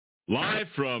Live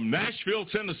from Nashville,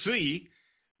 Tennessee,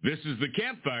 this is the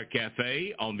Campfire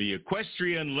Cafe on the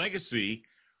Equestrian Legacy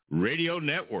Radio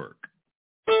Network.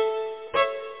 I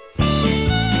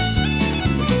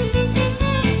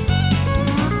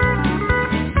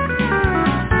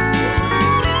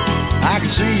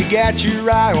can see you got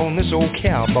your eye on this old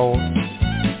cowboy,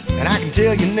 and I can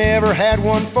tell you never had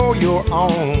one for your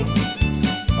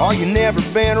own, or you never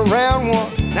been around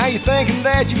one. Now you're thinking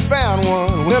that you found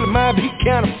one. Well, it might be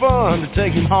kind of fun to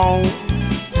take him home.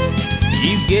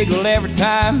 You giggle every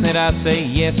time that I say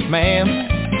yes, ma'am,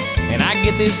 and I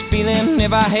get this feeling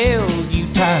if I held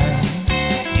you tight,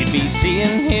 you'd be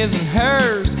seeing his and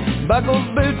hers, buckles,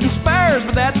 boots, and spurs,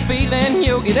 but that's a feeling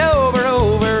you'll get over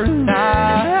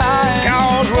overnight.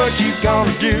 'Cause what you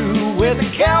gonna do with a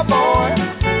cowboy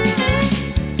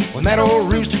when that old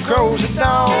rooster crows at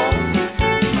dawn?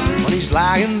 When he's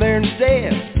lying there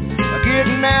instead of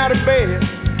getting out of bed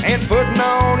and putting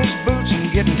on his boots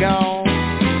and getting gone.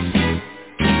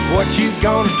 What you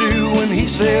gonna do when he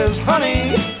says,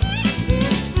 honey,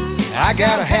 I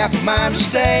got a half a mind to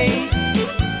stay?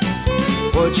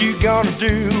 What you gonna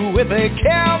do with a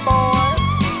cowboy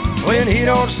when he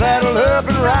don't saddle up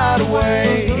and ride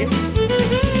away?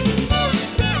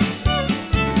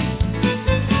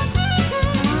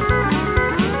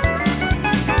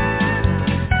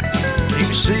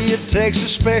 It takes a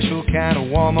special kind of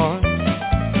woman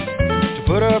to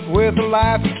put up with the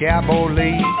life a cowboy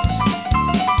leads,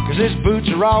 'cause his boots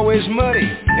are always muddy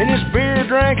and his beer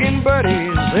drinking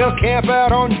buddies, they'll camp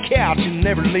out on your couch and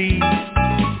never leave.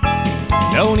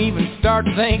 Don't even start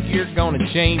to think you're gonna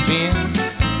change him.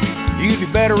 You'd be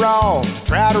better off to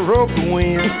try to rope the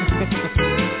wind.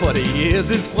 What he is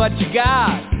what you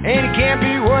got, and he can't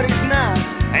be what he's not,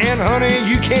 and honey,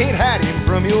 you can't hide him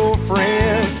from your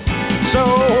friends. So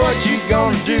what you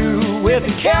gonna do with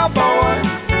a cowboy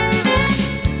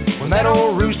when that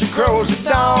old rooster crows at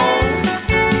dawn?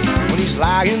 When he's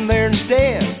lying there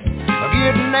instead of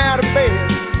getting out of bed,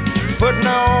 putting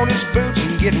on his boots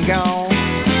and getting gone.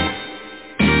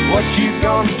 What you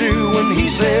gonna do when he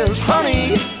says,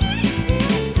 honey,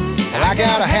 I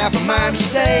got a half a mind to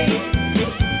stay?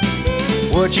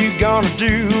 What you gonna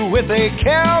do with a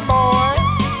cowboy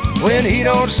when he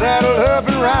don't saddle up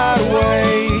and ride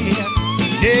away?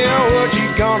 Yeah, what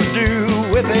you gonna do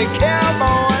with a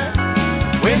cowboy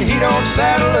when he don't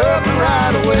saddle up and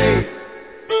ride away?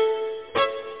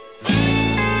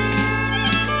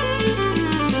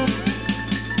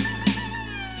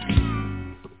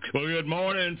 Well, good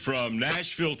morning from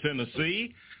Nashville,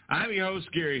 Tennessee. I'm your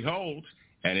host, Gary Holt,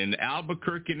 and in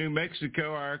Albuquerque, New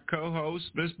Mexico, our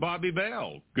co-host, Miss Bobbi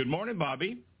Bell. Good morning,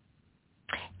 Bobbi.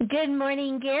 Good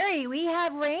morning, Gary. We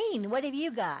have rain. What have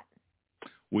you got?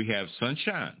 We have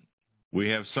sunshine.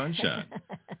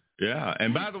 Yeah.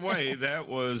 And by the way, that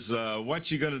was What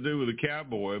You Gonna Do with a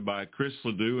Cowboy by Chris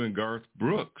Ledoux and Garth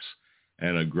Brooks,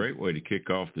 and a great way to kick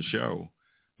off the show.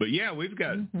 But yeah, we've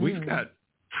got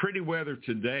pretty weather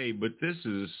today, but this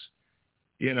is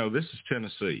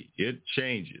Tennessee. It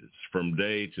changes from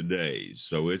day to day.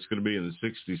 So it's going to be in the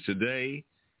 60s today,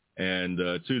 and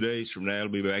 2 days from now it'll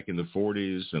be back in the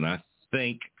 40s, and I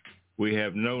think we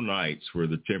have no nights where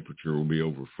the temperature will be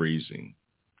over freezing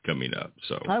coming up.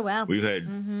 So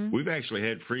we've actually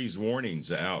had freeze warnings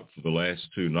out for the last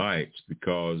 2 nights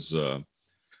because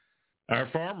our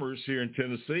farmers here in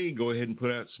Tennessee go ahead and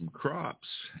put out some crops,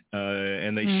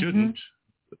 and they shouldn't.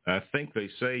 I think they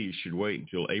say you should wait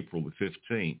until April the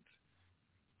 15th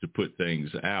to put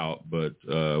things out, but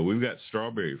we've got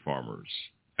strawberry farmers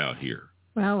out here.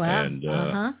 Oh, wow. And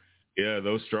yeah,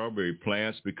 those strawberry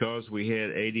plants, because we had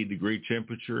 80-degree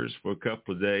temperatures for a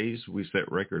couple of days, we set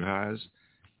record highs.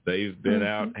 They've been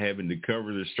out having to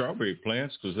cover their strawberry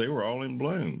plants because they were all in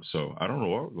bloom. So I don't know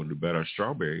what we're going to do about our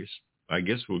strawberries. I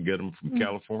guess we'll get them from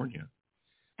California,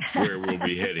 where we'll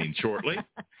be heading shortly.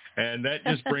 And that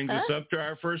just brings us up to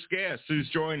our first guest, who's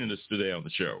joining us today on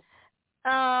the show.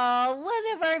 Oh, one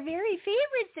of our very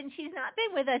favorites, and she's not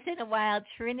been with us in a while.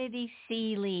 Trinity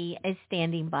Seely is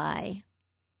standing by.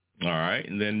 All right,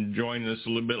 and then joining us a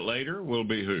little bit later will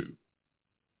be who?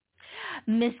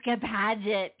 Miska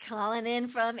Paget, calling in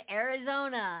from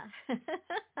Arizona.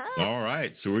 All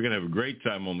right, so we're going to have a great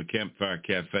time on the Campfire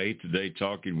Cafe today,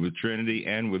 talking with Trinity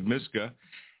and with Miska.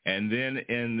 And then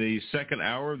in the second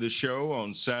hour of the show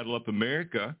on Saddle Up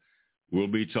America, we'll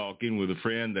be talking with a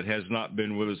friend that has not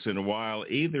been with us in a while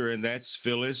either, and that's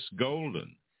Phyl Nickum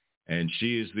Golden. And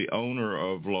she is the owner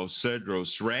of Los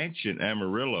Cedros Ranch in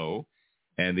Amarillo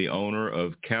and the owner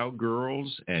of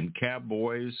Cowgirls and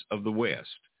Cowboys of the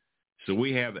West. So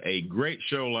we have a great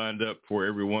show lined up for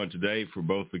everyone today for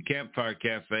both the Campfire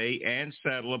Cafe and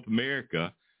Saddle Up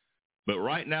America. But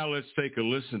right now, let's take a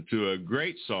listen to a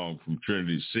great song from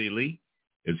Trinity Seely.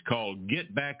 It's called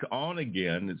Get Back On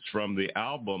Again. It's from the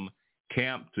album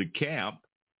Camp to Camp.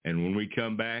 And when we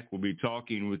come back, we'll be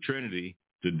talking with Trinity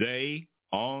today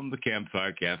on the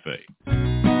Campfire Cafe.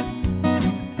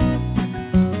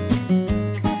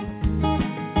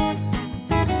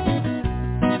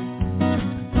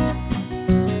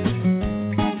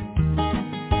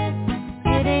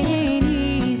 It ain't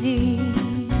easy,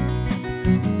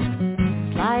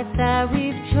 life that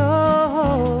we've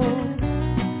chose,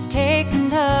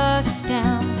 taking us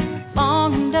down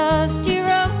long and dusty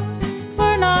road.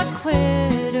 We're not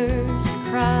quitters,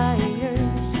 criers,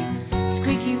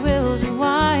 squeaky wheels or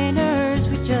whiners.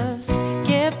 We just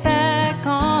get back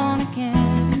on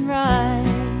again and ride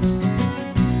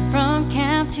from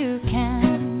camp to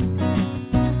camp,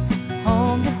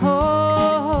 home to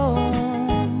home,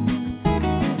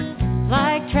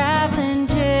 like traveling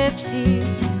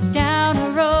gypsies down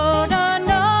a road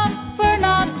unknown. We're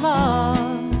not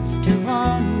lost or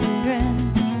wondering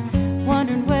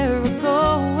where we're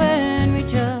going. We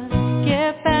just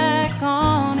get back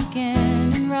on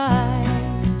again and ride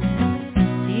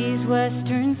these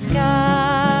western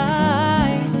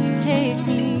skies. Take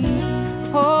me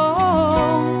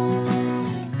home,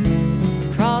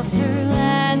 across her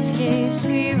landscapes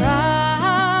we ride.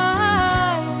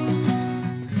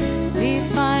 We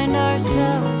find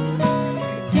ourselves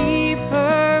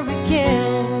deeper we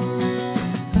get,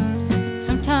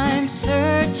 sometimes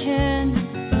searching,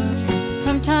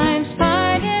 sometimes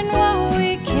finding what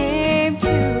we came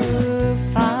to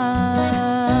find.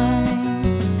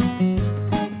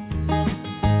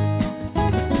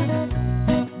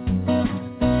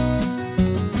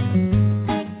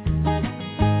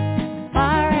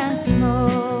 Fire and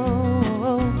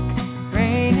smoke,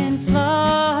 rain and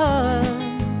floods,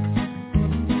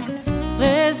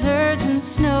 blizzards and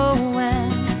snow,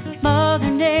 and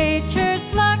Mother Nature's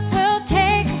luck. Will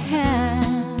take a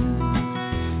hand,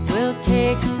 we'll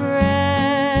take a breath,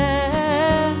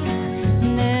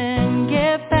 and then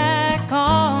get back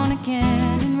on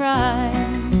again and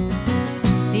ride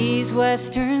these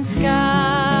western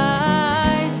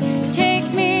skies. Take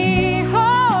me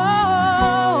home,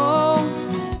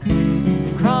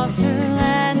 across her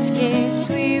landscapes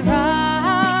we ride.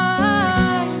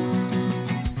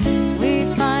 We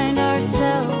find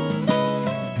ourselves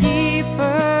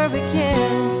deeper we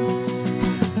get,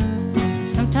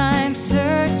 sometimes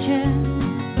searching,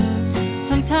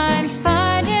 sometimes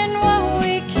finding what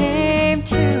we came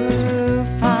to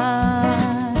find.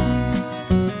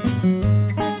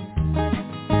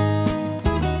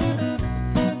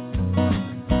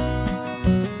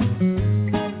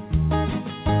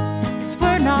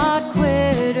 We're not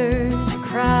quitters,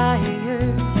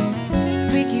 criers,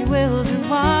 squeaky wheels and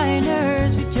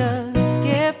whiners. We just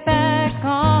get back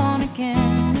on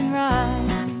again and ride.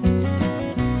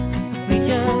 We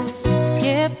just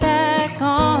get back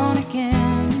on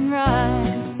again and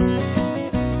ride.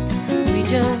 We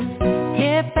just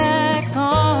get back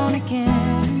on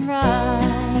again and ride.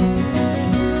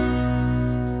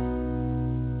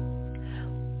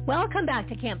 Welcome back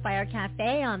to Campfire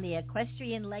Cafe on the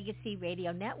Equestrian Legacy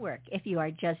Radio Network. If you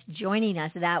are just joining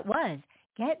us, that was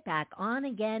Get Back On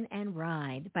Again and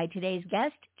Ride by today's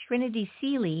guest, Trinity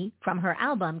Seely, from her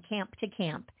album Camp to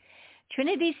Camp.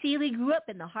 Trinity Seely grew up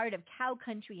in the heart of cow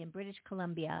country in British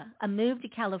Columbia. A move to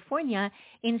California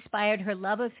inspired her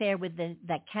love affair with the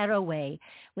Vaquero way,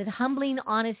 with humbling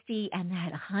honesty and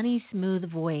that honey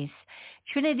smooth voice.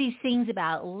 Trinity sings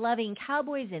about loving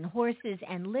cowboys and horses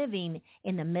and living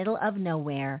in the middle of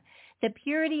nowhere. The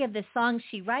purity of the songs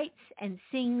she writes and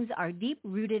sings are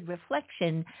deep-rooted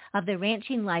reflection of the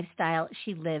ranching lifestyle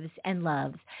she lives and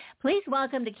loves. Please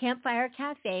welcome to Campfire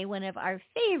Cafe one of our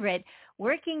favorite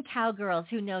working cowgirls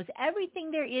who knows everything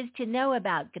there is to know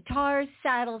about guitars,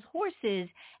 saddles, horses,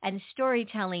 and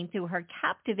storytelling through her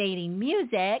captivating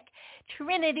music,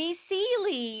 Trinity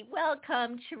Seely.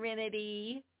 Welcome,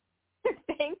 Trinity.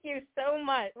 Thank you so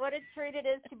much. What a treat it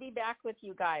is to be back with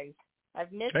you guys.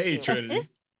 I've missed Hey, you. Trinity.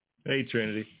 Hey,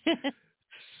 Trinity.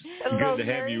 Hello, Good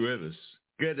to have Mary. you with us.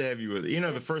 Good to have you with us. You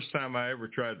know, the first time I ever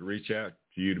tried to reach out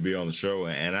to you to be on the show,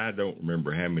 and I don't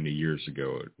remember how many years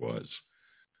ago it was,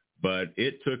 but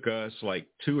it took us like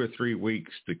 2 or 3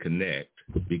 weeks to connect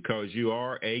because you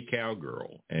are a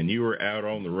cowgirl, and you were out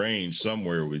on the range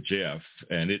somewhere with Jeff,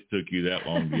 and it took you that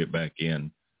long to get back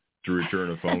in to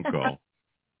return a phone call.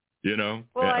 You know?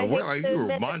 Well, you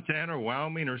were Montana,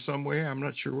 Wyoming, or somewhere. I'm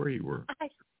not sure where you were. I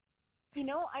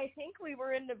think we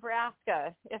were in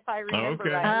Nebraska, if I remember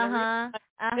Okay. right.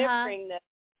 Remembering this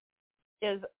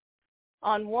is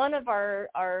on one of our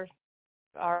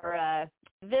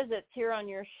visits here on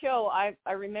your show,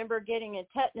 I remember getting a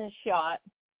tetanus shot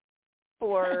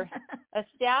for a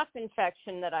staph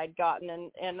infection that I'd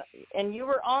gotten, and you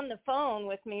were on the phone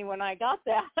with me when I got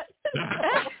that.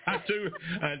 I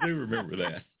do remember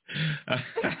that.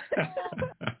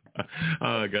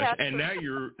 Oh gosh! And now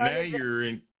you're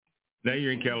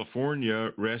in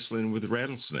California wrestling with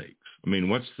rattlesnakes. I mean,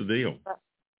 what's the deal?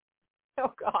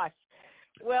 Oh gosh!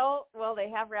 Well, they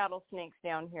have rattlesnakes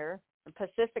down here, the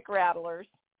Pacific rattlers,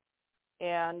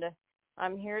 and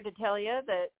I'm here to tell you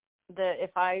that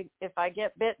if I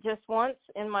get bit just once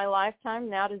in my lifetime,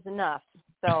 that is enough.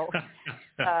 So,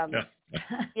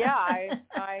 yeah, I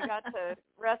got to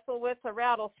wrestle with a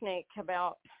rattlesnake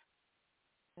about,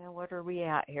 what are we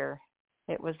at here?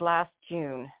 It was last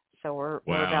June, so we're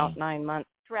about 9 months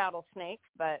rattlesnake.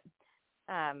 But,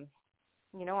 I'm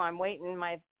waiting.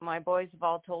 My boys have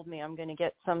all told me I'm going to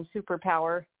get some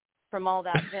superpower from all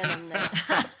that venom that's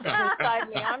inside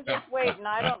me. I'm just waiting.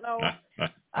 I don't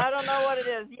know what it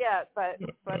is yet, but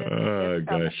it's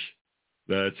gosh,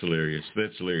 that's hilarious.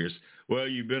 That's hilarious. Well,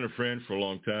 you've been a friend for a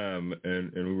long time,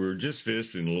 and we were just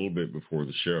visiting a little bit before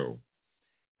the show,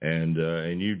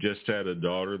 and you just had a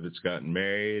daughter that's gotten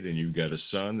married, and you've got a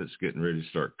son that's getting ready to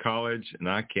start college, and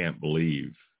I can't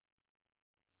believe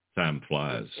time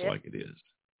flies like it is.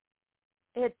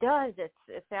 It does.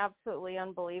 It's absolutely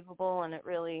unbelievable, and it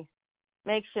really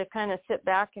makes you kind of sit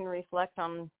back and reflect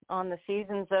on the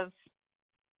seasons of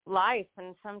life.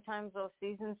 And sometimes those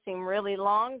seasons seem really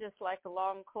long, just like a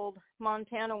long, cold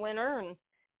Montana winter, and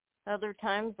other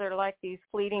times they're like these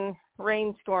fleeting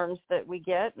rainstorms that we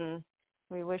get, and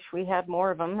we wish we had more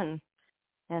of them,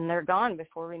 and they're gone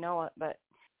before we know it. But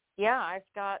yeah, I've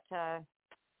got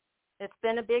it's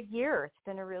been a big year. It's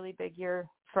been a really big year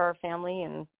for our family,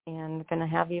 and going to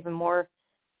have even more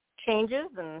changes,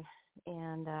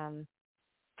 and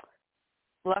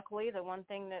luckily the one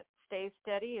thing that stays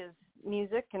steady is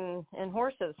music and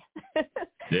horses.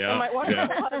 Yeah. And my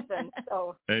wonderful husband.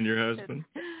 So. And your husband?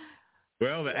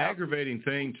 Well, the aggravating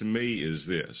thing to me is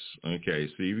this. Okay,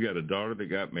 so you've got a daughter that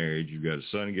got married. You've got a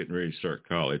son getting ready to start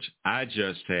college. I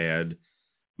just had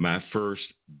my first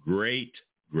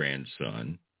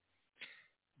great-grandson.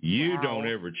 You don't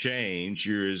ever change.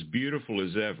 You're as beautiful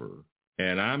as ever.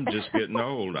 And I'm just getting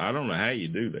old. I don't know how you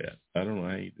do that. But,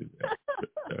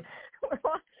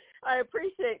 I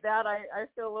appreciate that. I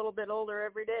feel a little bit older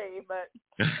every day, but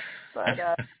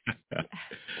I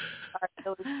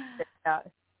really appreciate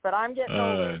that. But I'm getting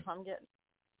older.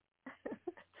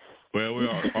 Well, we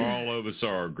are. All of us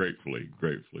are, gratefully.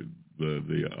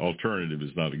 The alternative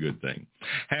is not a good thing.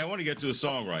 Hey, I want to get to a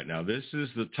song right now. This is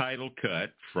the title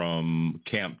cut from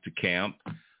Camp to Camp.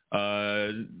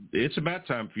 It's about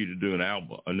time for you to do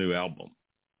a new album.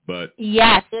 But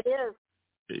yes, it is.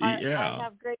 Yeah. I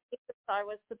have great news. I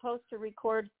was supposed to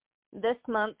record this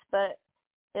month, but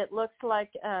it looks like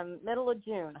middle of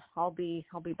June. I'll be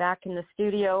back in the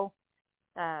studio.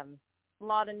 A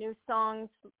lot of new songs.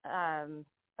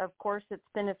 Of course, it's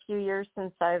been a few years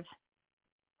since I've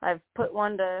put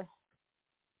one to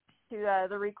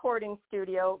the recording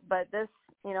studio, but this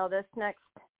next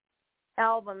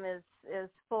album is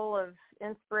full of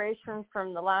inspiration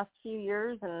from the last few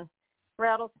years and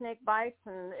rattlesnake bites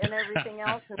and everything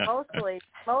else, and mostly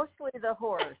the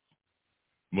horse.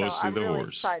 I'm really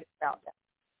excited about that.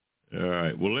 All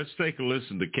right. Well, let's take a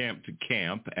listen to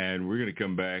Camp, and we're going to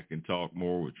come back and talk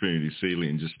more with Trinity Seely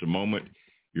in just a moment.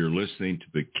 You're listening to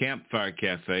the Campfire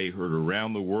Cafe, heard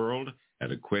around the world at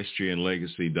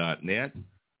equestrianlegacy.net,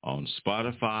 on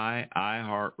Spotify,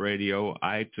 iHeart Radio,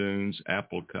 iTunes,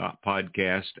 Apple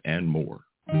Podcast, and more.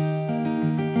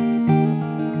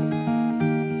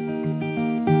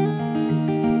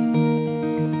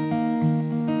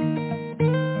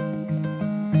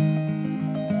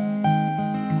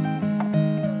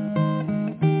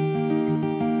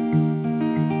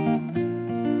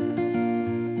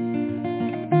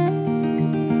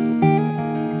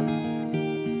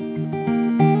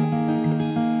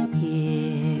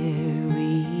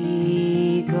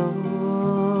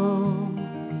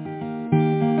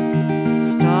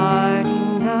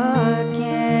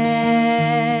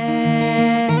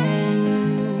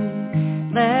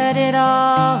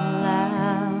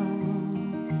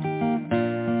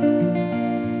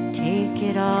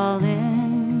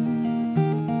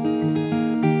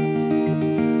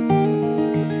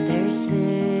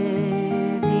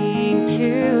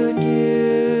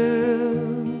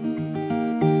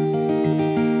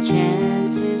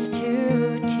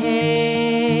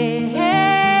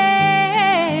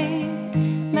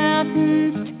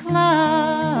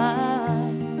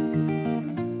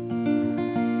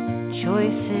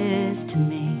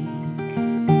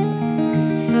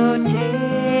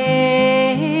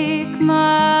 take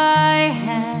my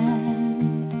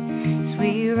hand as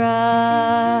we ride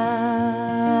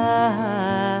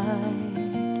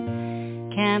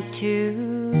camp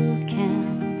to camp.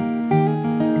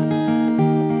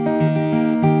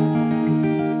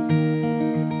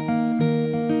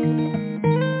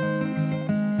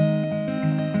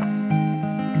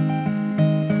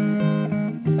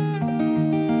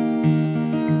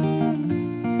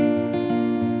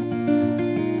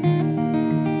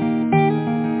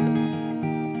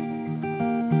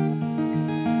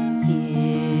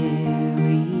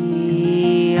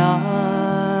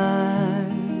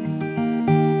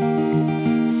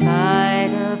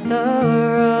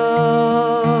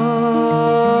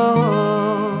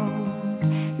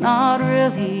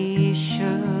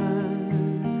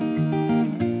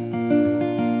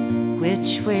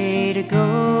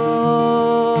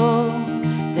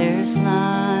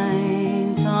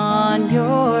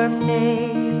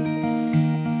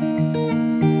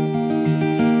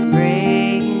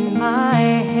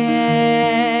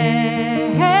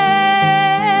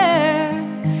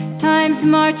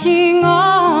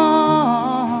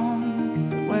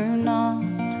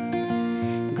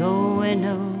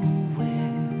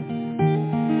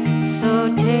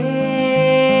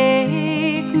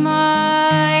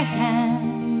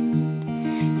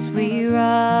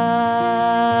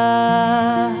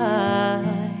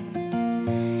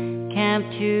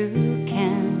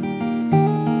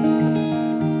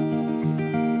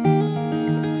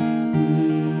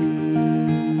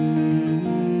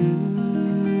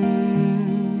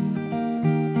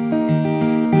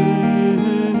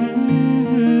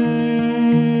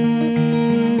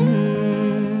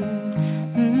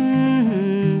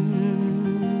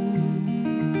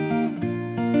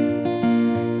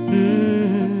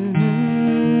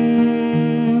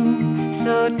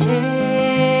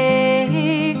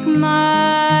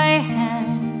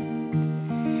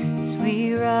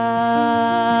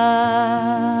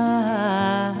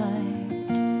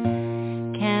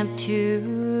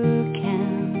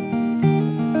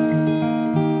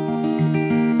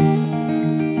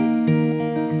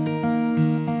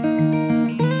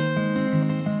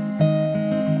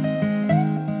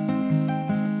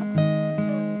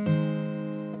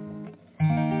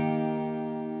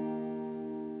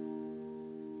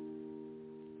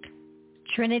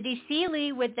 Trinity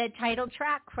Seely with the title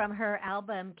track from her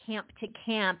album Camp to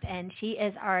Camp, and she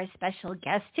is our special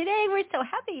guest today. We're so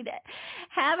happy to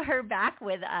have her back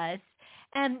with us.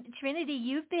 Trinity,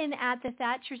 you've been at the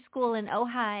Thatcher School in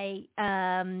Ojai,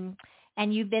 and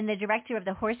you've been the director of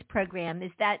the horse program.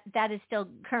 That is still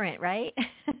current, right?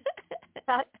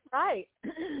 That's right.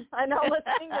 I know,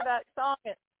 listening to that song,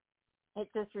 it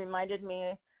just reminded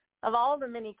me of all the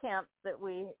mini camps that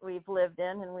we've lived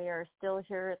in, and we are still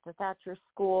here at the Thatcher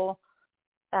School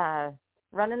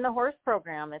running the horse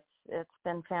program. It's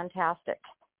been fantastic.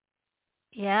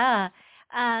 Yeah.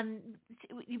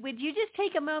 Would you just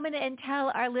take a moment and tell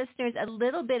our listeners a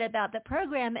little bit about the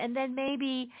program, and then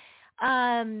maybe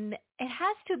it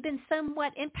has to have been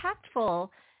somewhat impactful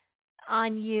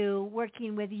on you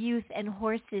working with youth and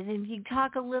horses, and you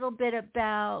talk a little bit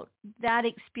about that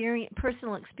experience,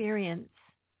 personal experience.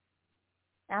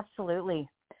 Absolutely.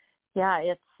 Yeah,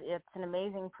 it's an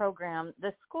amazing program.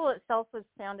 The school itself was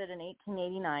founded in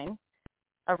 1889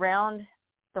 around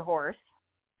the horse.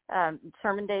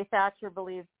 Sherman Day Thatcher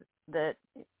believed that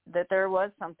there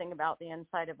was something about the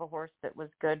inside of a horse that was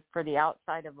good for the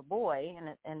outside of a boy,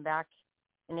 and back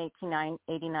in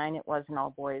 1889 it was an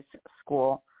all-boys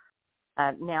school.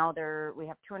 Now we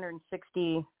have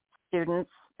 260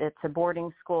 students. It's a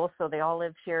boarding school, so they all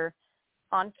live here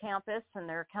on campus, and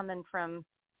they're coming from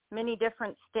many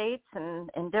different states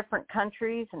and different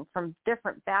countries and from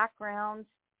different backgrounds.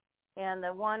 And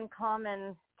the one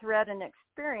common thread and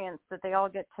experience that they all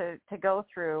get to go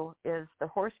through is the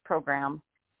horse program.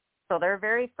 So their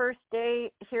very first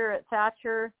day here at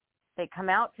Thatcher, they come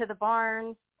out to the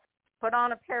barns, put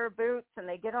on a pair of boots, and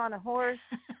they get on a horse.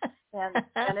 and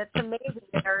it's amazing.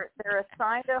 They're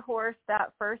assigned a horse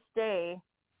that first day,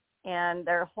 and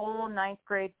their whole ninth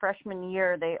grade freshman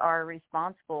year, they are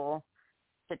responsible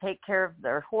to take care of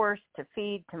their horse, to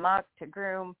feed, to muck, to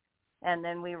groom, and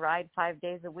then we ride 5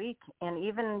 days a week. And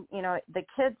even, the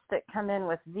kids that come in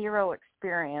with zero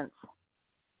experience,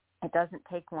 it doesn't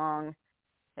take long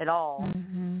at all.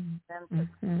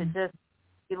 Mm-hmm. To just,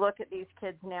 you look at these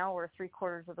kids now, we're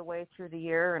 3/4 of the way through the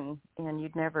year, and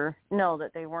you'd never know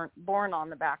that they weren't born on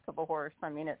the back of a horse. I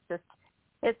mean,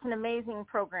 it's an amazing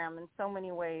program in so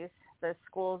many ways. The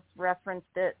schools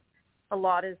referenced it a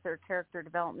lot as their character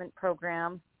development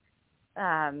program.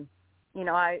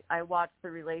 I watch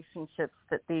the relationships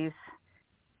that these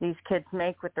kids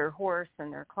make with their horse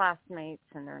and their classmates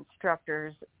and their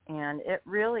instructors. And it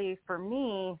really, for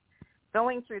me,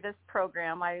 going through this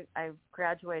program, I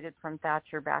graduated from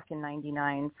Thatcher back in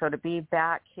 99. So to be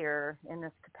back here in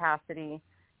this capacity,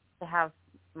 to have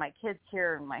my kids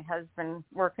here and my husband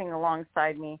working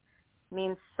alongside me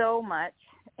means so much.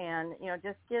 And,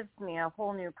 just gives me a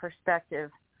whole new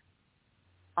perspective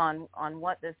on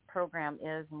what this program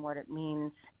is and what it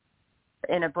means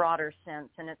in a broader sense.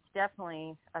 And it's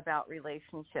definitely about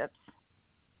relationships.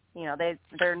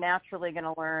 They're naturally going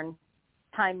to learn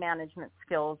time management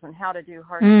skills and how to do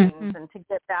hard things and to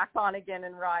get back on again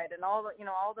and ride and all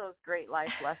those great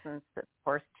life lessons that the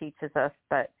horse teaches us.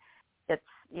 But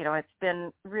it's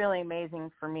been really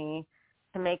amazing for me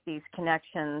to make these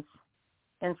connections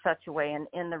in such a way, and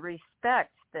in the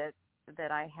respect that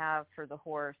I have for the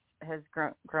horse has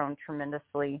grown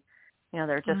tremendously.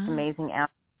 They're just amazing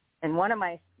athletes. And one of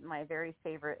my very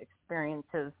favorite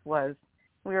experiences was,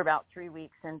 we were about 3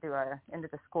 weeks into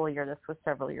the school year. This was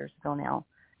several years ago now.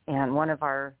 And one of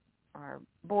our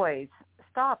boys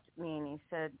stopped me and he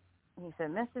said,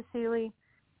 Mrs. Seely,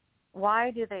 why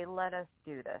do they let us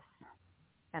do this?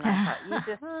 And I thought,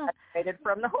 you just graduated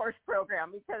from the horse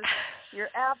program, because you're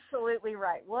absolutely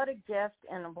right. What a gift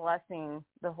and a blessing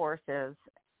the horse is,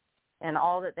 and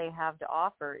all that they have to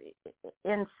offer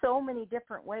in so many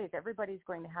different ways. Everybody's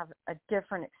going to have a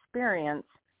different experience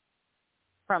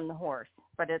from the horse,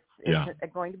 but it's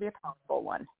going to be a powerful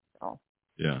one. So.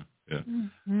 Yeah.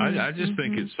 I just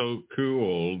think it's so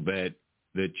cool that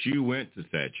you went to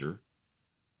Thatcher,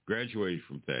 graduated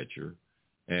from Thatcher,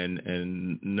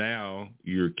 and now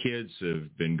your kids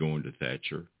have been going to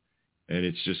Thatcher, and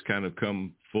it's just kind of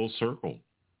come full circle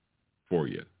for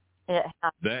you.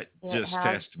 That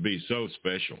has to be so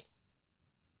special.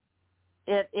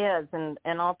 It is, and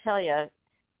I'll tell you,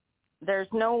 there's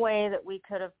no way that we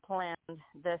could have planned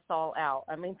this all out.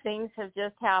 I mean, things have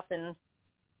just happened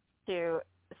to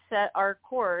set our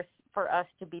course for us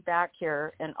to be back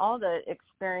here, and all the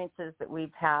experiences that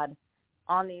we've had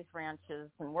on these ranches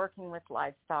and working with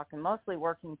livestock and mostly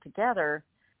working together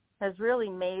has really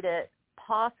made it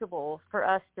possible for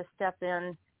us to step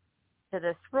in to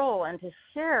this role and to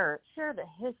share the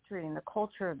history and the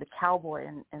culture of the cowboy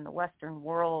in the Western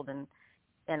world, and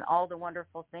all the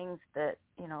wonderful things that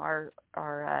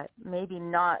are maybe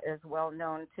not as well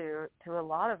known to a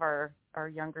lot of our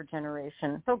younger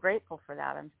generation. So grateful for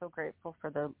that. I'm so grateful for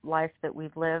the life that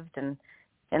we've lived, and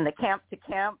the camp to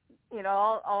camp,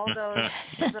 all those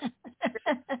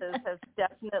experiences has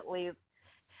definitely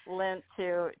lent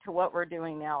to what we're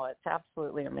doing now. It's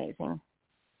absolutely amazing.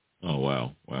 Oh,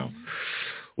 wow.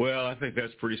 Well, I think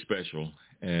that's pretty special.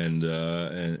 And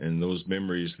those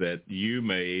memories that you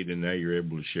made and now you're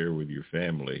able to share with your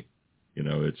family,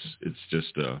 it's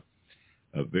just a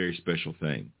very special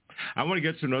thing. I want to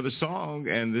get to another song,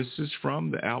 and this is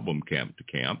from the album Camp to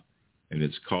Camp, and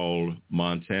it's called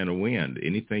Montana Wind.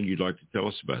 Anything you'd like to tell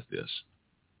us about this?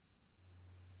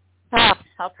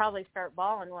 I'll probably start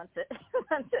bawling once it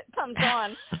comes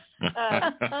on.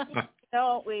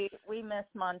 We miss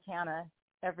Montana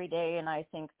every day, and I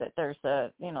think that there's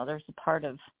a part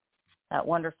of that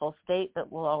wonderful state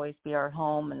that will always be our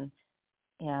home.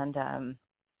 And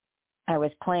I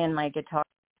was playing my guitar.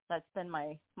 That's been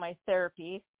my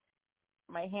therapy,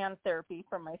 my hand therapy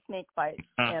from my snake bites,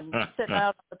 and sitting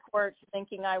out on the porch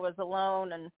thinking I was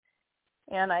alone,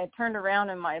 and I turned around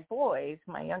and my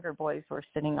younger boys were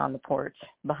sitting on the porch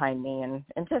behind me and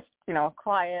just,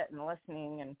 quiet and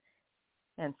listening.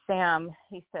 And Sam,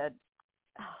 he said,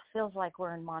 feels like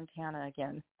we're in Montana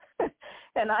again.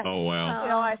 And I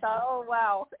thought, oh,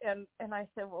 wow. And I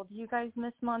said, well, do you guys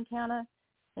miss Montana?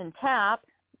 And Tap,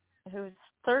 who's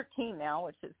 13 now,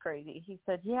 which is crazy, he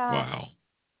said, yeah,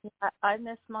 I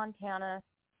miss Montana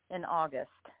in August.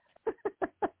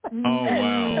 Oh,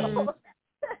 wow.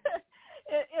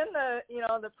 In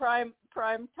the prime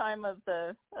time of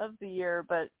the year,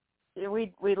 but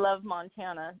we love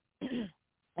Montana.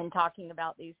 And talking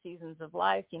about these seasons of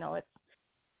life, it's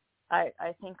I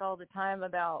think all the time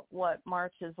about what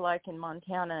March is like in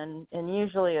Montana, and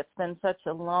usually it's been such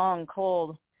a long,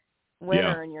 cold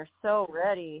winter, and you're so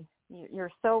ready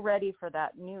for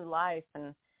that new life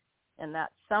and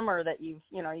that summer that you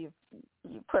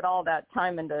put all that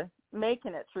time into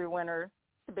making it through winter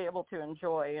to be able to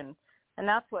enjoy, and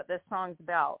that's what this song's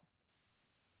about.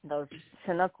 Those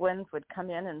Chinook winds would come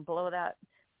in and blow that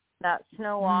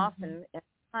snow off and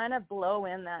kind of blow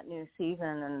in that new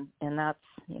season, and that's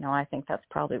I think that's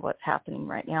probably what's happening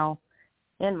right now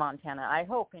in Montana. I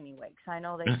hope anyway, because I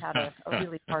know they've had a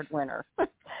really hard winter.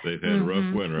 They've had a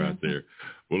rough winter out there.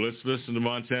 Well, let's listen to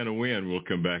Montana Wind. We'll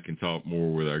come back and talk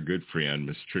more with our good friend,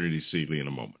 Miss Trinity Seely, in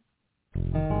a moment.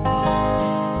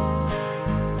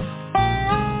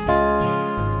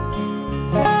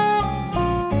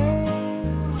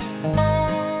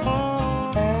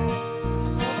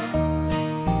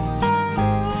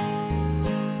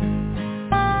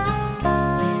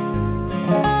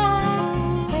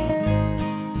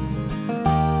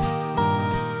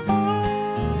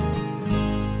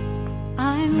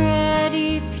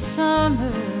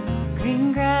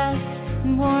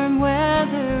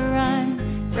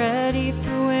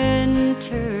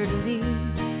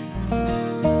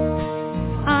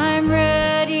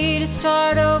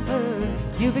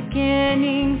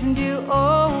 Beginnings and do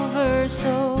over,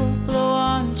 so blow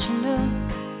on Chinook,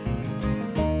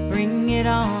 bring it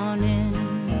on in,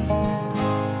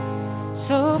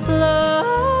 so blow,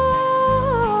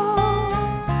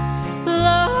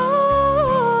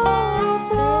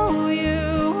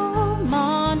 you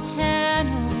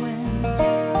Montana wind,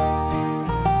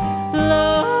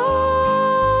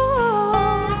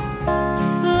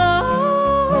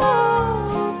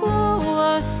 blow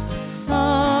us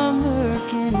summer.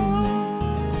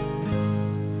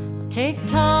 Take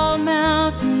tall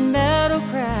mountain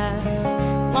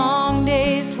meadowgrass, long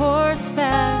days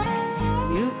horseback,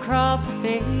 you crop a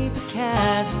baby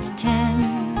calf to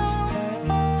tend.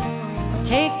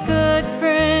 Take good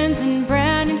friends and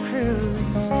brand and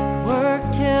crews, work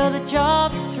till the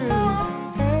job's through,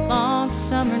 long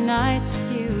summer nights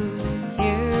with you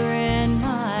here in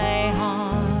my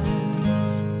arms.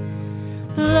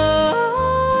 Love.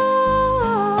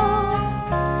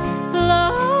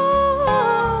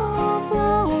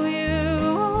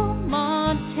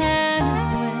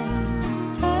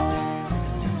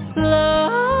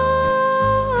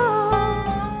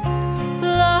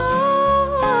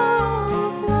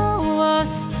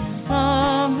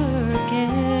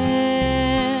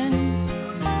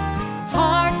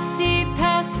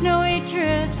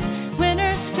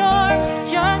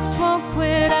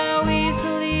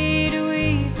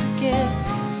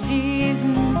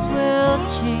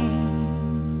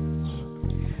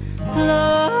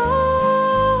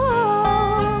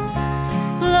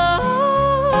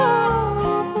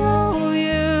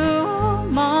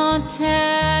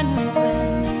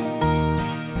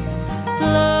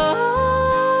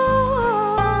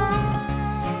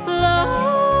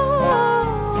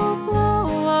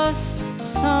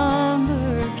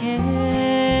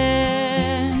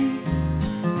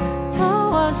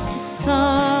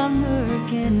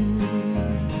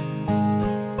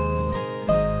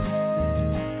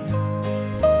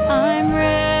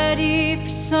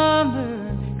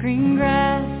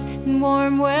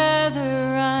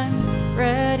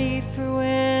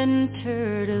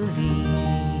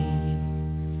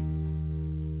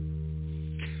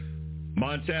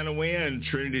 Montana Wind,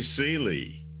 Trinity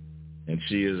Seely, and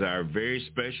she is our very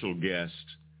special guest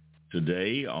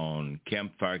today on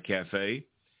Campfire Cafe.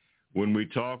 When we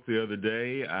talked the other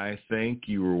day, I think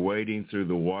you were wading through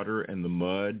the water and the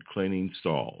mud cleaning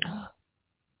stalls.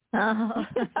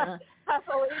 I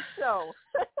believe so.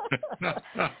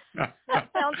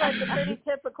 Sounds like a pretty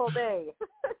typical day.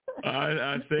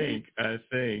 I think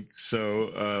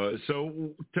so.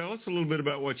 So tell us a little bit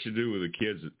about what you do with the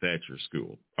kids at Thatcher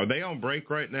School. Are they on break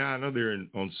right now? I know they're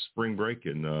on spring break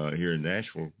here in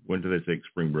Nashville. When do they take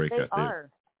spring break out there? They are.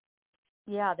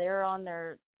 Yeah, they're on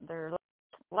their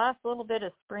last little bit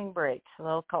of spring break.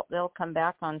 So they'll come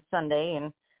back on Sunday,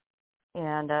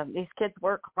 and these kids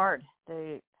work hard.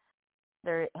 They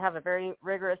have a very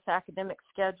rigorous academic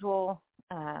schedule.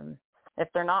 If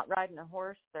they're not riding a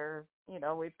horse,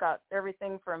 we've got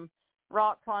everything from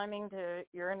rock climbing to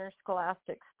your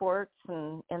interscholastic sports,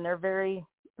 and they're very,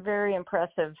 very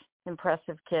impressive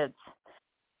kids.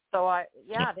 So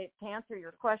to answer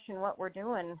your question, what we're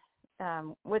doing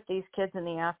with these kids in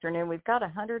the afternoon, we've got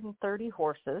 130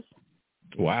 horses.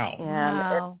 Wow!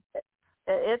 And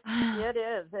it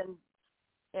is,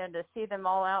 and to see them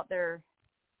all out there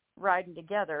riding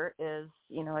together is,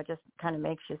 it just kind of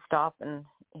makes you stop and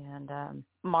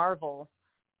marvel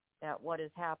at what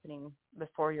is happening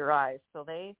before your eyes. So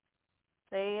they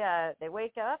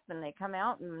wake up and they come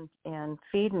out and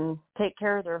feed and take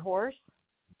care of their horse,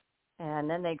 and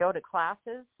then they go to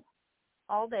classes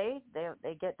all day.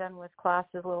 They get done with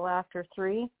classes a little after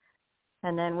 3,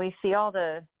 and then we see all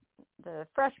the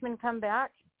freshmen come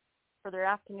back for their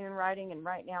afternoon riding, and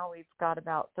right now we've got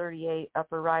about 38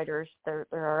 upper riders. They're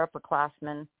our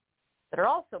upperclassmen that are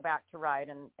also back to ride,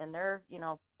 and they're,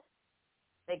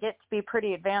 they get to be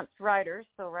pretty advanced riders.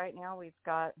 So right now we've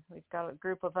got a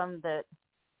group of them that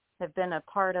have been a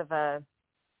part of a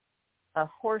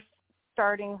horse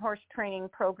training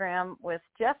program with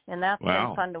Jeff, and that's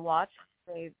been fun to watch.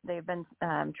 They've been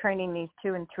training these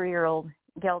 2- and 3-year-old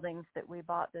geldings that we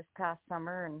bought this past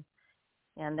summer,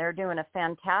 and they're doing a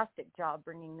fantastic job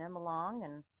bringing them along.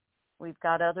 And we've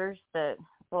got others that,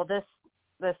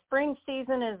 the spring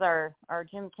season is our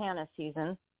gymkhana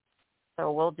season,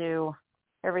 so we'll do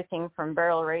everything from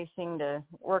barrel racing to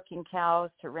working cows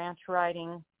to ranch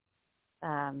riding.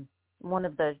 One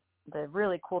of the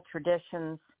really cool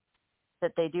traditions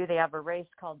that they do, they have a race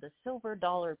called the Silver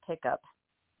Dollar Pickup.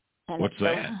 And what's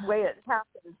that? The way it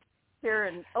happens here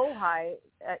in Ojai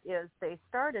is they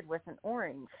started with an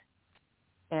orange.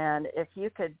 And if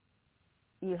you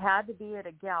had to be at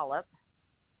a gallop,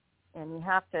 and you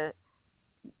have to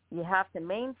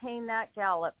maintain that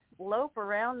gallop, lope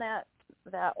around that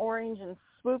orange and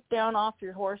swoop down off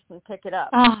your horse and pick it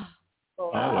up. So,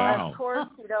 wow. Of course,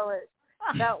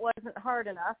 that wasn't hard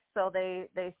enough, so they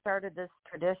started this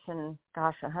tradition,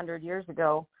 100 years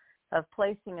ago, of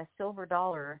placing a silver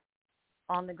dollar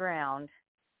on the ground,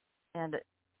 and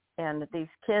these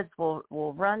kids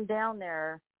will run down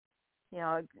there,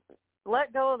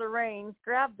 let go of the reins,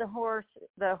 grab the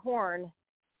horn,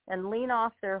 and lean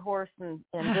off their horse and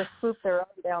just swoop their arm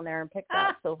down there and pick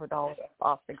that silver dollar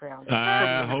off the ground.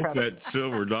 I hope that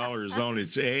silver dollar is on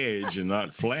its edge and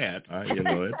not flat.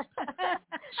 Jeez.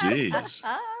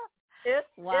 It's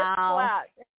flat.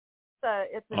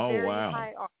 It's a very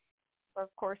high arm.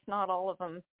 Of course, not all of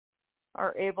them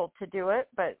are able to do it,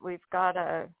 but we've got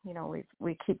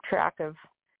we keep track of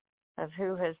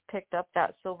who has picked up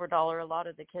that silver dollar. A lot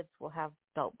of the kids will have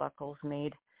belt buckles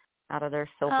made out of their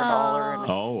silver dollar. And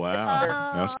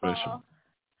that's special.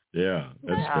 Yeah,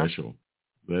 that's special.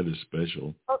 That is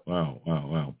special. Wow.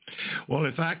 Well,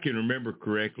 if I can remember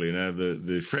correctly, now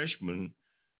the freshmen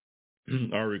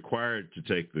are required to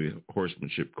take the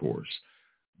horsemanship course,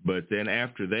 but then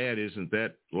after that, isn't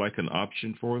that like an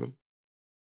option for them?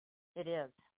 It is.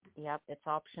 Yep, it's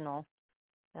optional.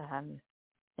 And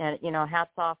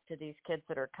hats off to these kids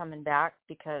that are coming back,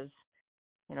 because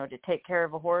to take care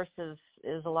of a horse is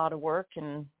a lot of work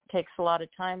and takes a lot of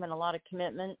time and a lot of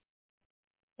commitment.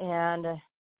 And,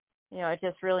 it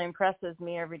just really impresses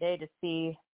me every day to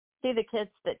see the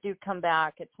kids that do come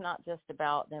back. It's not just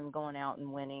about them going out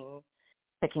and winning,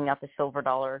 picking up a silver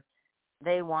dollar.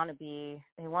 They want to be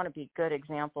good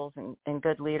examples and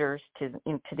good leaders to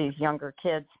these younger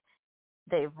kids.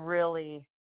 They've really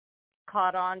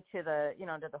caught on to to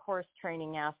the horse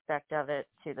training aspect of it,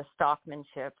 to the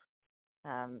stockmanship.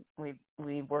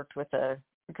 We worked with a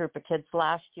group of kids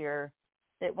last year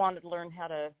that wanted to learn how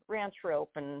to ranch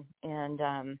rope, and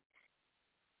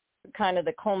kind of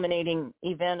the culminating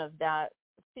event of that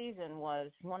season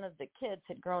was one of the kids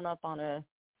had grown up on a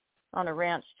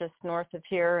ranch just north of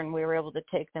here, and we were able to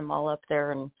take them all up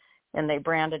there, and they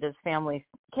branded as family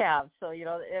calves. So it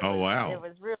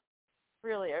was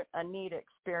really a neat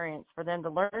experience for them to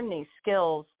learn these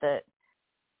skills that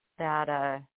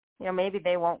maybe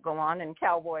they won't go on and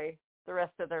cowboy the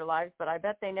rest of their lives, but I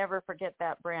bet they never forget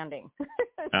that branding.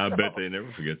 I bet they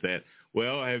never forget that.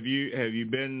 Well, have you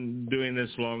been doing this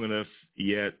long enough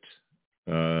yet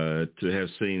to have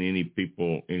seen any of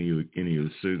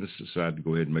the students decide to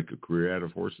go ahead and make a career out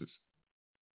of horses?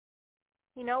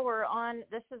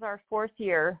 This is our 4th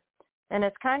year, and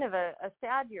it's kind of a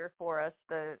sad year for us.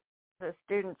 The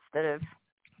students that have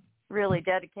really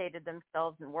dedicated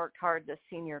themselves and worked hard this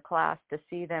senior class, to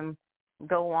see them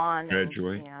go on and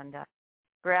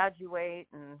graduate.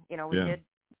 And, we did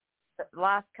the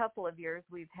last couple of years,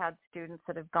 we've had students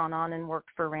that have gone on and worked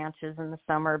for ranches in the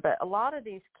summer, but a lot of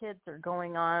these kids are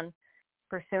going on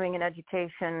pursuing an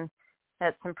education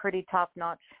at some pretty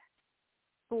top-notch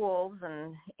schools,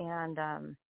 and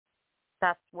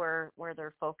that's where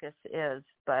their focus is.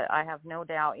 But I have no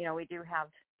doubt, we do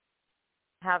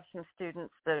have some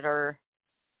students that are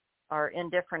in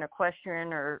different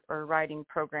equestrian or riding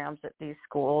programs at these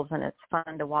schools, and it's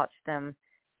fun to watch them,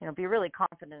 be really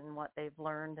confident in what they've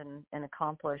learned and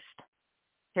accomplished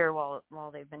here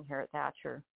while they've been here at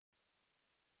Thatcher.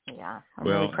 Yeah, I'm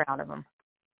really proud of them.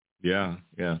 Yeah.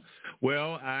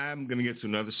 Well, I'm going to get to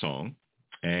another song,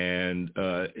 and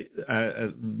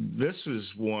this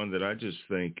is one that I just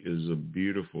think is a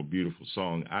beautiful, beautiful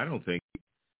song. I don't think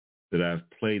that I've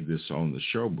played this on the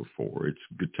show before. It's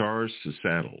Guitars to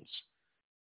Saddles.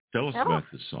 Tell us about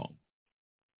this song.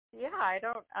 Yeah, I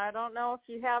don't know if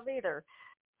you have either.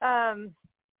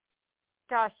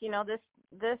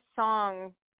 This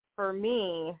song, for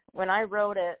me, when I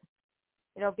wrote it,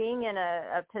 being in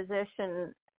a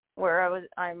position where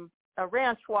I'm a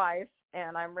ranch wife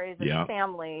and I'm raising a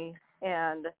family,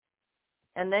 and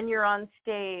then you're on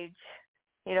stage,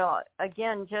 you know,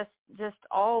 again, just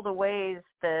all the ways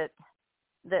that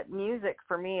music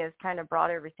for me has kind of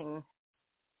brought everything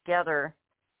together.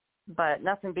 But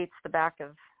nothing beats the back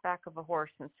of a horse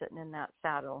and sitting in that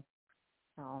saddle.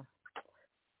 So,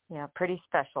 yeah, pretty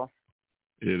special.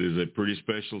 It is a pretty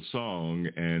special song,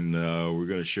 and we're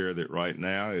going to share that right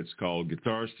now. It's called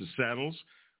Guitars to Saddles.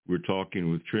 We're talking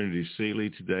with Trinity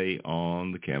Seely today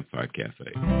on the Campfire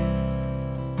Cafe.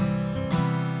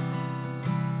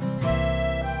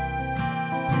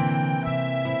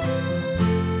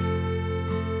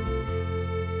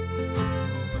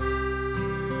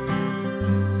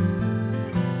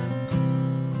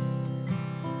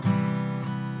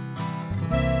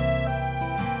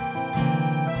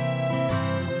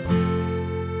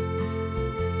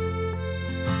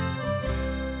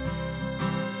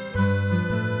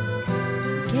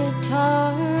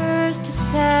 Guitars to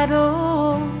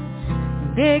saddles,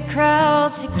 big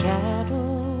crowds to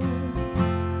cattle.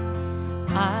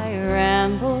 I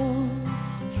ramble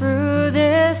through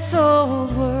this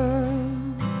old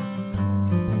world.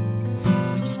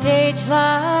 Stage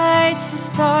lights to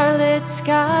starlit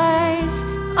skies,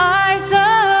 eyes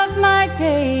of my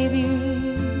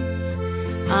babies.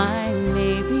 I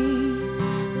maybe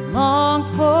long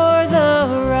for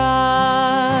the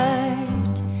ride.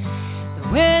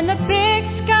 When the big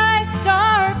skies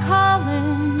start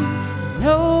calling,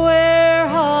 nowhere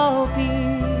I'll be.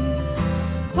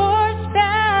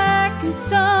 Horseback and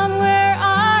somewhere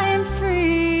I'm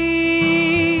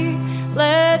free.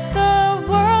 Let the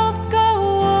world go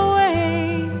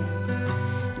away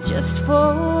just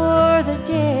for the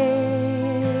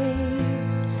day.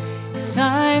 'Cause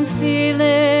I'm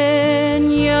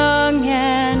feeling young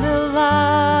and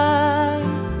alive.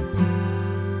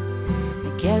 I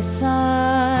guess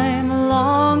I'm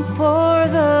along for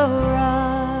the ride.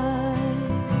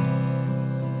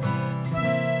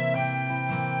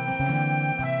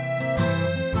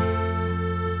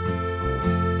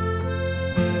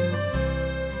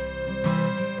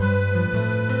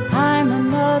 I'm a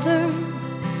mother,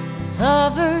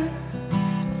 lover,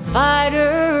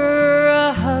 fighter,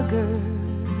 a hugger.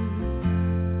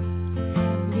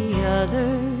 The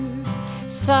other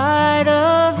side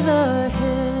of the hill.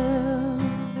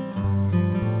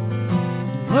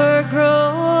 We're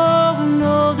growing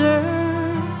older,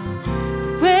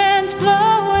 wind's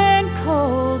blowing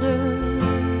colder,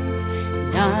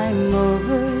 and I'm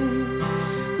over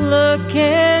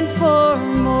looking for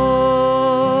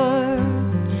more.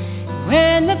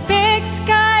 When the big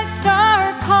skies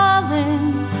start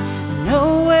calling,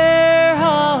 nowhere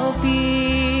I'll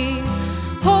be.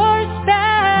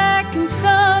 Horseback and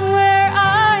somewhere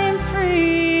I'm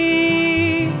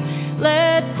free.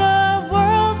 Let the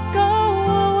world go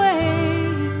away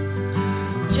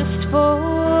just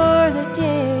for the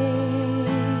day.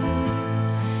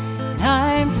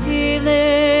 I'm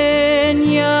feeling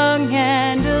young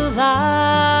and alive.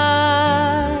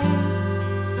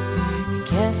 I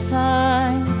guess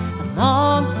I'm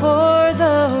along for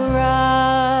the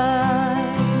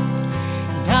ride.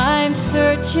 And I'm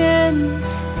searching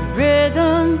for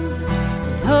rhythms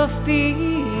and hoofbeat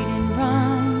and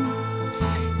run.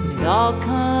 And it all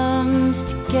comes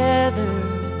together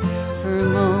for a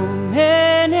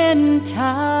moment in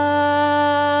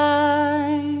time.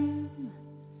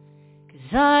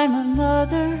 'Cause I'm a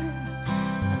mother,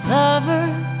 a lover,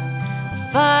 a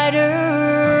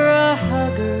fighter, a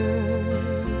hugger.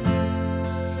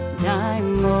 And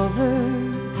I'm over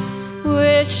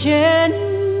wishing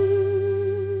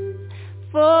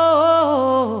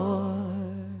for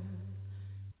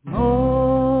more.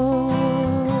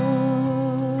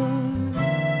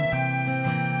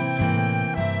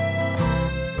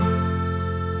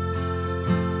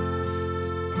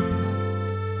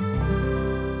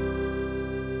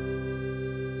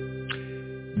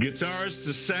 Guitars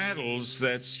to Saddles,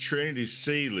 that's Trinity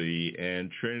Seely,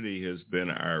 and Trinity has been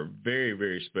our very,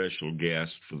 very special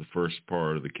guest for the first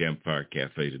part of the Campfire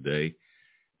Cafe today.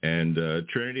 And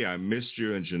Trinity, I missed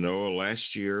you in Genoa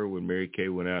last year when Mary Kay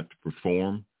went out to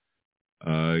perform.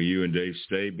 You and Dave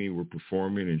Stabey were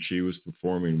performing, and she was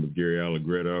performing with Gary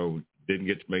Allegretto. Didn't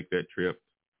get to make that trip.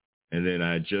 And then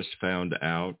I just found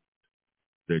out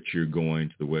that you're going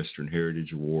to the Western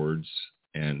Heritage Awards,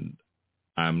 and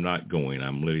I'm not going.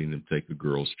 I'm letting them take a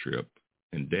girls' trip.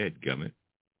 And dadgummit.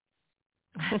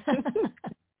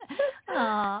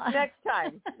 Next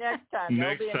time. Next time.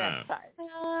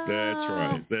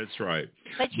 That's right.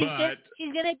 But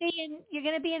she's gonna be in. You're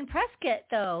gonna be in Prescott,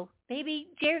 though. Maybe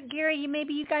Gary,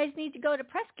 you guys need to go to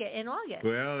Prescott in August.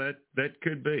 Well, that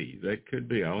could be.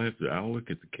 I'll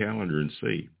look at the calendar and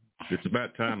see. It's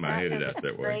about time I headed out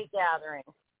that way. Great gathering.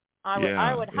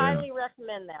 I would highly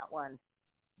recommend that one.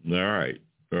 All right.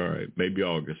 Maybe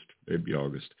August.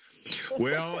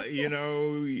 Well,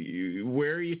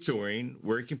 where are you touring?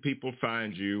 Where can people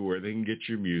find you? Where they can get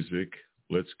your music?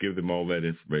 Let's give them all that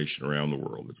information around the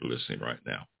world that are listening right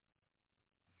now.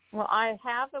 Well, I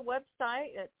have a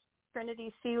website. It's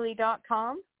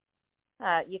trinityseely.com.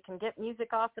 You can get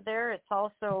music off of there. It's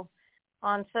also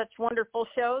on such wonderful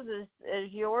shows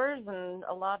as yours and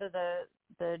a lot of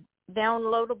the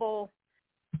downloadable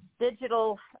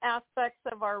digital aspects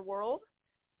of our world.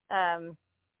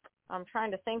 I'm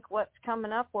trying to think what's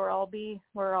coming up where I'll be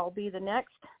the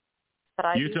next. But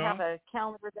I do have a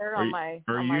calendar there on my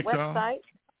website.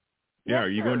 Yeah, are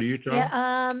you going to Utah?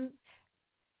 Yeah,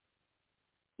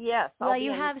 yes, I'll be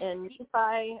in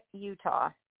Nephi, Utah.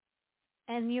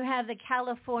 And you have the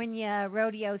California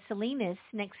Rodeo Salinas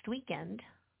next weekend.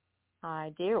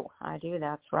 I do.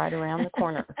 That's right around the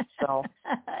corner. So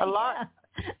a lot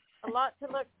to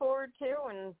look forward to,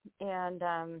 and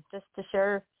just to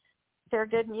share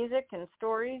good music and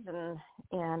stories,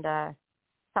 and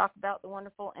talk about the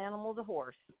wonderful animal, the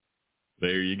horse.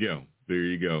 There you go.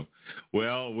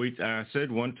 Well, I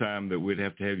said one time that we'd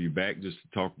have to have you back just to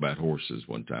talk about horses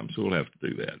one time, so we'll have to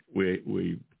do that.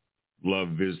 We love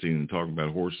visiting and talking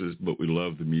about horses, but we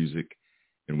love the music,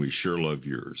 and we sure love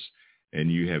yours.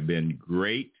 And you have been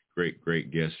great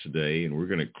guest today, and we're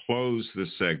going to close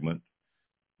this segment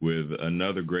with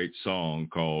another great song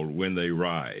called When They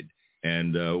Ride.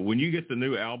 And when you get the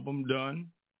new album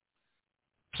done,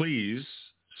 please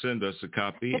send us a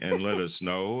copy and let us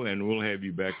know, and we'll have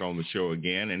you back on the show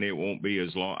again. And it won't be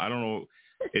as long. I don't know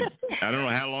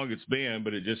how long it's been,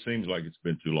 but it just seems like it's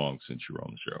been too long since you were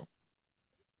on the show.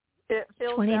 It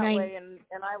feels that way, and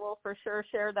I will for sure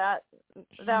share that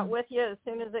with you as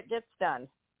soon as it gets done.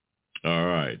 All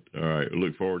right. We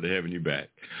look forward to having you back.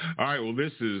 All right. Well,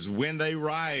 this is When They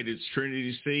Ride. It's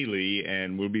Trinity Seely,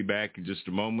 and we'll be back in just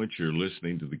a moment. You're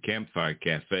listening to the Campfire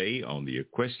Cafe on the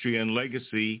Equestrian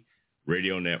Legacy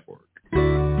Radio Network.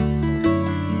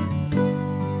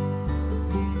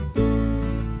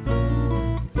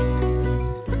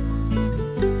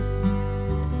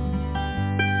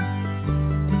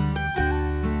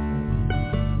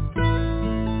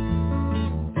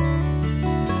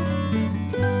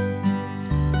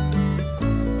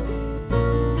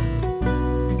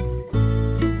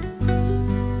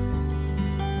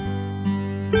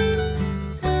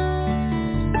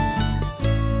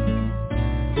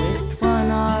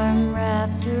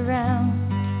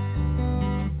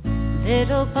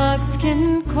 Little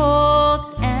buckskin colt,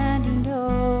 and he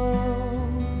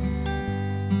knows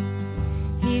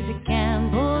he's a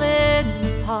gamble in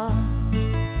the pot,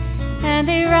 and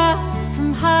they ride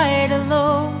from high to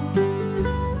low.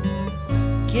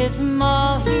 Gives him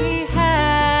all he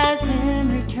has in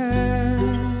return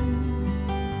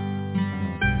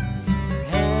for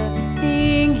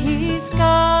everything he's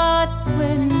got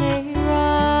when they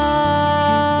ride.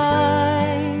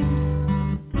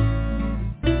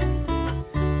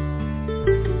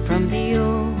 From the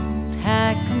old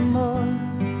hackamore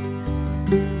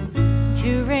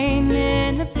to rein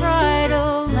in the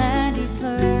bridle, and he's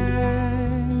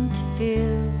learned to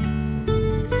feel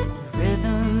the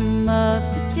rhythm of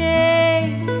the day,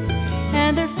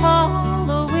 and they're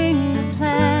following the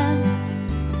plan.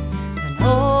 One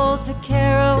holds a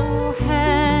carrow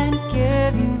hand,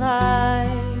 giving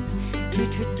life to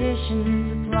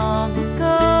traditions of long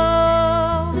ago.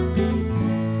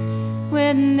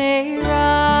 When they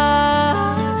ride,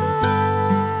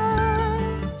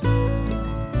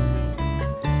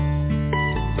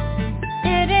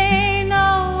 it ain't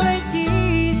always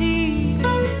easy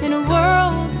in a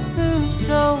world that moves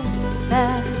so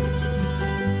fast.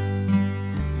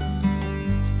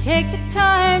 Take the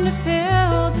time to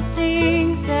build the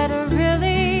things that are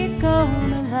really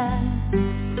gonna last,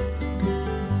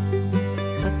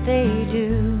 but they do.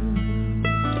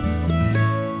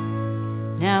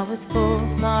 Now with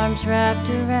both arms wrapped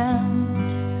around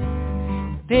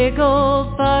big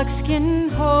old buckskin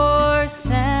horse,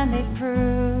 and they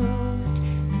proved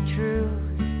the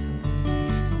truth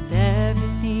of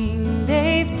everything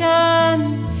they've done,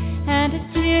 and a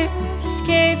tear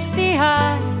escapes the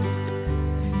eye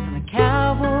from a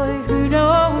cowboy who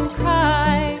don't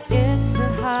cry. It's the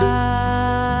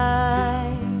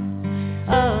high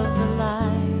of the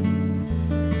life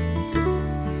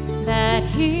that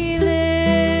he lives.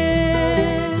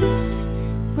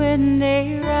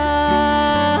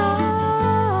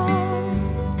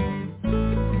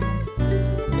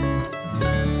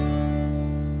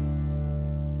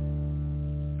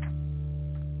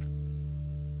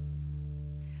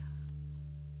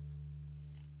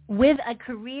 With a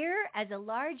career as a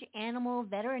large animal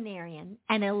veterinarian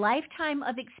and a lifetime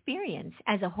of experience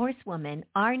as a horsewoman,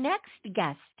 our next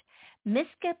guest,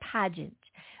 Miska Paget,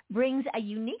 brings a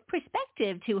unique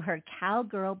perspective to her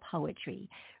cowgirl poetry,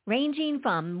 ranging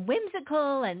from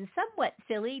whimsical and somewhat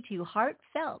silly to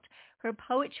heartfelt. Her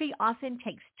poetry often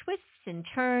takes twists and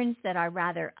turns that are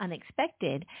rather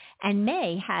unexpected and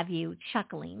may have you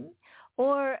chuckling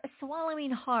or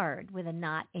swallowing hard with a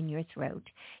knot in your throat.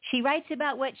 She writes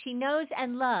about what she knows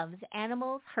and loves,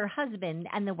 animals, her husband,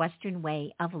 and the Western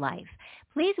way of life.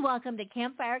 Please welcome to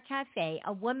Campfire Cafe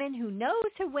a woman who knows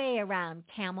her way around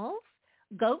camels,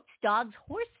 goats, dogs,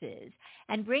 horses,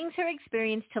 and brings her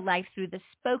experience to life through the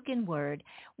spoken word,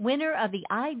 winner of the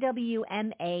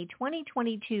IWMA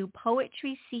 2022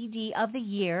 Poetry CD of the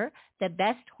Year, The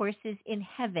Best Horses in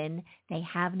Heaven, They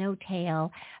Have No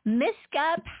Tail, Miska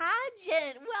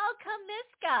Paget. Welcome,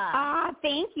 Miska.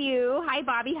 Thank you. Hi,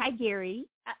 Bobbi. Hi, Gary.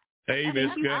 Hey,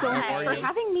 Miska. How are for you?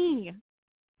 having me.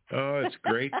 Oh, it's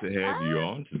great to have you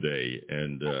on today.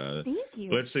 And Thank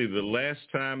you. let's see, the last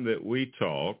time that we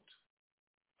talked,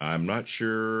 I'm not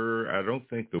sure. I don't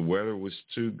think the weather was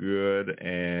too good,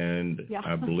 and Yeah.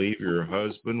 I believe your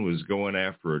husband was going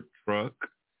after a truck.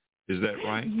 Is that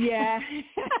right? Yes.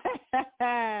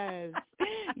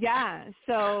 Yeah.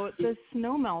 So the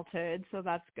snow melted, so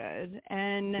that's good.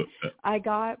 And I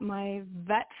got my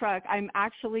vet truck. I'm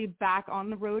actually back on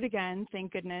the road again,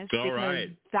 thank goodness. All because right.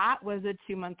 that was a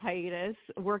 2-month hiatus,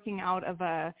 working out of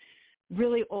a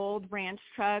really old ranch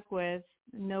truck with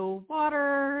no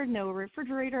water, no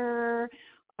refrigerator,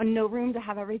 no room to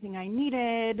have everything I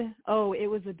needed. Oh, it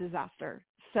was a disaster.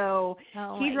 So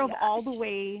he drove all the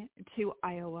way to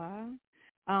Iowa.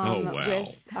 Wow.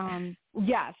 With,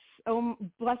 yes. Oh,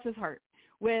 bless his heart.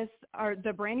 With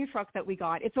the brand new truck that we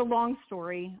got. It's a long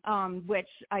story, which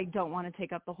I don't want to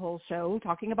take up the whole show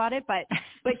talking about it, but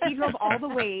he drove all the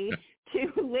way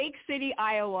to Lake City,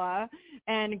 Iowa,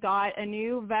 and got a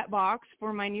new vet box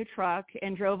for my new truck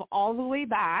and drove all the way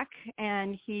back.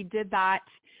 And he did that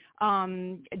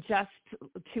just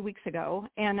 2 weeks ago.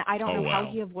 And I don't know how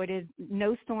he avoided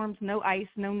no storms, no ice,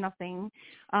 no nothing.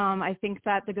 I think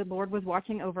that the good Lord was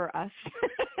watching over us.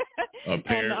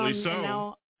 Apparently so. And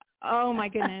now, oh my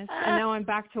goodness! And now I'm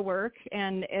back to work,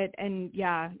 and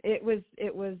it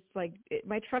was like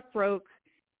my truck broke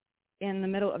in the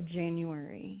middle of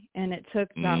January, and it took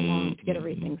that long to get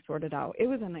everything sorted out. It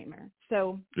was a nightmare.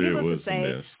 So needless to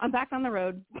say, I'm back on the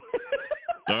road.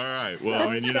 All right. Well,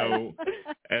 and you know,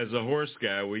 as a horse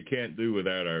guy, we can't do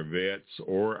without our vets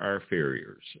or our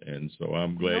farriers, and so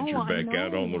I'm glad you're back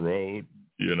out on the road.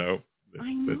 You know, that's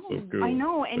so cool. I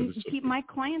know, and so my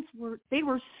clients were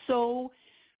so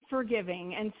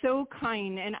forgiving and so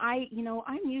kind, and I'm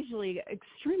usually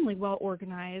extremely well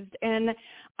organized, and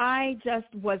I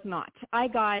just was not. I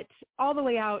got all the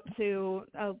way out to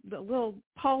the little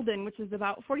Paulden, which is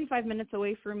about 45 minutes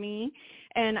away from me,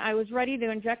 and I was ready to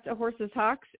inject a horse's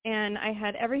hocks, and I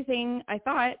had everything I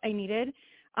thought I needed,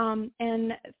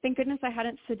 and thank goodness I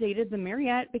hadn't sedated the mare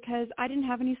yet because I didn't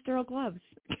have any sterile gloves.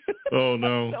 Oh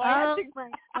no. So I had to,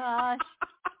 my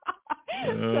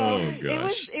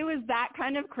gosh. It was that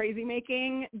kind of crazy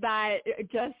making that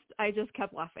I just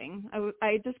kept laughing.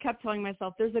 I just kept telling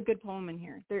myself, there's a good poem in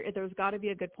here. There's got to be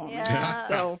a good poem in here.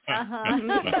 So.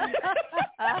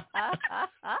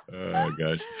 Oh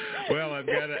gosh. Well, I've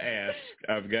got to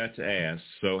ask.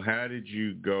 So, how did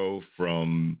you go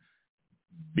from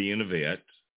being a vet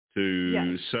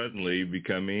to suddenly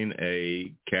becoming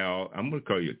I'm going to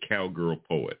call you a cowgirl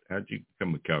poet? How did you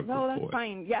become a cowgirl poet? Oh, that's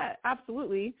fine. Yeah,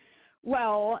 absolutely.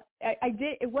 Well, I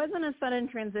did. It wasn't a sudden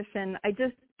transition. I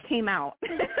just came out.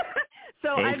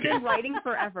 So okay. I've been writing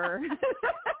forever.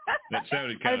 That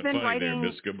sounded kind of funny there,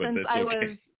 Miska, but that's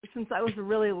okay. Since I was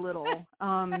really little.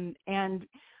 And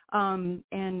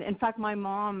in fact, my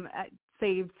mom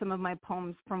saved some of my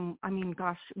poems from,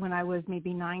 when I was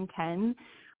maybe 9, 10.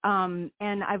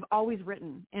 And I've always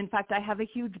written. In fact, I have a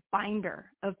huge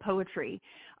binder of poetry.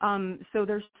 So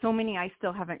there's so many I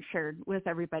still haven't shared with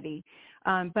everybody.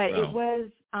 But wow.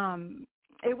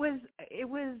 It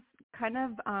was kind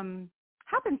of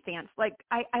happenstance. Like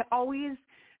I always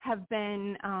have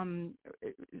been,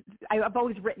 I've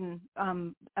always written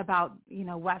about,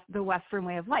 the Western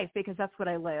way of life because that's what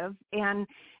I live, and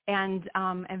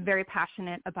I'm very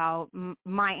passionate about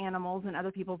my animals and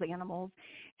other people's animals,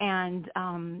 and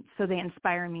so they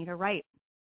inspire me to write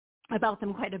about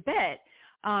them quite a bit.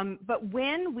 But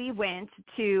when we went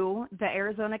to the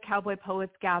Arizona Cowboy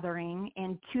Poets Gathering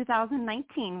in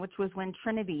 2019, which was when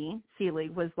Trinity Seely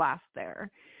was last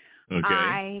there, Okay.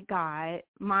 I got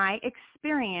my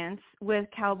experience with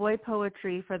cowboy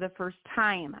poetry for the first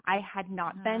time. I had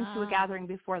not been to a gathering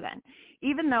before then,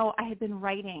 even though I had been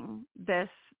writing this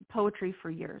poetry for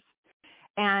years.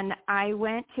 And I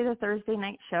went to the Thursday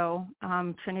night show.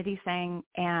 Trinity sang,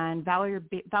 and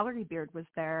Valerie Beard was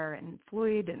there, and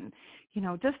Floyd, and,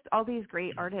 just all these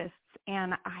great artists.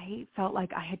 And I felt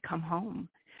like I had come home.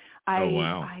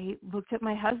 I looked at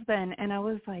my husband, and I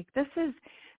was like, this is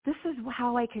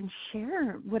how I can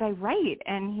share what I write.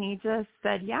 And he just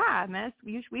said, yeah, miss,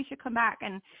 we should come back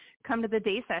and come to the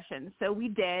day session. So we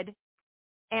did.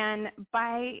 And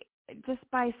by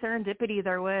serendipity,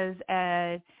 there was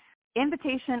a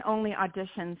invitation-only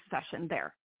audition session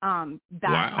there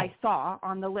that I saw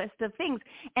on the list of things.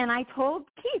 And I told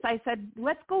Keith, I said,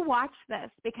 let's go watch this,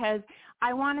 because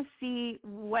I want to see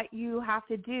what you have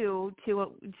to do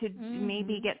to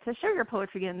maybe get to share your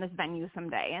poetry in this venue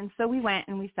someday. And so we went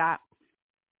and we sat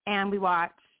and we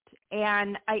watched.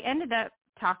 And I ended up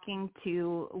talking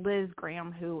to Liz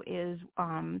Graham, who is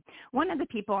one of the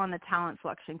people on the talent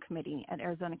selection committee at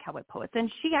Arizona Cowboy Poets. And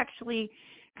she actually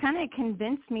kind of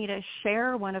convinced me to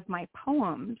share one of my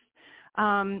poems.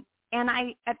 And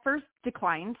I at first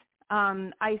declined.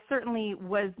 I certainly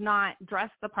was not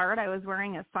dressed the part. I was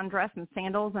wearing a sundress and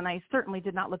sandals, and I certainly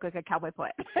did not look like a cowboy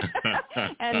poet.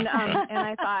 And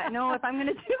I thought, no, if I'm going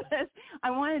to do this,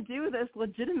 I want to do this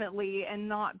legitimately and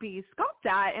not be scoffed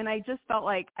at. And I just felt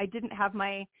like I didn't have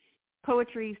my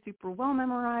poetry super well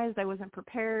memorized. I wasn't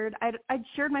prepared. I'd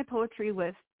shared my poetry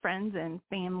with friends and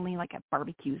family, like at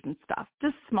barbecues and stuff,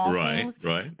 just small things,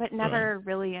 but never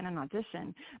really in an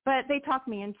audition. But they talked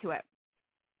me into it.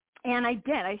 And I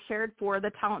did. I shared for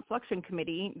the talent selection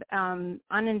committee,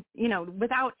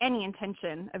 without any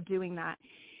intention of doing that.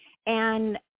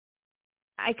 And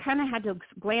I kind of had to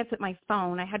glance at my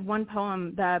phone. I had one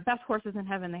poem, The Best Horses in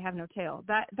Heaven, They Have No Tail.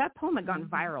 That poem had gone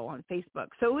viral on Facebook.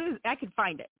 So I could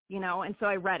find it, and so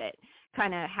I read it,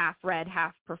 kind of half read,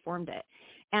 half performed it.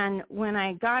 And when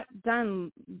I got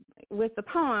done with the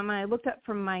poem, I looked up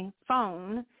from my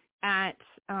phone at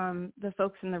the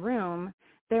folks in the room.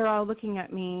 They're all looking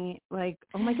at me like,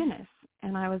 oh my goodness.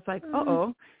 And I was like,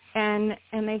 uh-oh. And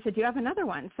they said, do you have another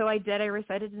one? So I did. I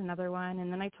recited another one,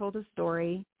 and then I told a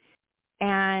story.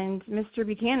 And Mr.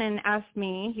 Buchanan asked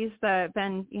me, he's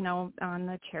been, on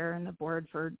the chair and the board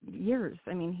for years.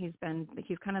 I mean, he's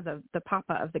kind of the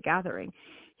papa of the gathering.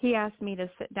 He asked me to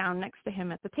sit down next to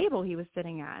him at the table he was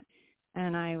sitting at.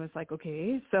 And I was like,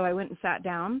 okay. So I went and sat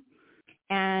down.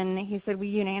 And he said, we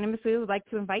unanimously would like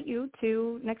to invite you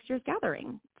to next year's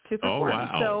gathering to perform. Oh,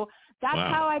 wow. So that's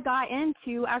how I got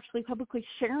into actually publicly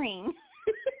sharing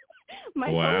my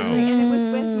poetry. And it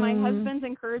was with my husband's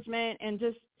encouragement and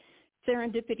just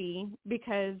serendipity,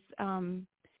 because,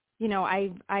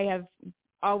 I have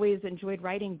always enjoyed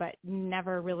writing, but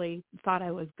never really thought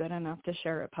I was good enough to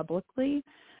share it publicly.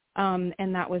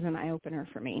 And that was an eye-opener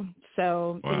for me.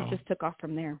 So things just took off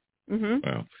from there.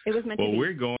 Well, it was meant to be.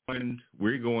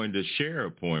 we're going to share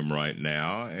a poem right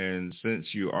now, and since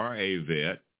you are a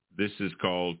vet, this is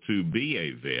called To Be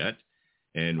a Vet,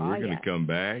 and we're going to come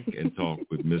back and talk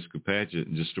with Miska Paget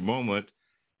in just a moment.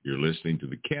 You're listening to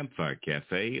the Campfire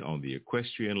Cafe on the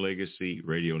Equestrian Legacy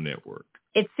Radio Network.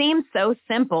 It seemed so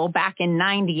simple back in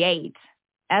 '98.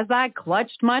 As I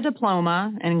clutched my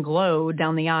diploma and glowed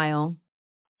down the aisle,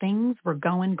 things were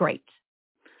going great.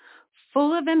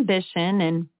 Full of ambition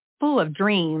and full of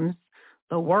dreams,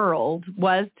 the world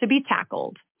was to be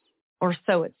tackled, or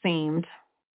so it seemed.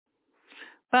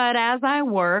 But as I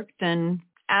worked and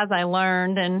as I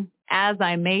learned and as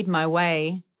I made my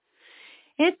way,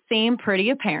 it seemed pretty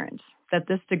apparent that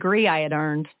this degree I had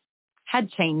earned had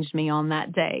changed me on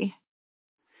that day.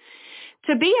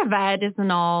 To be a vet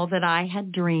isn't all that I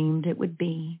had dreamed it would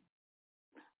be.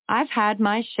 I've had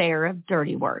my share of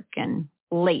dirty work and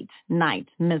late night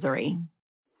misery.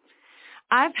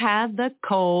 I've had the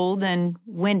cold and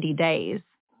windy days,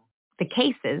 the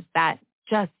cases that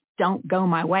just don't go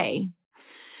my way,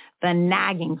 the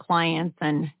nagging clients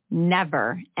and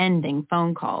never-ending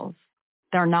phone calls.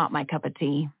 They're not my cup of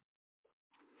tea.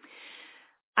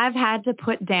 I've had to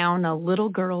put down a little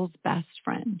girl's best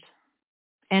friend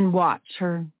and watch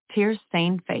her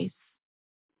tear-stained face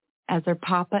as her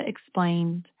papa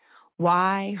explained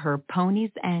why her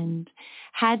pony's end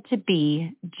had to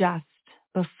be just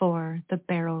before the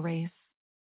barrel race.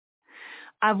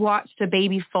 I've watched a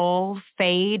baby foal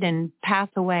fade and pass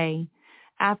away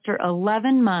after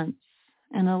 11 months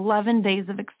and 11 days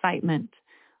of excitement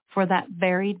for that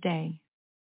very day.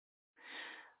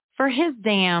 For his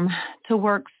dam to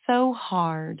work so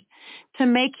hard to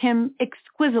make him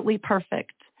exquisitely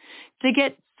perfect, to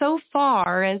get so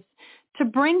far as to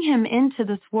bring him into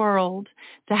this world,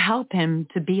 to help him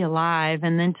to be alive,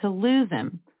 and then to lose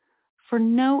him for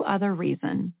no other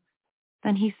reason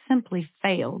than he simply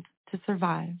failed to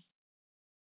survive.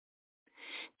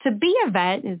 To be a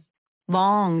vet is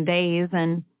long days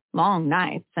and long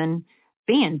nights and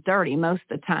being dirty most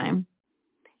of the time.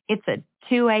 It's a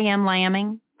 2 a.m.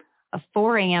 lambing, a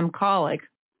 4 a.m. colic,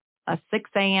 a 6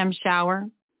 a.m. shower,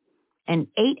 an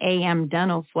 8 a.m.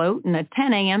 dental float, and a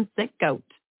 10 a.m. sick goat,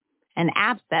 an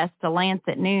abscess to lance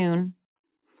at noon.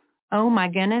 Oh my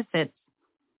goodness, it's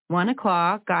 1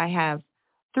 o'clock. I have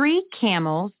 3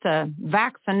 camels to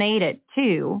vaccinate at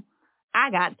 2.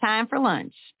 I got time for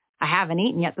lunch. I haven't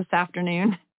eaten yet this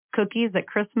afternoon. Cookies at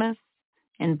Christmas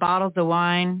and bottles of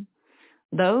wine.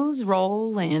 Those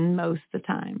roll in most of the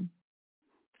time.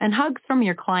 And hugs from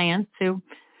your clients who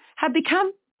have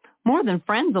become more than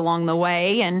friends along the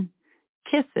way, and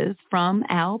kisses from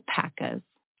alpacas.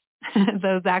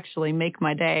 Those actually make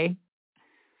my day.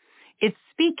 It's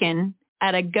speaking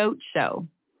at a goat show,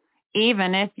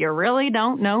 even if you really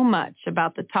don't know much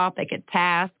about the topic at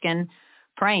task, and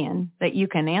praying that you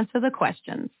can answer the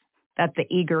questions that the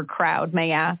eager crowd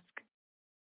may ask.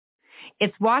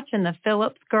 It's watching the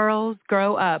Phillips girls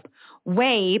grow up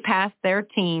way past their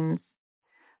teens,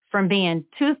 from being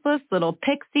toothless little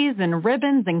pixies in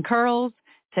ribbons and curls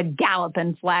to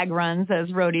galloping flag runs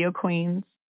as rodeo queens.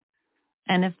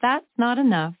 And if that's not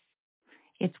enough,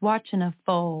 it's watching a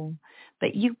foal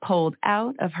that you pulled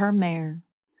out of her mare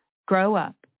grow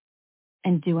up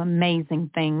and do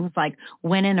amazing things like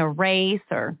winning a race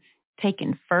or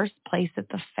taking first place at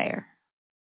the fair.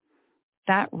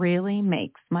 That really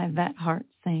makes my vet heart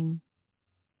sing.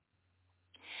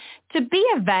 To be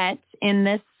a vet in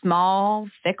this small,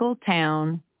 fickle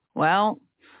town, well,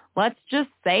 let's just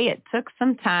say it took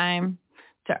some time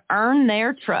to earn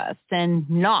their trust and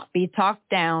not be talked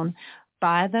down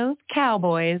by those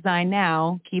cowboys I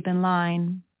now keep in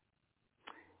line.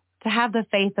 To have the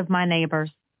faith of my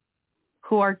neighbors,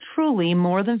 who are truly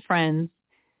more than friends,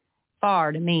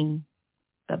 far to me,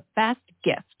 the best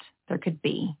gift there could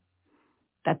be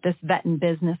that this vetting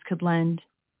business could lend.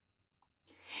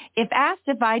 If asked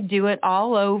if I'd do it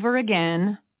all over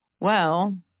again,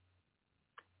 well,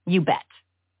 you bet.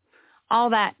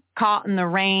 All that caught in the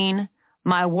rain,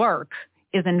 my work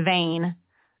is in vain.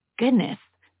 Goodness,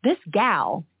 this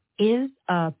gal is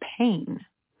a pain.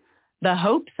 The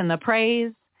hopes and the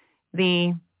praise,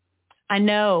 the I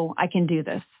know I can do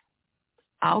this.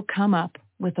 I'll come up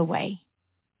with a way.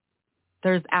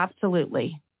 There's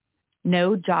absolutely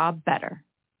no job better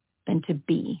than to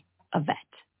be a vet.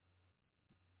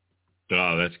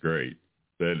 Oh, that's great.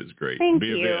 That is great. Thank be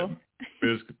you. A vet.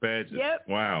 Miska Paget. Yep.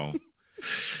 Wow.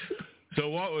 So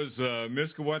what was,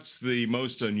 Miska, what's the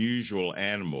most unusual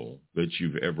animal that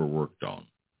you've ever worked on?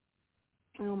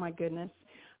 Oh, my goodness.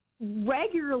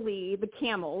 Regularly, the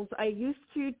camels. I used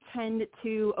to tend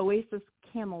to Oasis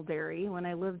Camel Dairy when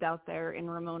I lived out there in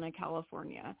Ramona,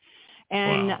 California.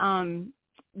 And wow.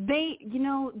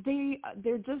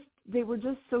 They were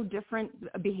just so different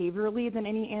behaviorally than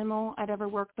any animal I'd ever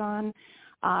worked on.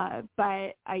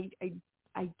 But I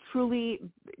truly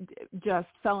just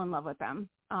fell in love with them.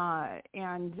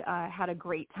 And had a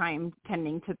great time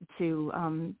tending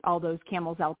to all those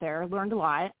camels out there. Learned a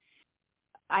lot.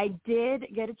 I did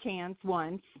get a chance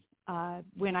once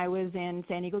when I was in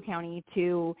San Diego County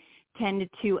to tend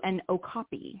to an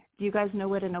okapi. Do you guys know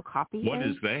what an okapi is? What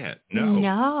is that? No.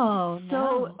 No.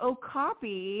 So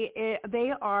okapi,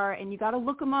 they are, and you got to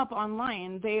look them up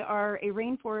online. They are a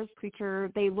rainforest creature.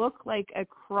 They look like a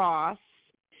cross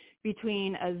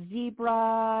between a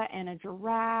zebra and a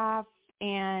giraffe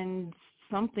and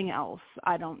something else.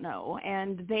 I don't know.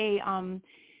 And they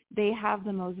have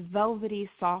the most velvety,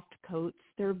 soft coats.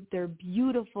 They're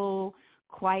beautiful,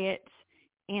 quiet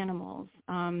animals.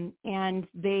 And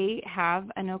they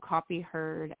have an okapi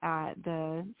herd at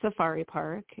the safari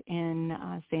park in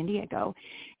San Diego.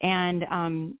 And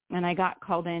I got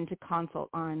called in to consult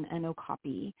on an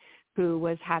okapi who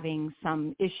was having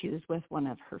some issues with one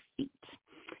of her feet.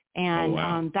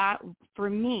 And that, for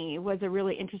me, was a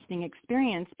really interesting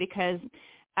experience because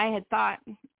I had thought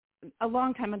a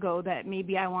long time ago that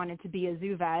maybe I wanted to be a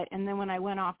zoo vet. And then when I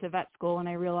went off to vet school and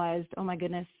I realized, oh, my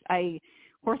goodness,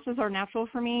 horses are natural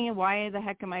for me. Why the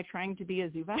heck am I trying to be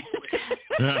a zoo vet?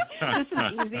 This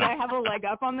is easy. I have a leg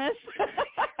up on this.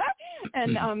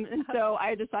 And so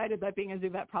I decided that being a zoo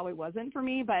vet probably wasn't for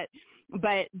me. But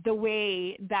the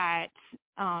way that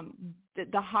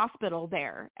the hospital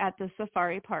there at the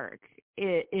safari park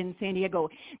in San Diego,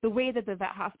 the way that the vet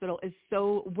hospital is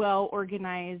so well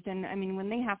organized. And I mean, when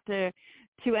they have to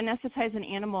anesthetize an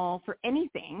animal for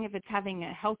anything, if it's having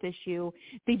a health issue,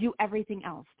 they do everything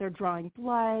else. They're drawing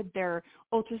blood, they're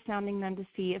ultrasounding them to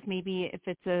see if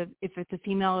it's a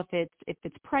female, if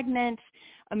it's pregnant.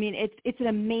 I mean, it's an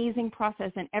amazing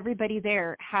process, and everybody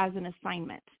there has an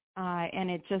assignment. And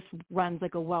it just runs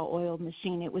like a well-oiled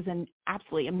machine. It was an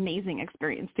absolutely amazing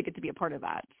experience to get to be a part of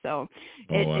that. So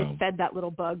it fed that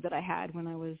little bug that I had when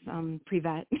I was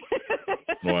pre-vet.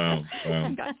 Wow.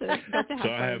 Got to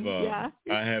have fun.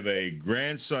 I have a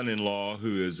grandson-in-law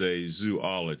who is a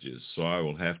zoologist, so I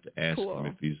will have to ask him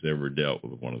if he's ever dealt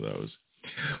with one of those.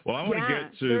 Well, I want to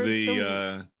get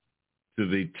to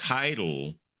the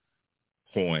title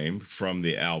poem from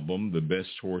the album, The Best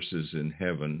Horses in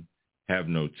Heaven Have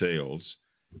No Tails.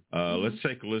 Let's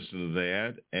take a listen to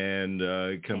that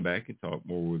and come back and talk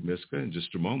more with Miska in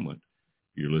just a moment.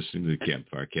 You're listening to the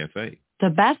Campfire Cafe. The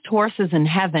best horses in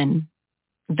heaven,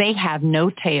 they have no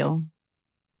tail.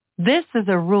 This is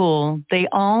a rule they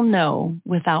all know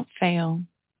without fail.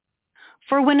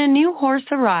 For when a new horse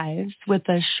arrives with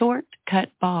a short-cut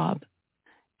bob,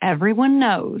 everyone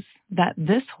knows that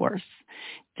this horse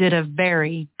did a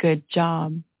very good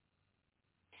job.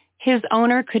 His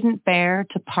owner couldn't bear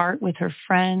to part with her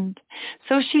friend,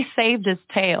 so she saved his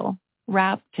tail,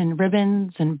 wrapped in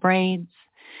ribbons and braids,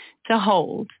 to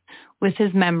hold with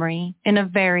his memory in a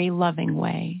very loving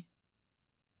way.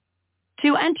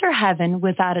 To enter heaven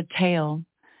without a tail,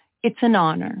 it's an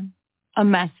honor, a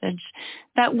message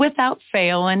that without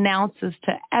fail announces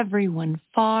to everyone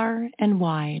far and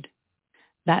wide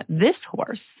that this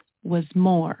horse was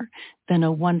more than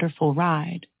a wonderful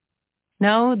ride.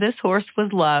 No, this horse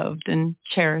was loved and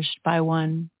cherished by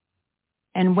one.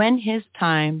 And when his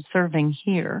time serving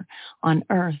here on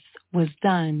earth was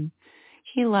done,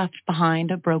 he left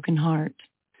behind a broken heart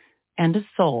and a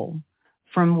soul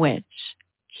from which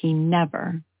he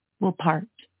never will part.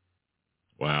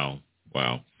 Wow.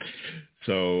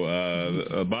 So,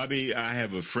 Bobbi, I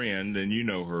have a friend, and you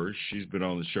know her. She's been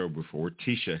on the show before,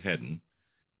 Tisha Hedden.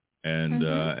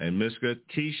 And Miska,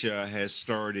 Tisha has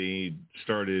started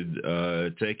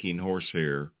taking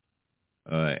horsehair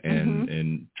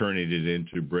and turning it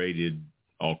into braided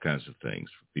all kinds of things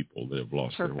for people that have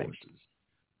lost their horses.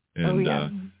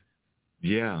 And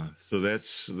so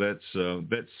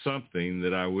that's something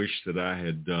that I wish that I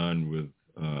had done with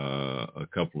a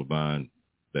couple of mine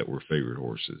that were favorite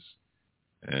horses.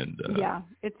 And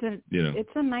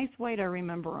it's a nice way to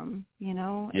remember them. You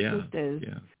know, it just is.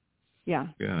 Yeah.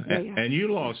 And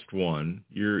you lost one.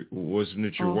 Wasn't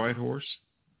it your white horse?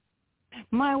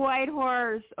 My white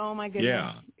horse. Oh my goodness.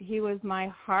 Yeah. He was my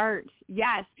heart.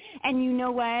 Yes. And you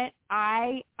know what?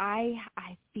 I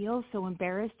feel so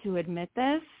embarrassed to admit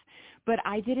this, but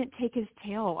I didn't take his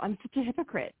tail. I'm such a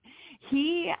hypocrite.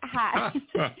 He had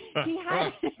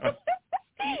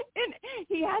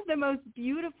he had the most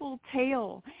beautiful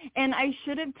tail, and I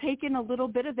should have taken a little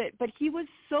bit of it, but he was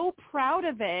so proud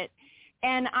of it.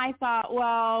 And I thought,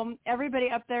 well, everybody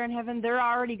up there in heaven, they're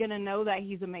already going to know that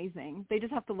he's amazing. They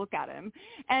just have to look at him.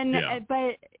 And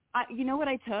but you know what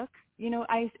I took? You know,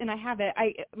 I have it.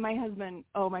 My husband,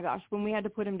 oh my gosh, when we had to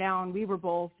put him down, we were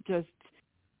both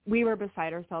we were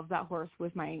beside ourselves. That horse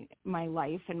was my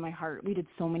life and my heart. We did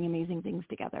so many amazing things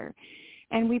together.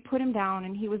 And we put him down,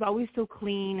 and he was always so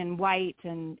clean and white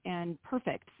and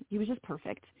perfect. He was just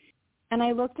perfect. And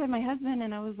I looked at my husband,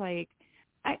 and I was like,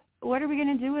 what are we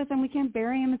going to do with him? We can't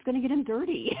bury him. It's going to get him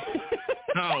dirty.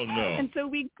 Oh, no. And so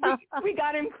we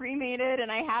got him cremated,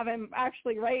 and I have him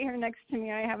actually right here next to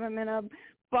me. I have him in a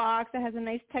box that has a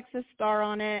nice Texas star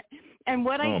on it. And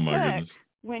what I took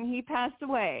when he passed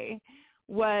away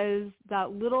was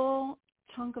that little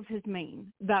chunk of his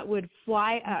mane that would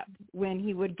fly up when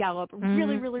he would gallop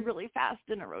really, really, really fast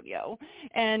in a rodeo.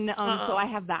 And so I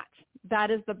have that.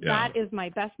 That is my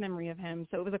best memory of him.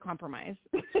 So it was a compromise.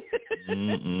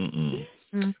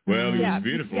 Well, he was a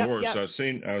beautiful horse.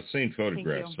 I've seen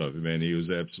photographs of him, and he was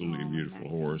absolutely a beautiful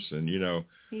horse. And you know,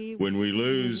 when we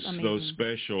lose those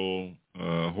special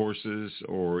horses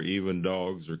or even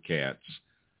dogs or cats,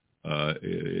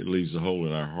 it leaves a hole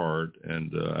in our heart.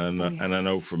 And and I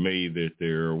know for me that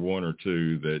there are one or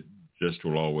two that just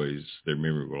their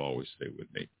memory will always stay with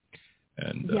me.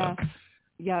 And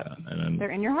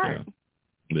they're in your heart.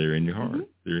 They're in your heart.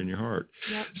 They're in your heart.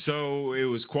 Yep. So it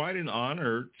was quite an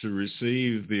honor to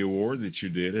receive the award that you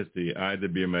did at the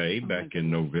IWMA back in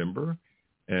November.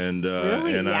 And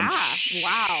really? And wow.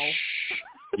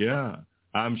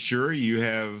 I'm sure you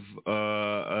have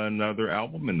another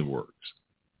album in the works.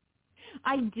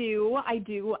 I do,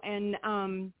 and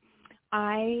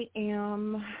I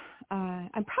am.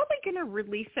 I'm probably going to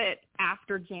release it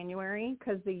after January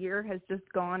because the year has just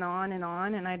gone on, and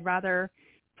I'd rather,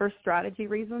 for strategy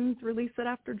reasons, release it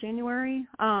after January.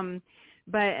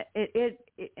 But it's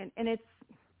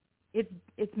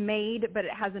made, but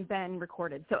it hasn't been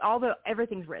recorded. So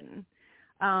everything's written,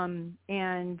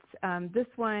 and this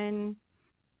one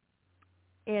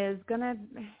is gonna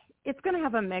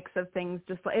have a mix of things.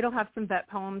 Just it'll have some vet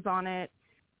poems on it.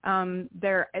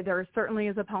 There certainly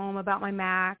is a poem about my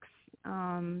Max.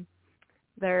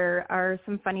 There are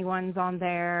some funny ones on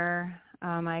there.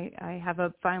 I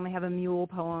finally have a mule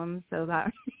poem, so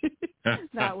that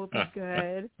that will be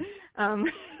good.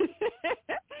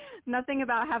 Nothing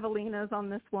about javelinas on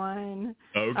this one.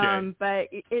 Okay. But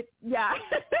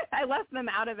I left them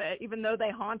out of it, even though they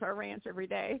haunt our ranch every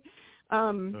day.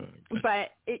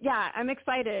 But I'm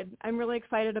excited. I'm really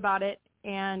excited about it,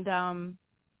 and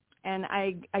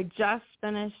I just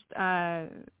finished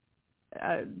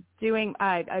doing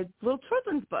a little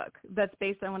children's book that's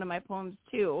based on one of my poems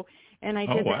too, and I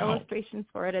did the illustrations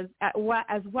for it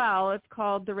as well. It's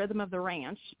called The Rhythm of the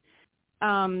Ranch,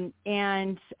 and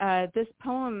this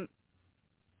poem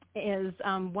is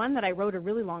one that I wrote a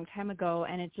really long time ago,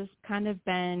 and it's just kind of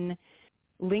been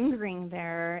lingering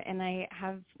there, and I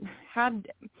have had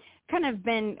kind of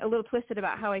been a little twisted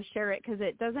about how I share it because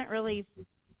it doesn't really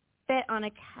fit on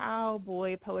a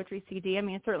cowboy poetry CD. I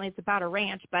mean, certainly it's about a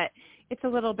ranch, but it's a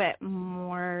little bit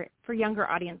more for younger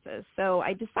audiences. So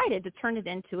I decided to turn it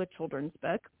into a children's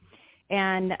book,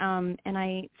 and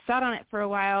I sat on it for a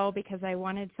while because I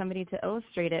wanted somebody to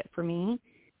illustrate it for me,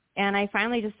 and I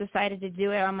finally just decided to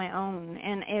do it on my own,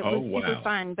 and it was super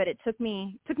fun. But it took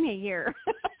me a year.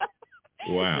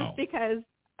 Wow! Just because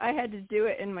I had to do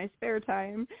it in my spare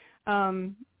time,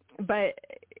 but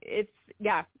it's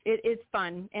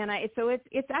fun, and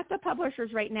it's at the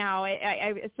publishers right now.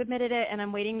 I submitted it, and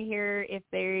I'm waiting to hear if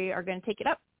they are going to take it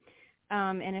up,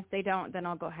 and if they don't, then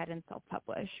I'll go ahead and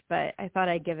self-publish. But I thought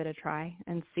I'd give it a try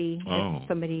and see if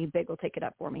somebody big will take it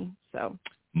up for me. So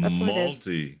that's what it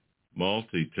is.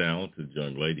 Multi-talented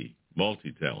young lady.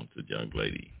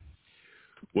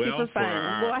 Well, super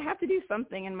fun. Well, I have to do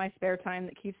something in my spare time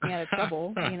that keeps me out of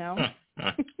trouble, you know.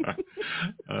 I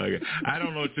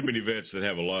don't know too many vets that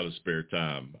have a lot of spare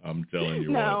time. I'm telling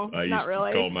you no, what. I used not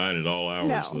really. to call mine at all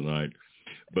hours of the night.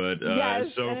 But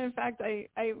yes, and in fact,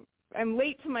 I'm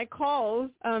late to my calls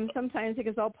sometimes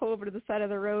because I'll pull over to the side of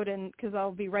the road and because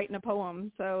I'll be writing a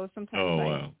poem. So sometimes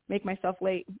I make myself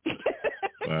late.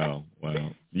 Wow.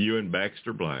 You and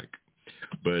Baxter Black.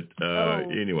 But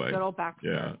anyway. Good old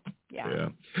Baxter. Yeah.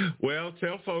 Well,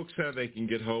 tell folks how they can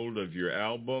get hold of your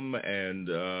album, and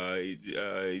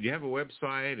you have a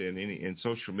website and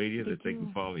social media that they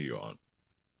can follow you on.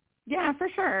 Yeah, for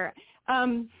sure.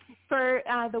 For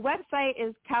the website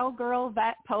is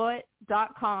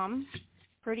cowgirlvetpoet.com.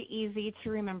 Pretty easy to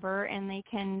remember, and they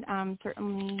can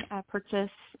certainly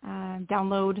purchase,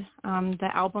 download the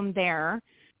album there.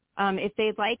 If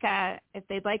they'd like a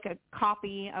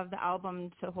copy of the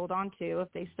album to hold on to,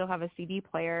 if they still have a CD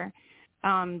player,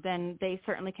 then they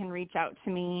certainly can reach out to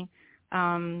me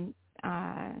at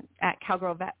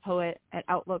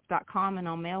cowgirlvetpoet@outlook.com, and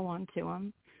I'll mail one to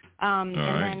them. And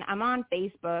then I'm on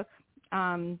Facebook,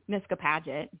 Miska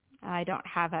Paget. I don't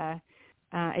have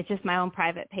it's just my own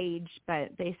private page, but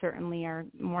they certainly are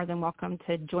more than welcome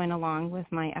to join along with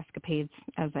my escapades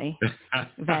as a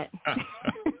vet.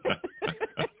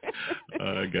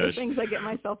 Gosh. The things I get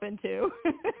myself into.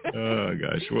 Oh,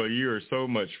 gosh. Well, you are so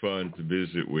much fun to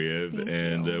visit with,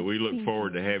 and we look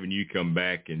forward to having you come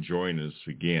back and join us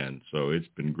again. So it's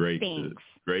been great to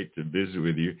visit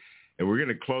with you. And we're going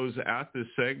to close out this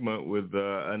segment with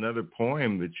another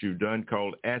poem that you've done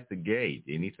called At the Gate.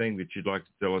 Anything that you'd like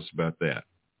to tell us about that?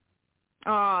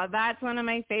 Oh, that's one of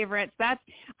my favorites.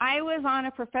 I was on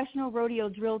a professional rodeo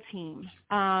drill team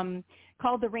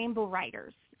called the Rainbow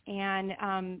Riders. And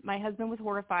my husband was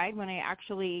horrified when I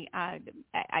actually I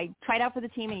tried out for the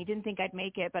team, and he didn't think I'd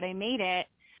make it, but I made it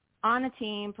on a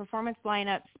team, performance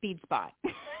lineup, speed spot.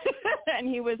 And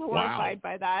he was horrified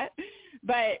by that.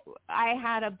 But I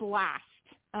had a blast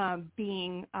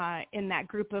being in that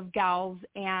group of gals,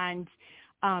 and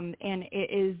it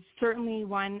is certainly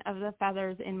one of the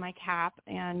feathers in my cap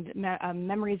and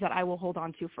memories that I will hold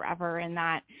on to forever. And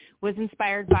that was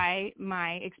inspired by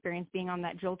my experience being on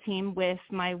that drill team with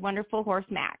my wonderful horse,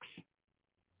 Max.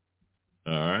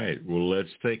 All right. Well, let's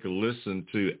take a listen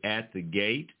to At the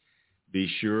Gate. Be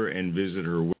sure and visit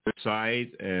her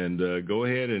website, and go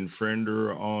ahead and friend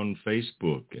her on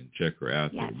Facebook and check her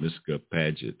out there, Miska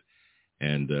Paget.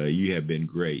 And you have been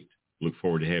great Look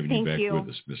forward to having you back with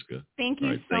us, Miska. Thank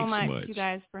you so much, so much, you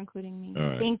guys, for including me. All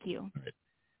right. Thank you. All right.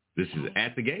 This is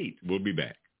At the Gate. We'll be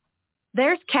back.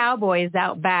 There's cowboys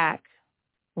out back,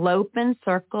 loping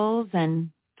circles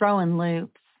and throwing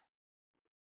loops.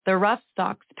 The rough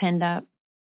stocks pinned up,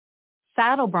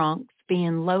 saddle broncs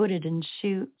being loaded in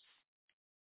chutes.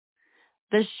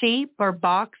 The sheep are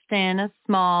boxed in a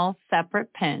small,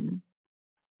 separate pen,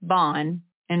 bound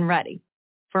and ready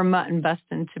for mutton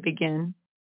busting to begin.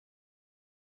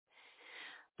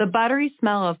 The buttery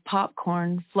smell of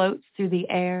popcorn floats through the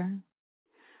air.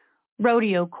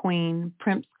 Rodeo queen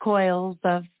primps coils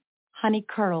of honey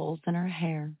curls in her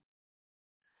hair.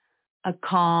 A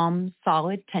calm,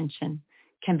 solid tension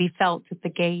can be felt at the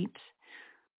gate.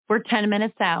 We're 10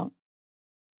 minutes out.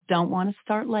 Don't want to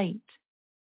start late.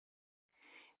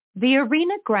 The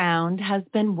arena ground has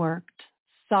been worked,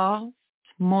 soft,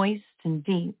 moist, and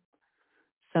deep,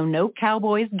 so no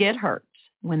cowboys get hurt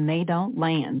when they don't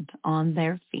land on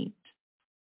their feet.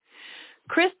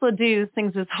 Chris Ledoux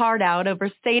sings his heart out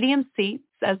over stadium seats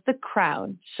as the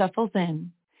crowd shuffles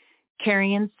in,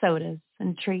 carrying sodas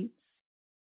and treats.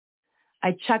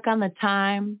 I check on the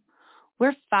time.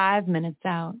 We're 5 minutes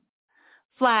out.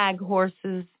 Flag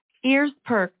horses, ears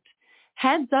perked,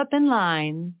 heads up in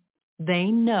line.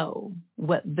 They know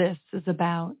what this is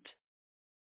about.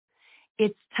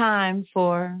 It's time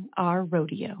for our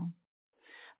rodeo,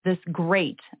 this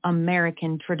great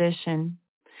American tradition.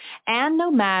 And no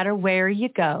matter where you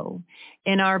go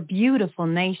in our beautiful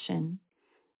nation,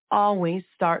 always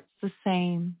starts the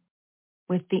same,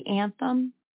 with the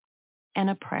anthem and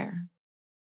a prayer,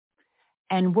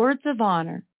 and words of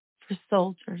honor for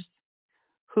soldiers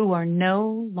who are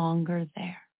no longer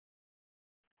there.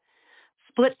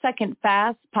 Split second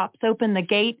fast pops open the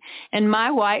gate, and my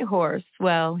white horse,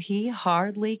 well, he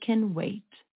hardly can wait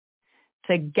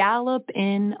to gallop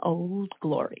in Old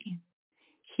Glory.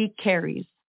 He carries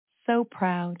so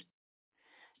proud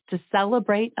to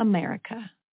celebrate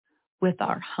America with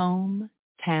our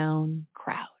hometown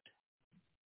crowd.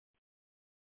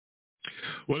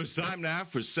 Well, it's time now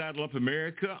for Saddle Up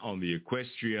America on the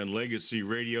Equestrian Legacy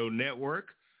Radio Network.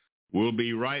 We'll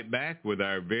be right back with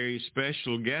our very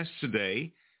special guest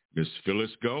today, Miss Phyl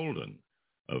Golden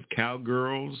of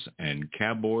Cowgirls and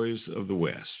Cowboys of the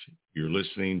West. You're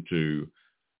listening to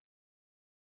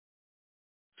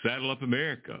Saddle Up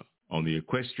America on the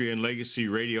Equestrian Legacy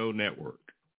Radio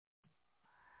Network.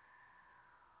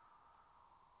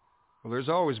 Well, there's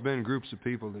always been groups of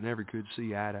people that never could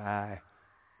see eye to eye.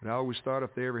 But I always thought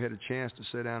if they ever had a chance to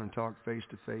sit down and talk face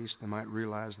to face, they might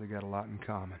realize they got a lot in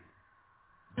common.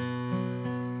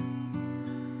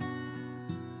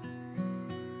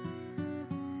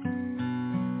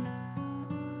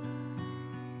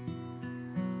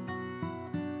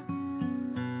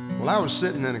 Well, I was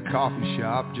sitting in a coffee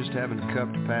shop just having a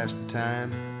cup to pass the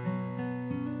time,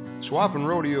 swapping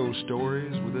rodeo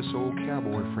stories with this old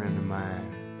cowboy friend of mine,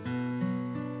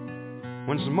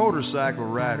 when some motorcycle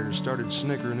riders started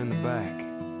snickering in the back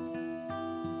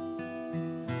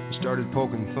and started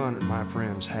poking fun at my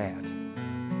friend's hat.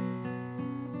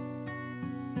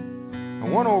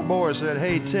 And one old boy said,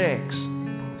 "Hey, Tex,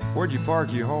 where'd you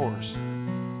park your horse?"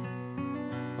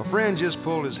 My friend just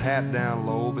pulled his hat down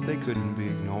low, but they couldn't be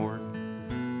ignored.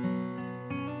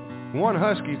 One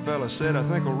husky fella said, "I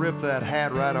think I'll rip that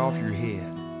hat right off your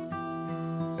head."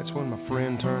 That's when my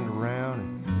friend turned around,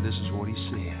 and this is what he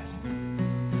said.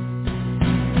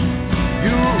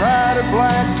 "You ride a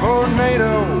black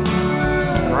tornado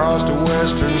across the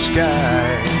western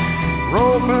sky,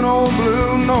 rope an old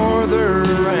blue norther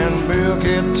and milk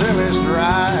it till it's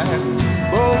dry,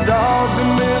 bulldog to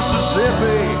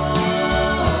Mississippi,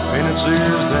 and its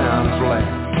ears down flat,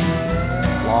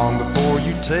 long before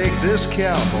you take this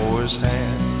cowboy's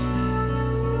hat."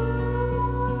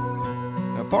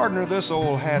 Now, partner, this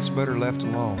old hat's better left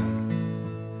alone.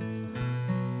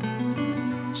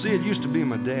 See, it used to be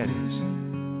my daddy's,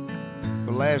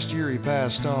 but last year he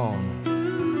passed on.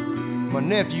 My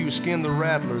nephew skinned the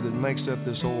rattler that makes up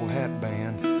this old hat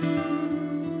band,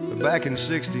 but back in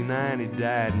 '69 he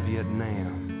died in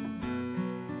Vietnam.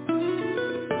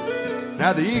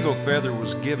 Now the eagle feather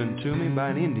was given to me by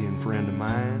an Indian friend of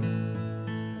mine,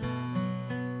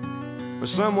 but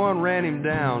someone ran him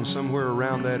down somewhere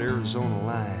around that Arizona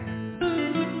line,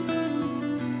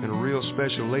 and a real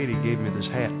special lady gave me this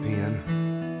hat pin,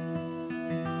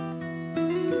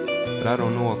 but I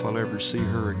don't know if I'll ever see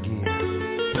her again.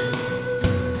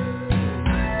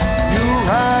 You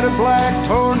ride a black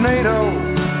tornado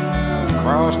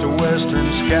across the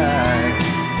western sky,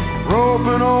 rope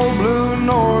an old blue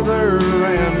norther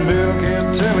and milk it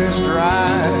till it's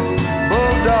dry,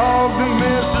 bulldog to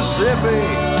Mississippi,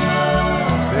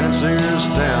 his ears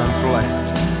down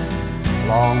flat,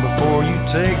 long before you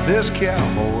take this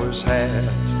cowboy's hat.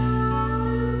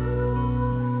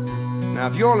 Now,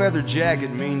 if your leather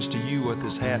jacket means to you what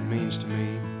this hat means to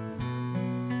me,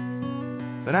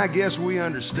 then I guess we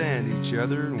understand each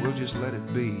other and we'll just let it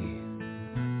be.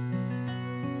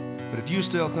 But if you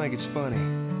still think it's funny,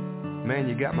 man,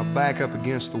 you got my back up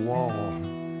against the wall,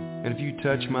 and if you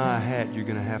touch my hat, you're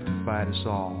gonna have to fight us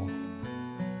all.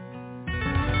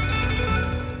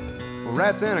 Well,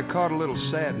 right then I caught a little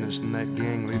sadness in that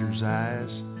gang leader's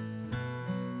eyes,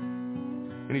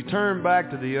 and he turned back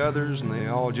to the others, and they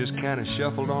all just kind of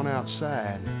shuffled on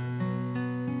outside.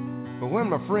 But when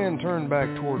my friend turned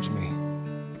back towards me,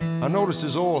 I noticed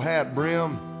his old hat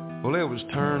brim, well, it was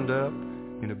turned up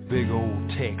in a big old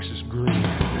Texas grin.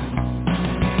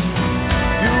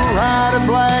 You ride a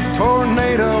black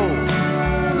tornado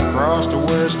across the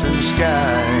western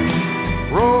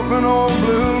sky, rope an old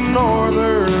blue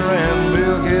norther and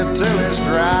milk it till it's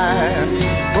dry.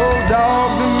 Bulldog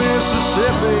to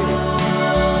Mississippi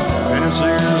and his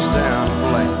ears down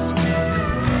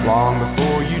flat, long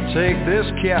before you take this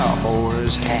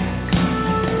cowboy's hat.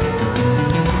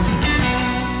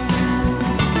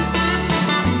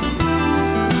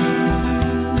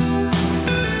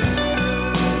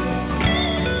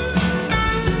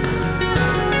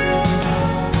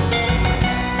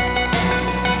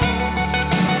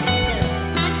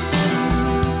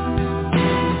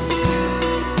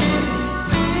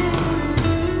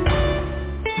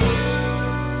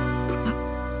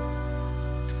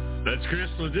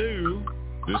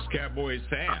 This cowboy's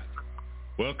hat.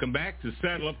 Welcome back to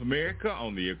Saddle Up America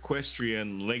on the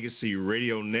Equestrian Legacy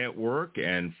Radio Network,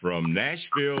 and from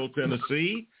Nashville,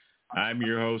 Tennessee, I'm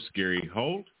your host, Gary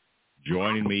Holt.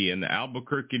 Joining me in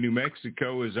Albuquerque, New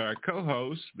Mexico is our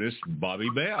co-host, Miss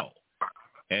Bobbi Bell.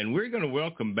 And we're going to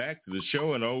welcome back to the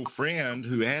show an old friend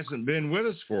who hasn't been with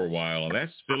us for a while, and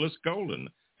that's Phyl Golden.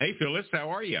 Hey, Phyllis, how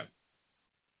are you?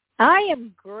 I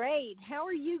am great. How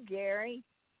are you, Gary?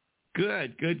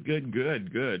 Good.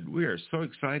 We are so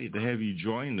excited to have you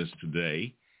join us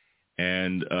today.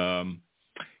 And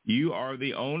you are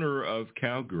the owner of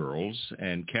Cowgirls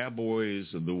and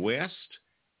Cowboys of the West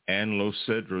and Los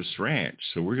Cedros Ranch.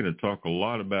 So we're going to talk a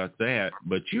lot about that.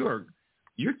 But you're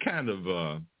kind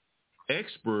of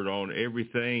expert on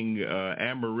everything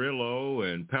Amarillo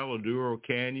and Palo Duro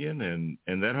Canyon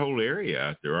and that whole area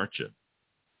out there, aren't you?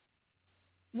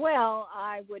 Well,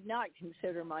 I would not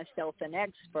consider myself an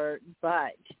expert,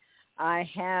 but I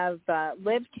have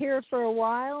lived here for a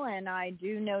while, and I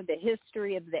do know the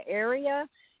history of the area,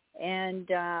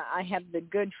 and I have the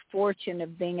good fortune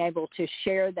of being able to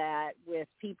share that with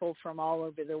people from all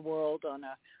over the world on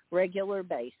a regular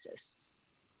basis.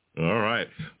 All right.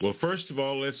 Well, first of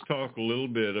all, let's talk a little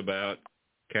bit about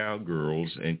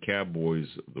Cowgirls and Cowboys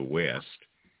of the West.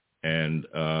 And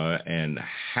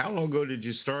how long ago did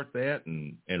you start that,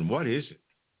 and what is it?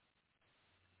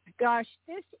 Gosh,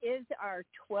 this is our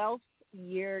 12th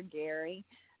year, Gary.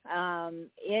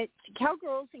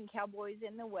 Cowgirls and Cowboys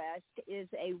in the West is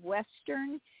a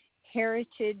Western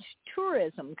heritage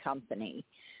tourism company.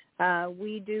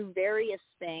 We do various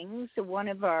things. One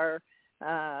of our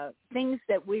things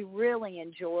that we really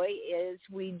enjoy is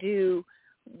we do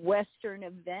Western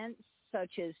events,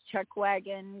 such as chuck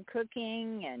wagon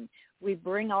cooking, and we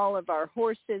bring all of our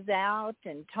horses out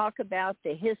and talk about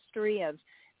the history of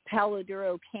Palo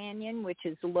Duro Canyon, which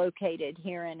is located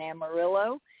here in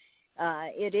Amarillo.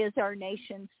 It is our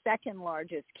nation's second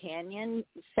largest canyon,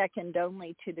 second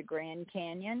only to the Grand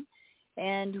Canyon.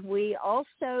 And we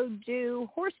also do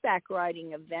horseback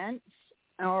riding events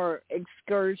or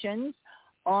excursions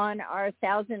on our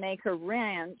 1,000-acre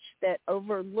ranch that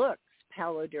overlooks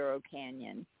Palo Duro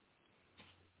Canyon.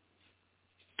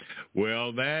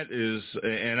 Well, that is,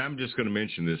 and I'm just going to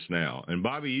mention this now. And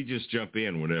Bobbi, you just jump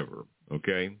in whenever,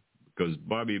 okay? Because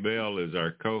Bobbi Bell is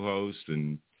our co-host,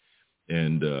 and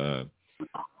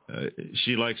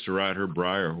she likes to ride her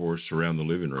Briar horse around the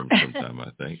living room sometime,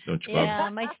 I think. Don't you, Bobbi? Yeah,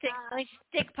 my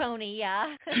stick pony,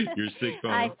 yeah. Your stick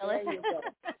pony. Hi, Phyllis.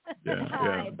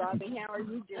 Hi, Bobbi. How are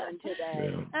you doing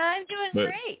today? Yeah. I'm doing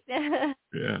great.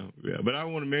 Yeah. But I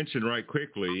want to mention right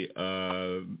quickly,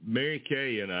 Mary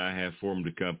Kay and I have formed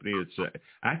a company.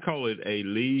 I call it a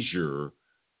leisure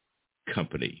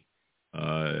company.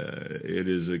 It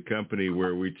is a company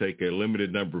where we take a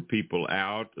limited number of people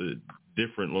out,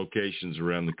 different locations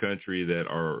around the country that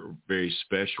are very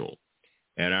special.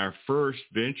 And our first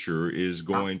venture is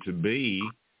going to be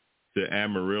to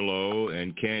Amarillo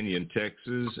and Canyon,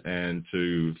 Texas, and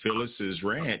to Phyllis's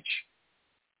ranch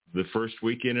the first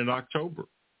weekend in October.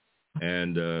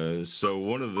 And so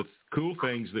one of the cool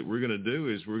things that we're going to do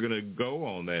is we're going to go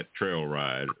on that trail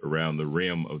ride around the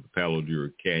rim of the Palo Duro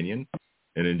Canyon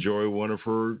and enjoy one of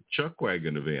her chuck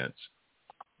wagon events.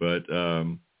 But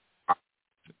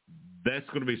that's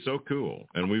going to be so cool.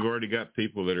 And we've already got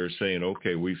people that are saying,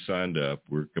 okay, we've signed up.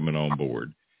 We're coming on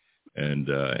board. And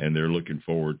they're looking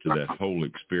forward to that whole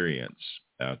experience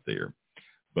out there.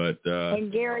 But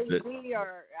and Gary,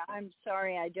 I'm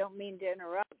sorry, I don't mean to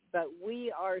interrupt, but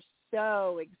we are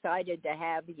so excited to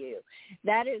have you.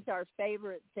 That is our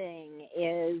favorite thing,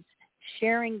 is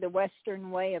sharing the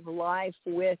Western way of life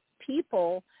with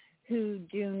people who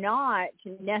do not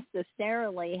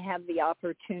necessarily have the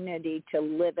opportunity to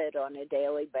live it on a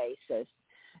daily basis.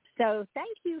 So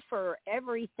thank you for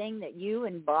everything that you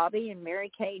and Bobbi and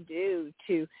Mary Kay do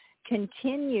to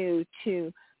continue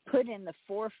to put in the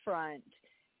forefront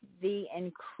the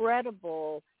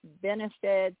incredible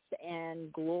benefits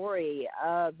and glory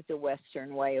of the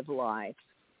Western way of life.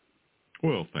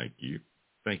 Well, thank you.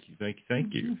 Thank you.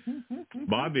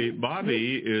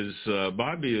 Bobbi is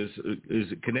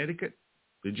it Connecticut?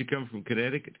 Did you come from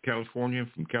Connecticut to California,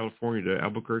 from California to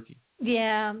Albuquerque?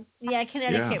 Yeah,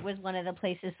 Connecticut was one of the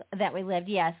places that we lived.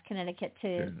 Yes, Connecticut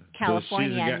to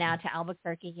California, and now to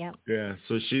Albuquerque. Yeah. Yeah,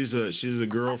 so she's a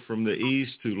girl from the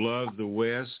East who loved the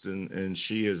West, and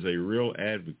she is a real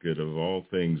advocate of all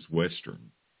things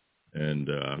Western. And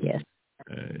yes.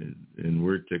 And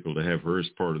we're tickled to have her as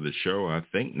part of the show. I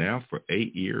think now for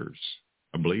 8 years.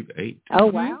 I believe 8. Oh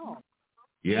wow!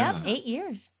 Yeah, yep, 8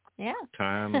 years. Yeah.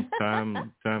 Time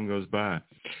goes by.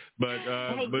 But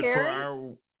hey, but Gary, for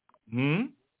our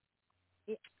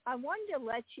I wanted to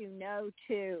let you know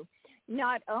too.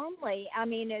 Not only, I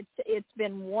mean, it's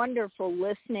been wonderful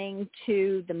listening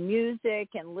to the music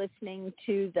and listening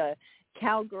to the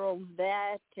Cowgirl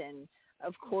Vet, and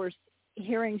of course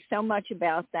hearing so much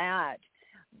about that.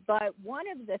 But one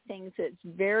of the things that's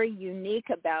very unique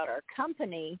about our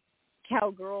company,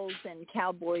 Cowgirls and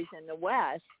Cowboys in the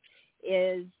West,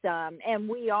 is, and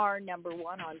we are number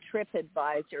 1 on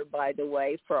TripAdvisor, by the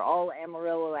way, for all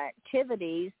Amarillo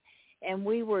activities, and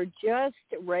we were just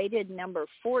rated number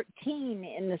 14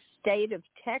 in the state of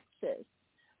Texas.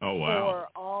 Oh, wow. For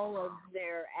all of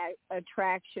their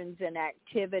attractions and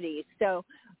activities. So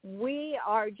we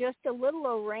are just a little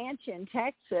old ranch in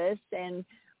Texas, and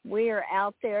we are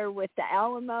out there with the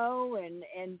Alamo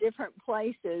and different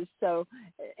places. So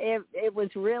it was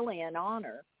really an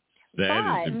honor.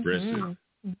 That is impressive.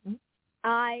 Mm-hmm.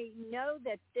 I know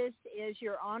that this is,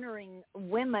 you're honoring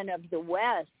women of the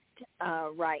West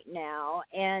right now,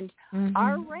 and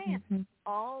our ranch,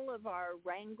 all of our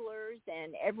wranglers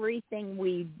and everything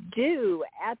we do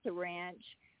at the ranch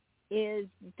is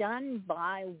done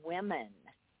by women.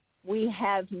 We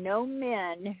have no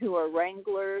men who are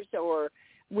wranglers, or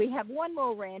we have one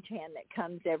little ranch hand that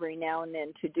comes every now and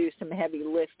then to do some heavy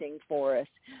lifting for us,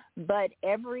 but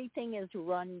everything is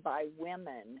run by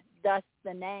women, thus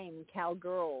the name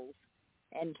Cowgirls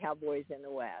and Cowboys in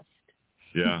the West.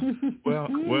 Yeah.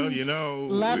 Well, you know,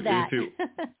 love that.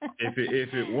 if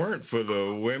it weren't for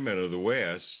the women of the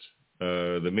West,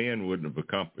 the men wouldn't have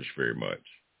accomplished very much,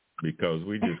 because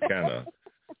we just kind of,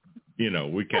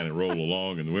 we kind of roll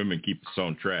along and the women keep us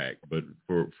on track. But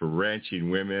for ranching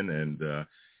women,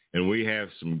 and we have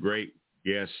some great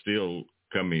guests still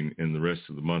coming in the rest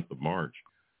of the month of March.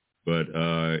 But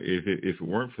if it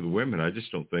weren't for the women, I just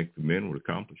don't think the men would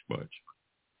accomplish much.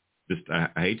 Just I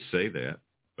hate to say that,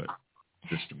 but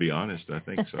just to be honest, I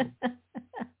think so.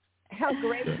 How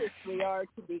gracious we are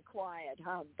to be quiet,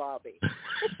 huh, Bobbi?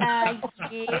 Yes,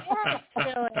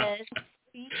 Phyllis.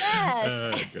 Yes.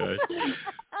 Oh, gosh.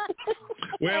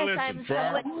 Well, listen,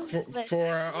 for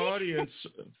our audience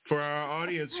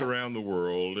around the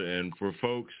world, and for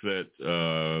folks that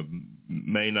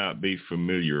may not be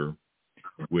familiar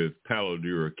with Palo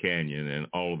Duro Canyon and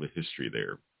all of the history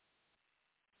there,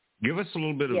 give us a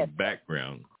little bit of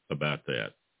background about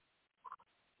that.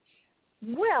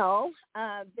 Well,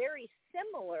 very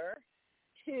similar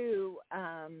to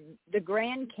the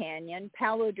Grand Canyon,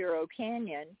 Palo Duro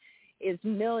Canyon is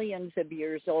millions of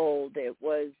years old. It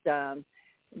was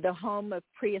the home of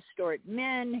prehistoric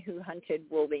men who hunted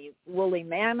woolly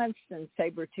mammoths and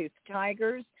saber-toothed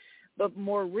tigers. But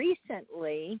more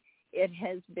recently, it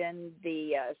has been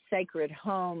the sacred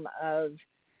home of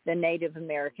the Native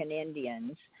American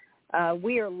Indians.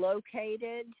 We are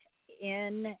located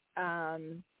in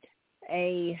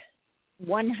a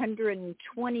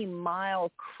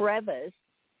 120-mile crevice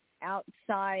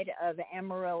outside of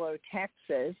Amarillo,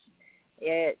 Texas.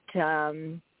 It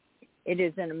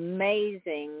is an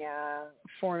amazing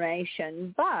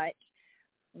formation, but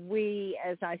We,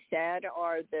 as I said,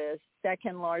 are the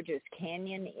second largest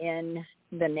canyon in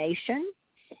the nation,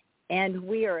 and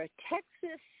we are a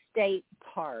Texas state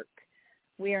park.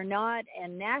 We are not a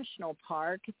national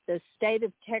park. The state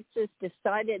of Texas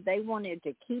decided they wanted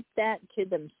to keep that to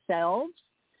themselves.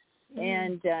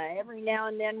 And every now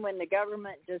and then when the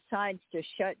government decides to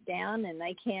shut down and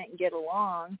they can't get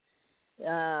along,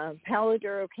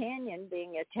 Paladuro Canyon,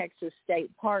 being a Texas state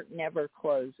park, never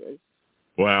closes.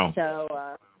 Wow.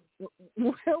 So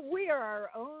we are our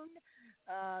own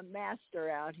master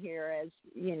out here, as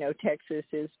you know, Texas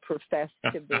is professed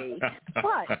to be.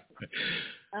 But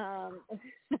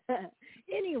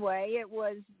anyway, it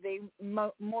was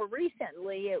more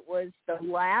recently, it was the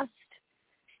last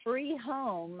free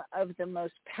home of the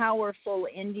most powerful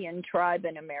Indian tribe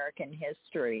in American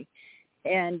history.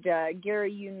 And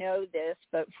Gary, you know this,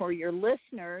 but for your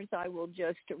listeners, I will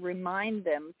just remind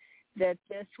them that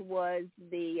this was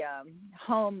the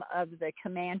home of the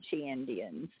Comanche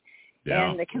Indians.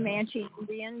 Yeah. And the Comanche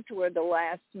Indians were the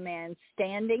last man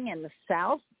standing in the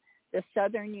South, the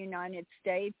southern United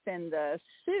States, and the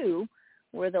Sioux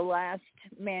were the last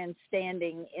man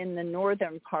standing in the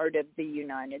northern part of the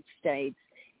United States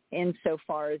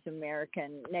insofar as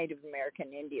Native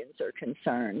American Indians are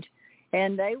concerned.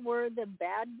 And they were the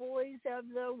bad boys of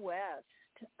the West.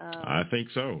 I think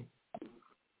so.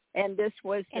 And this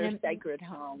was their sacred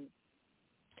home.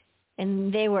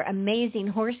 And they were amazing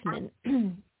horsemen.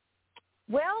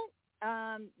 Well,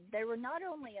 they were not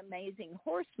only amazing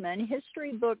horsemen.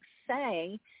 History books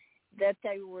say that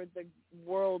they were the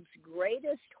world's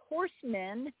greatest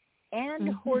horsemen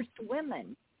and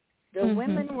horsewomen. The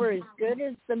women were as good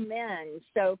as the men.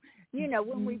 So, you know,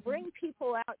 when we bring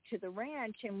people out to the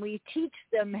ranch and we teach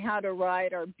them how to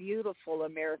ride our beautiful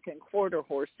American quarter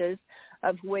horses,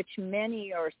 of which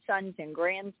many are sons and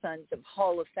grandsons of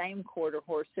Hall of Fame quarter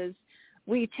horses,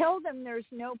 we tell them there's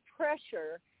no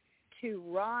pressure to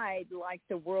ride like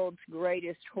the world's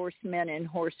greatest horsemen and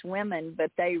horsewomen,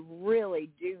 but they really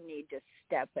do need to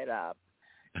step it up.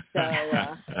 So,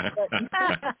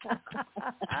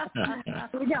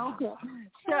 you know,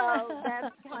 so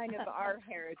that's kind of our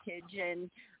heritage. And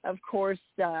of course,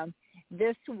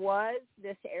 this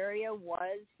area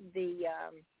was the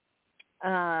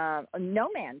no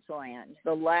man's land,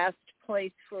 the last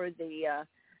place for the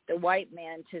white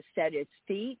man to set his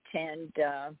feet. And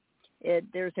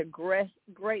there's a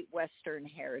great Western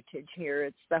heritage here.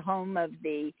 It's the home of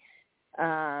the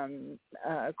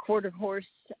Quarter Horse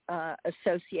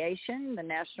Association, the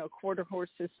National Quarter Horse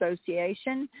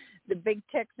Association, the Big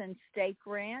Texan Stake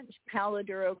Ranch,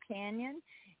 Paladuro Canyon,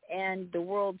 and the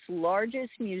world's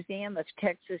largest museum of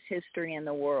Texas history in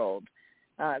the world,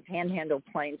 Panhandle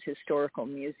Plains Historical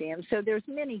Museum. So there's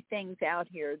many things out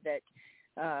here that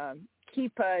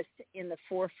keep us in the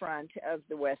forefront of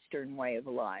the Western way of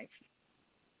life.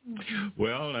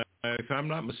 Well, if I'm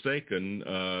not mistaken,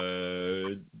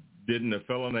 didn't a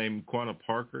fellow named Quanah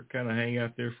Parker kind of hang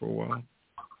out there for a while?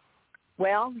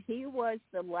 Well, he was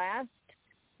the last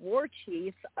war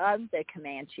chief of the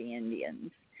Comanche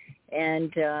Indians.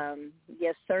 And,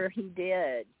 yes, sir, he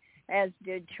did, as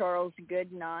did Charles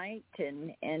Goodnight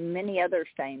and many other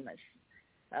famous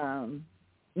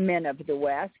men of the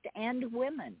West and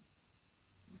women.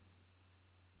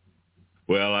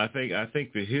 Well, I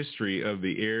think the history of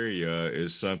the area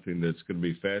is something that's going to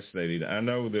be fascinating. I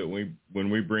know that when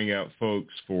we bring out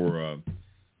folks for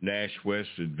Nash West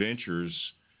Adventures,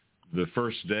 the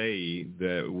first day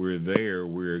that we're there,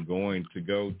 we're going to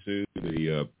go to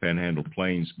the Panhandle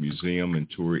Plains Museum and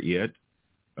tour it,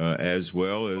 as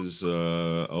well as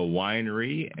a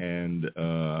winery, and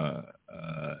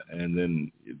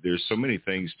then there's so many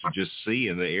things to just see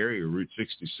in the area. Route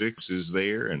 66 is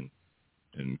there, and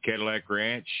Cadillac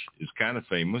Ranch is kind of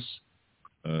famous,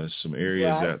 some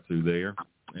areas out through there.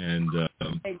 And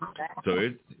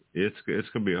so it's going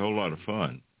to be a whole lot of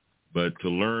fun. But to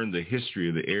learn the history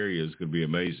of the area is going to be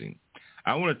amazing.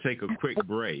 I want to take a quick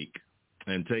break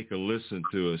and take a listen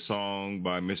to a song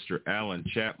by Mr. Alan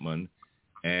Chapman.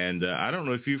 And I don't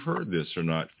know if you've heard this or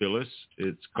not, Phyllis.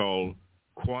 It's called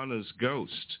Quanah's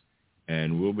Ghost.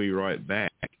 And we'll be right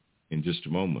back in just a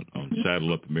moment on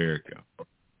Saddle Up America.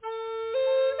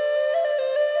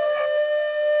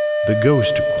 The ghost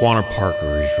of Quanah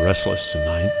Parker is restless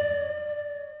tonight.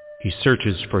 He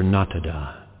searches for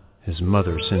Natada, his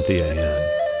mother Cynthia Ann.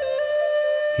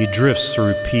 He drifts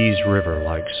through Pease River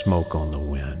like smoke on the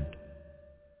wind,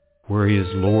 where he is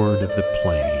lord of the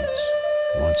plains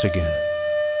once again.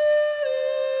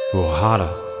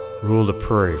 Ohada ruled the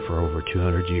prairie for over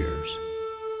 200 years,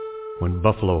 when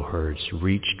buffalo herds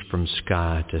reached from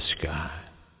sky to sky.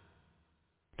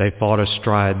 They fought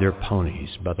astride their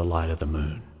ponies by the light of the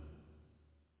moon.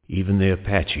 Even the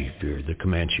Apache feared the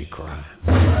Comanche cry.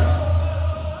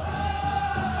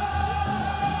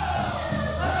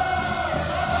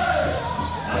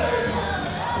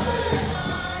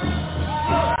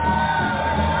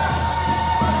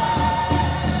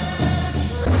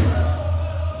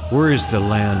 Where is the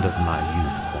land of my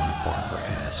youth, one Parker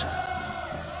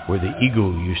asked, where the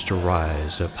eagle used to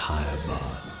rise up high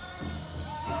above?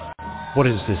 What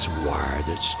is this wire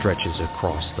that stretches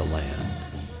across the land?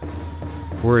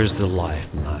 Where is the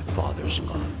life my fathers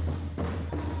loved?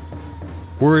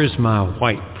 Where is my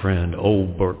white friend,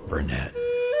 old Bert Burnett?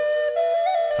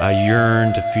 I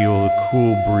yearn to feel the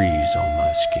cool breeze on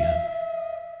my skin.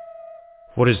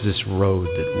 What is this road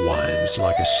that winds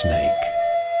like a snake?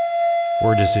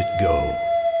 Where does it go?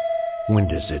 When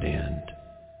does it end?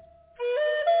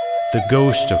 The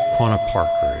ghost of Quanah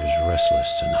Parker is restless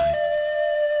tonight.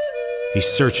 He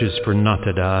searches for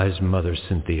Natadai's mother,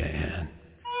 Cynthia Ann.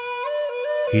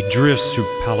 He drifts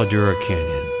through Paladura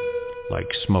Canyon like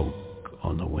smoke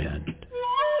on the wind.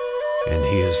 And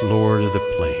he is Lord of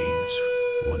the Plains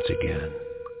once again.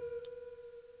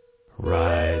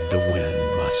 Ride the wind,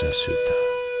 Masasuta.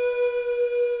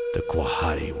 The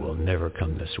Quahati will never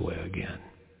come this way again.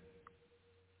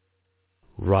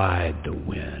 Ride the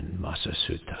wind,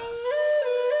 Masasuta.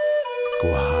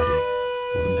 Quahati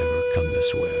will never come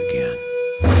this way again.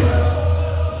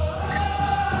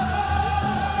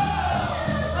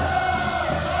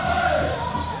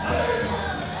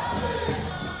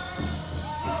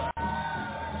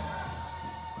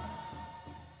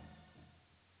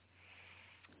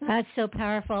 That's so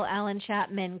powerful. Alan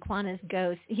Chapman, Quanah's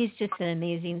Ghost. He's just an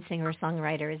amazing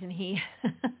singer-songwriter, isn't he?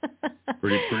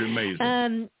 Pretty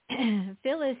amazing.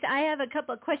 Phyllis, I have a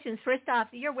couple of questions. First off,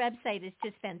 your website is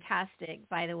just fantastic,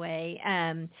 by the way.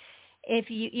 If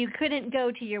you couldn't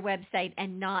go to your website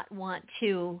and not want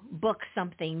to book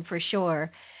something for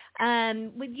sure,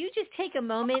 would you just take a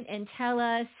moment and tell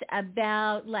us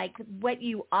about like what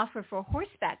you offer for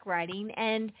horseback riding,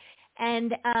 and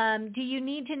do you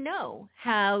need to know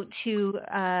how to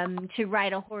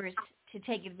ride a horse to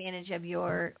take advantage of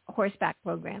your horseback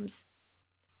programs?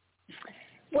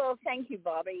 Well, thank you,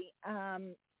 Bobbi.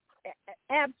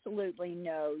 Absolutely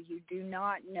no. You do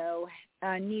not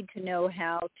need to know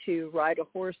how to ride a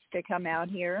horse to come out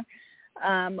here.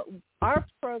 Our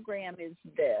program is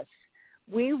this.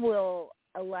 We will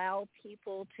allow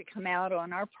people to come out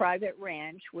on our private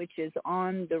ranch, which is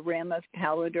on the rim of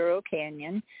Paladuro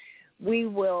Canyon. We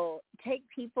will take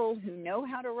people who know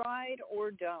how to ride or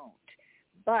don't.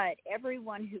 But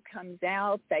everyone who comes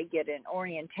out, they get an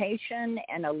orientation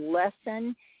and a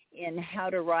lesson in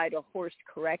how to ride a horse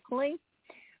correctly.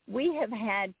 We have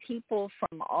had people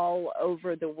from all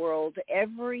over the world.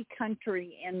 Every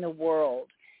country in the world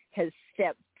has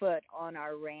stepped foot on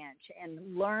our ranch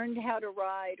and learned how to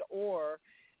ride or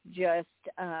just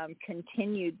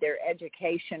continued their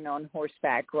education on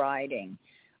horseback riding.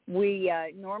 We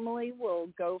normally will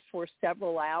go for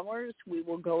several hours. We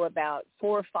will go about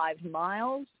 4 or 5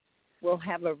 miles. We'll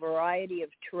have a variety of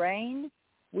terrain.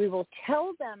 We will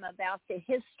tell them about the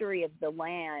history of the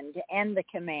land and the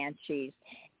Comanches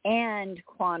and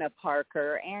Quanah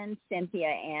Parker and Cynthia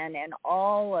Ann and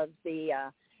all of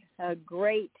the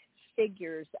great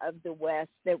figures of the West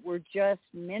that were just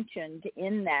mentioned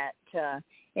in that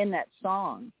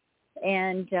song.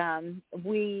 And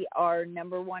we are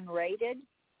 #1 rated.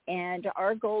 And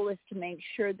our goal is to make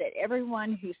sure that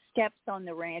everyone who steps on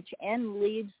the ranch and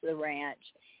leaves the ranch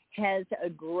has a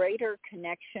greater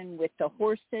connection with the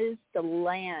horses, the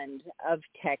land of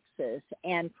Texas,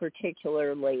 and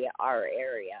particularly our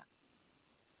area.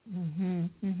 Mm-hmm,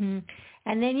 mm-hmm.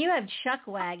 And then you have Chuck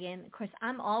Wagon. Of course,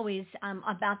 I'm always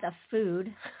about the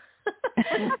food.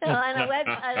 on a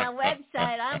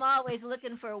website, I'm always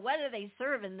looking for what are they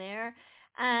serving there.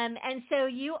 And so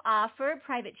you offer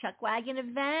private chuck wagon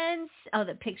events. Oh,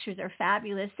 the pictures are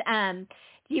fabulous.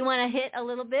 Do you want to hit a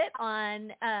little bit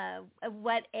on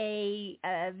what a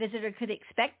visitor could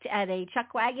expect at a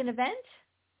chuck wagon event?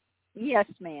 Yes,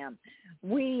 ma'am.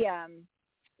 We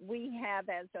have,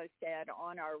 as I said,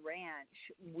 on our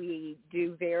ranch, we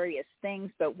do various things,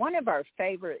 but one of our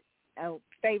favorite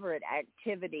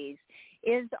activities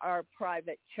is our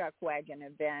private chuck wagon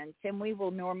events, and we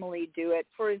will normally do it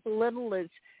for as little as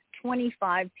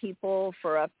 25 people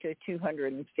for up to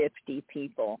 250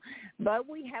 people. But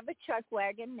we have a chuck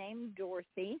wagon named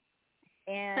Dorothy,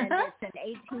 and it's an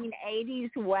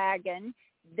 1880s wagon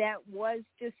that was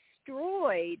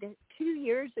destroyed 2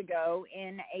 years ago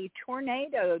in a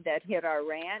tornado that hit our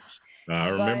ranch. I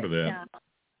remember that.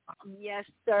 Yes,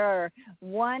 sir.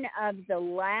 One of the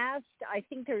last, I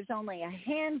think there's only a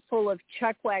handful of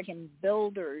chuck wagon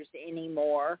builders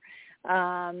anymore,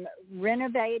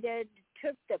 renovated,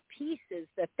 took the pieces,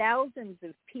 the thousands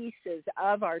of pieces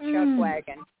of our chuck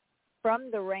wagon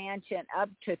from the ranch and up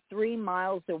to 3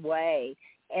 miles away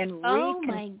and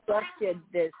reconstructed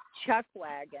this chuck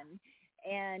wagon.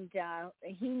 And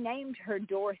he named her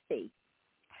Dorothy.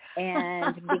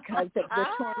 And because of the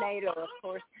tornado, of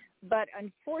course. But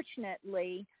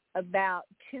unfortunately, about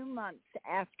 2 months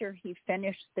after he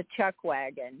finished the chuck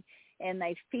wagon and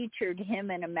they featured him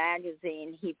in a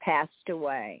magazine, he passed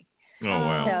away. Oh,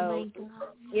 wow. So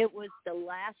it was the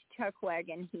last chuck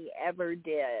wagon he ever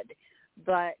did.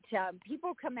 But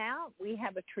people come out. We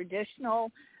have a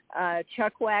traditional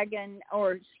chuck wagon,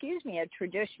 a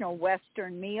traditional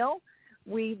Western meal.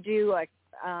 We do a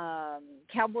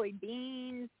cowboy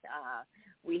beans.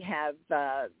 We have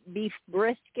beef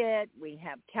brisket. We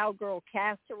have cowgirl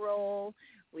casserole.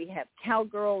 We have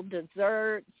cowgirl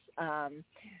desserts.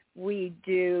 We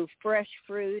do fresh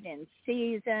fruit in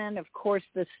season. Of course,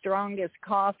 the strongest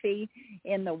coffee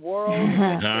in the world.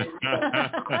 I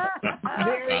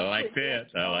like that.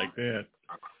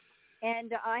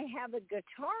 And I have a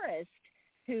guitarist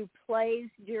who plays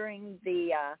during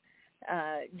the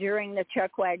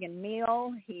chuck wagon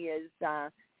meal. He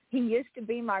used to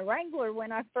be my wrangler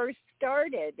when I first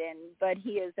started, but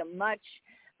he is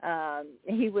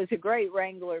he was a great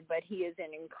wrangler, but he is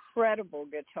an incredible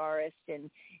guitarist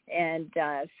and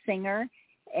singer.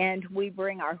 And we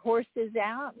bring our horses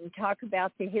out and talk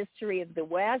about the history of the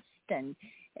West and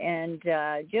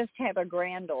just have a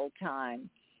grand old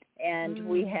time. And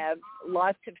we have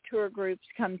lots of tour groups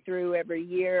come through every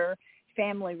year,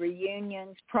 family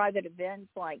reunions, private events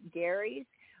like Gary's.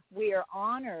 We are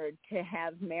honored to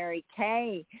have Mary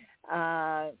Kay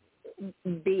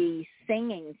be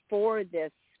singing for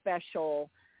this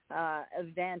special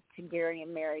event Gary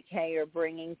and Mary Kay are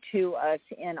bringing to us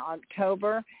in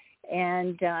October.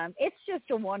 And it's just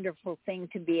a wonderful thing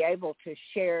to be able to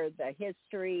share the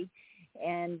history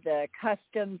and the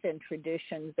customs and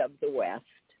traditions of the West.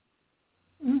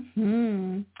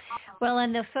 Mm-hmm. Well,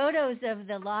 and the photos of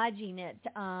the lodging at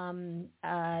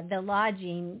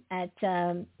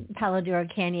Palo Duro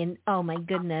Canyon, oh my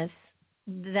goodness,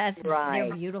 they're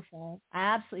beautiful,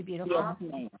 absolutely beautiful. Yes,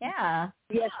 ma'am. Yeah.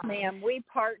 Yes, ma'am. We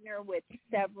partner with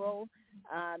several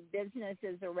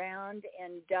businesses around,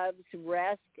 and Dove's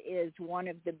Rest is one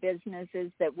of the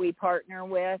businesses that we partner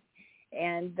with,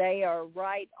 and they are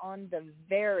right on the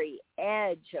very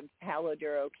edge of Palo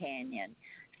Duro Canyon.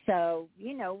 So,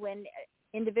 when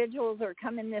individuals are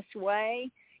coming this way,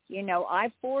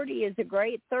 I-40 is a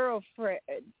great thoroughfare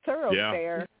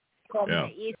from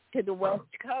the east to the west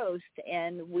coast,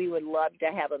 and we would love to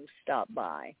have them stop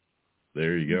by.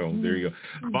 There you go.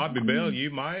 Bobbi Bell, you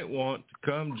might want to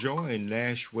come join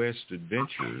Nash West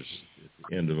Adventures at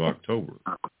the end of October.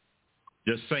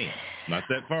 Just saying. Not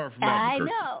that far from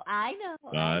Albuquerque. I know.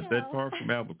 Not that far from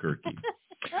Albuquerque.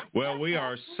 Well, we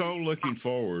are so looking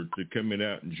forward to coming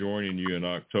out and joining you in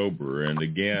October. And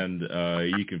again,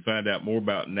 you can find out more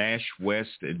about Nash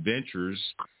West Adventures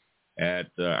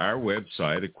at our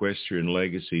website,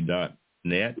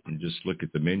 equestrianlegacy.net, and just look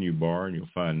at the menu bar and you'll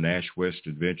find Nash West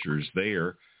Adventures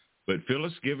there. But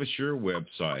Phyllis, give us your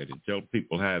website and tell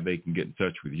people how they can get in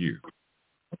touch with you.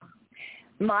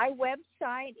 My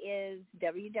website is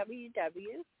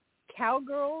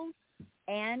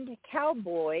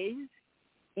www.cowgirlsandcowboys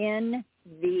in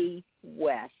the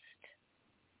West.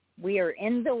 We are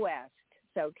in the West.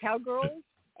 So Cowgirls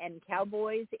and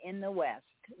Cowboys in the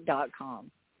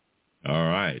West.com. All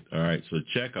right. So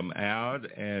check them out.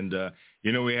 And,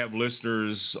 we have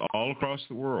listeners all across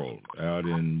the world, out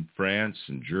in France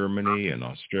and Germany and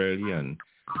Australia. And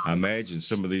I imagine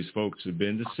some of these folks have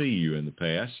been to see you in the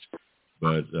past.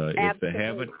 But if they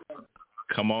haven't,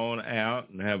 come on out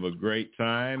and have a great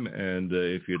time. And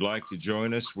if you'd like to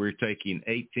join us, we're taking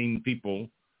 18 people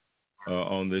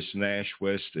on this Nash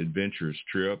West Adventures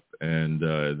trip, and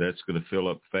that's going to fill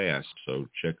up fast. So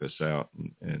check us out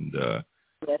and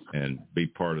be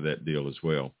part of that deal as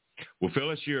well. Well,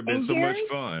 Phyllis, you have been so much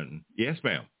fun. Yes,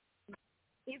 ma'am.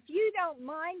 If you don't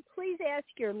mind, please ask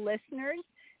your listeners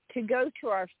to go to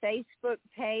our Facebook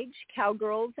page,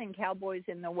 Cowgirls and Cowboys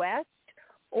in the West,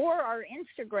 or our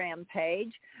Instagram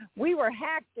page. We were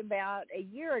hacked about a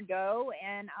year ago,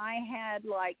 and I had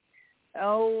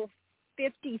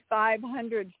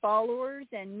 5,500 followers,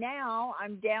 and now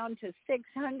I'm down to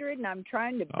 600, and I'm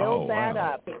trying to build that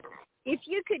up. If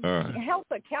you could help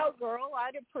a cowgirl,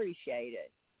 I'd appreciate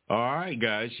it. All right,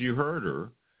 guys, you heard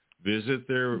her. visit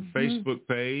their Facebook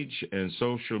page and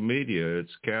social media.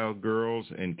 It's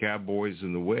Cowgirls and Cowboys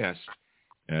in the West,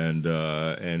 and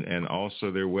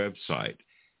also their website.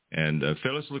 And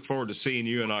Phyllis, look forward to seeing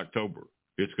you in October.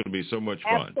 It's going to be so much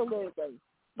fun. Absolutely.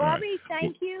 Bobbi,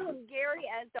 thank you. And Gary,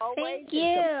 as always, Thank you.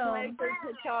 It's a pleasure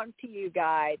to talk to you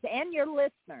guys and your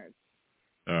listeners.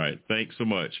 All right. Thanks so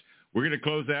much. We're going to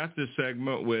close out this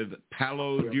segment with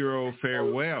Palo Duro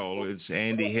Farewell. It's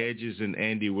Andy Hedges and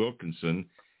Andy Wilkinson.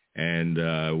 And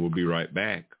we'll be right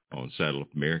back on Saddle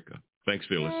Up America. Thanks,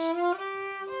 Phyllis.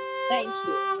 Thank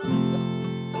you.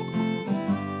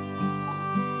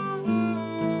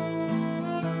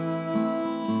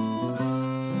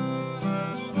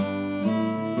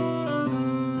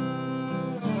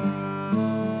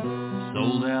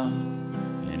 Sold out,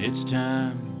 and it's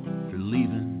time for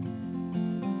leaving.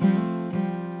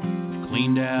 I've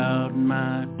cleaned out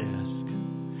my desk,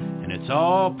 and it's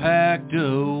all packed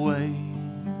away.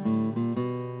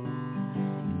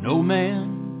 No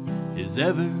man is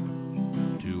ever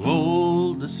too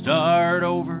old to start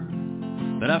over,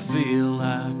 but I feel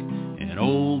like an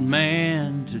old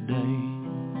man today.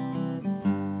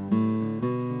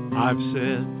 I've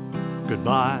said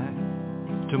goodbye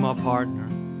to my partner.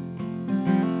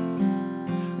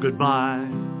 Goodbye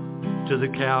to the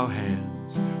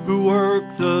cowhands who work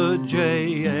the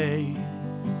JA.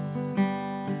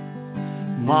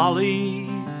 Molly,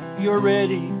 you're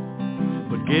ready,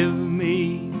 but give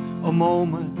me a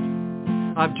moment.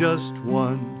 I've just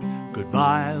one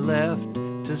goodbye left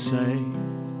to say.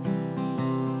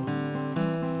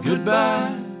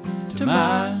 Goodbye to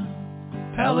my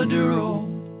Paladuro.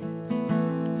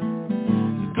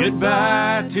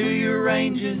 Goodbye to your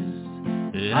ranges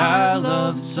that I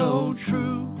love so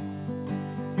true.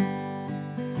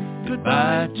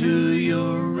 Goodbye to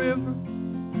your river,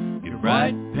 your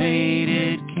bright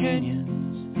painted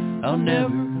canyons. I'll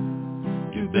never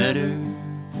do better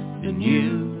than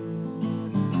you.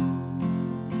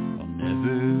 I'll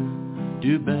never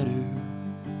do better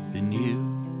than you.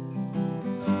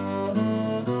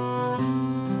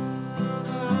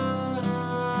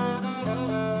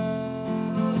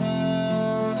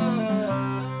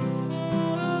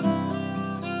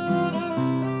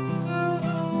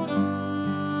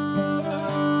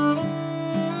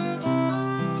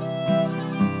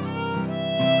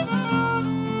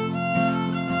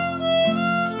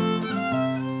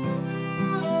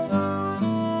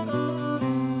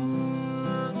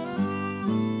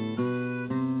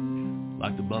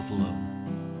 Like the buffalo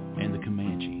and the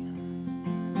Comanche,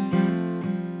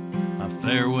 my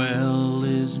farewell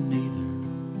is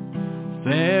neither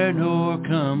fair nor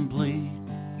complete.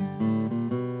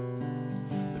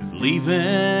 But if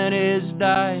leaving is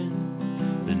dying,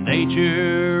 the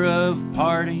nature of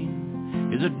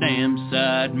parting is a damn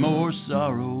sight more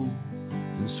sorrow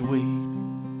than sweet.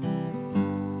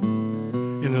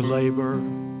 In the labor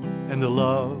and the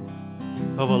love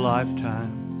of a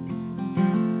lifetime,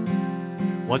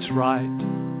 what's right,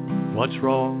 what's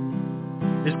wrong,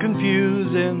 is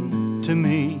confusing to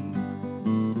me.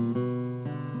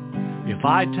 If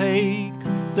I take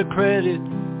the credit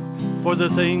for the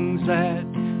things that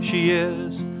she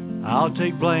is, I'll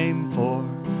take blame for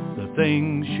the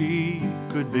things she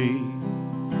could be.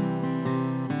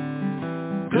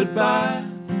 Goodbye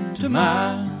to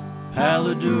my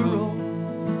Paladuro.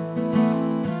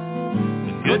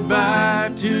 Goodbye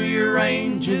to your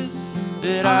ranges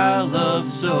that I love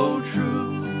so true.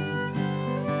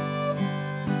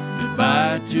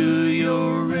 Goodbye to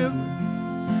your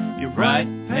river, your bright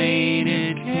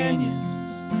painted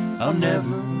canyons. I'll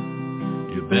never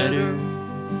do better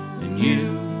than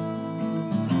you.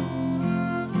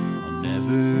 I'll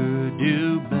never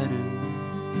do better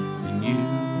than you.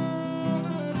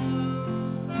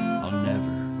 I'll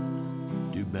never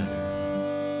do better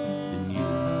than you.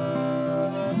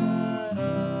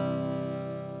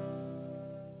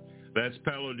 That's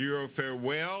Palo Duro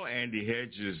Farewell, Andy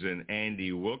Hedges and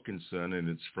Andy Wilkinson, and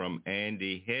it's from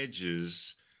Andy Hedges'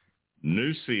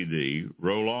 new CD,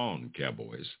 Roll On,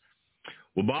 Cowboys.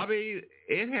 Well, Bobbi,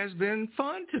 it has been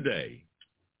fun today.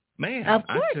 Man, Of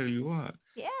course. I tell you what.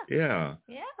 Yeah.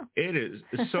 It is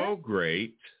so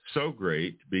great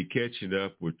to be catching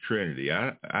up with Trinity.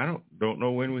 I don't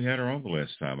know when we had her on the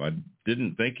last time. I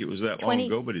didn't think it was that long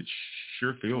ago, but it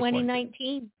sure feels 2019. like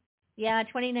it. Yeah,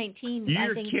 2019.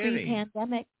 You're I think kidding.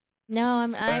 Pre-pandemic.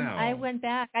 No, I went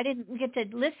back. I didn't get to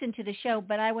listen to the show,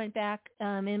 but I went back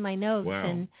in my notes,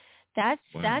 and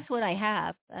that's what I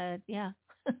have. Yeah.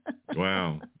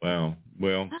 Wow.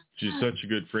 Well, she's such a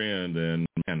good friend, and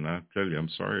man, I tell you, I'm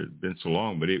sorry it's been so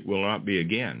long, but it will not be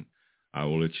again. I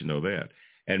will let you know that.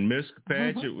 And Miska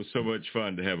Paget was so much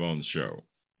fun to have on the show.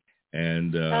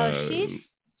 And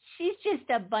she's just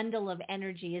a bundle of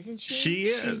energy, isn't she? She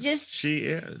is. She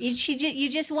is.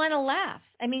 You just want to laugh.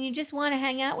 I mean, you just want to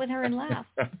hang out with her and laugh.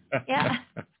 Yeah.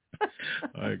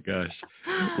 Oh, gosh.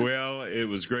 Well, it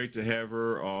was great to have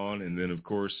her on. And then, of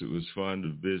course, it was fun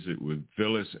to visit with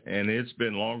Phyllis. And it's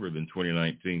been longer than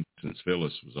 2019 since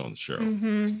Phyllis was on the show.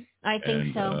 Mm-hmm. I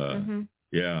think so. Mm-hmm.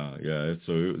 Yeah.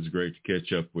 So it was great to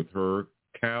catch up with her.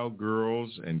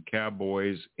 Cowgirls and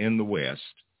Cowboys in the West.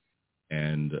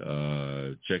 And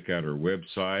check out her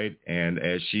website. And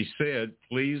as she said,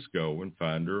 please go and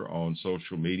find her on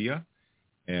social media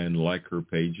and like her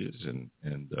pages and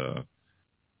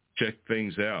check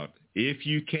things out. If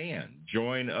you can,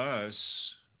 join us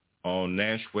on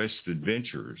Nash West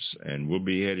Adventures, and we'll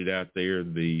be headed out there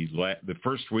the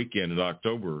first weekend of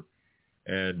October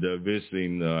and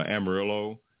visiting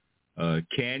Amarillo,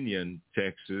 Canyon,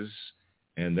 Texas,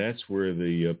 and that's where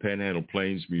the Panhandle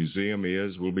Plains Museum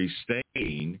is. We'll be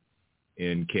staying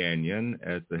in Canyon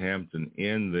at the Hampton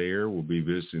Inn there. We'll be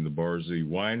visiting the Barzee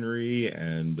Winery,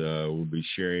 and we'll be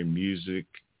sharing music,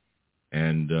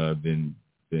 and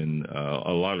then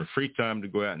a lot of free time to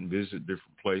go out and visit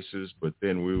different places. But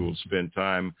then we will spend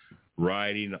time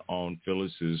riding on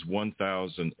Phyllis's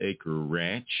 1,000-acre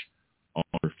ranch on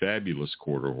her fabulous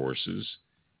quarter horses.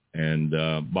 And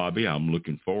Bobbi, I'm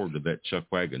looking forward to that chuck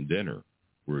wagon dinner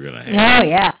we're going to have. Oh,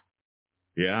 yeah.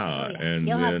 Yeah, and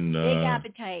you'll then have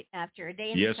big appetite after a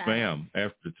day in yes, the saddle. ma'am.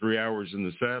 After 3 hours in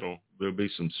the saddle, there'll be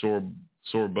some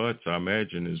sore butts, I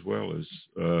imagine, as well as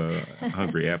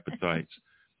hungry appetites.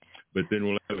 But then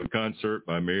we'll have a concert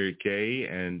by Mary Kay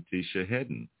and Tisha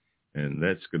Hedden, and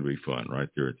that's going to be fun right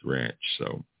there at the ranch.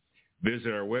 So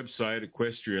visit our website,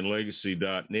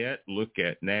 equestrianlegacy.net. Look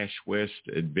at Nash West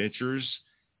Adventures,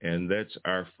 and that's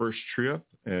our first trip.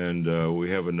 And we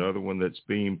have another one that's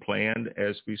being planned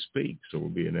as we speak, so we'll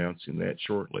be announcing that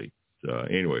shortly.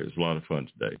 Anyway, it was a lot of fun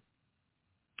today.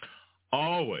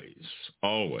 Always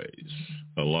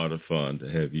a lot of fun to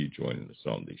have you joining us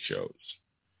on these shows.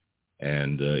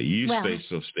 And you stay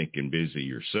so stinking busy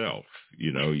yourself.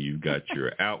 You know, you've got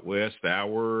your Out West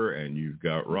Hour, and you've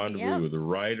got Rendezvous with a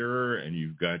Writer, and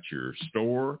you've got your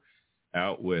store,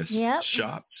 Out West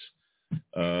Shops.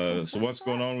 So what's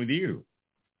going on with you?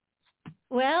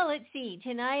 Well, let's see.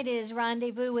 Tonight is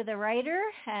Rendezvous with a Writer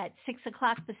at 6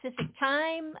 o'clock Pacific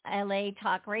Time,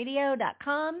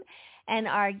 latalkradio.com. And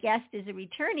our guest is a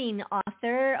returning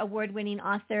author, award-winning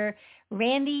author,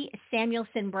 Randy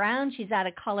Samuelson Brown. She's out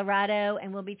of Colorado,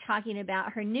 and we'll be talking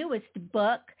about her newest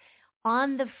book,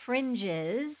 On the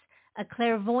Fringes, A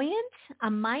Clairvoyant, a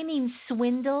Mining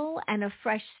Swindle, and a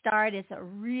Fresh Start. It's a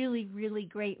really, really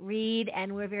great read,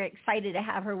 and we're very excited to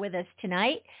have her with us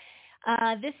tonight.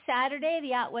 This Saturday,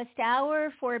 the Out West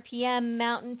Hour, 4 p.m.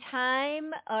 Mountain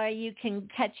Time, or you can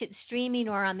catch it streaming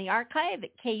or on the archive at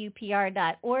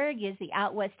kupr.org, is the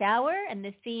Out West Hour, and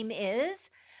the theme is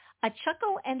A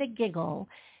Chuckle and a Giggle.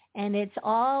 And it's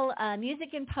all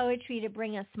music and poetry to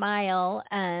bring a smile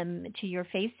to your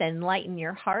face and lighten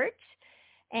your heart.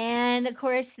 And, of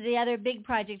course, the other big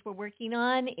project we're working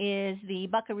on is the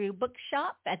Buckaroo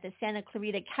Bookshop at the Santa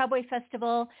Clarita Cowboy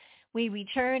Festival. We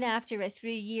return after a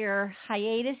 3-year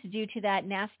hiatus due to that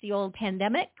nasty old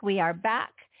pandemic. We are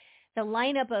back. The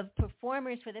lineup of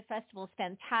performers for the festival is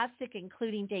fantastic,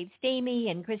 including Dave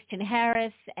Stamey and Kristen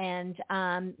Harris and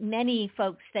many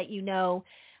folks that you know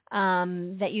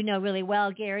really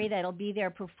well, Gary, that'll be there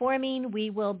performing. We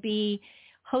will be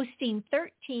hosting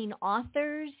 13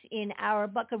 authors in our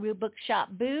Buckaroo Bookshop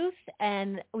booth,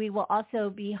 and we will also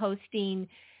be hosting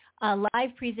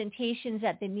live presentations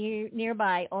at the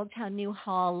nearby Old Town New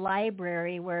Hall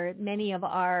Library, where many of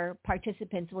our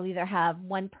participants will either have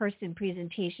one-person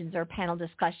presentations or panel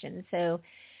discussions. So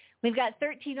we've got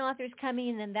 13 authors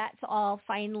coming, and that's all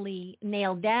finally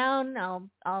nailed down.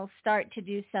 I'll start to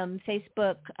do some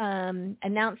Facebook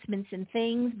announcements and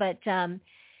things, but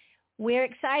we're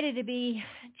excited to be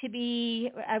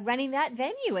running that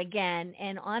venue again,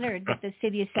 and honored that the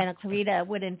city of Santa Clarita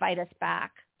would invite us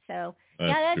back. So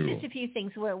that's cool. Just a few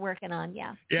things we're working on.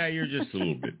 Yeah, you're just a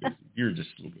little bit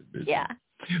busy.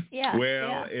 Yeah.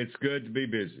 Well, it's good to be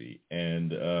busy.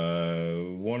 And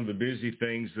one of the busy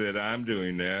things that I'm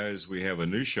doing now is we have a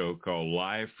new show called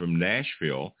Live from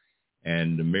Nashville.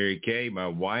 And Mary Kay, my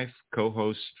wife,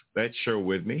 co-hosts that show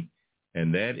with me.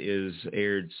 And that is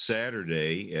aired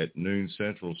Saturday at noon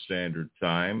Central Standard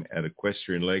Time at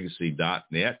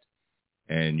equestrianlegacy.net.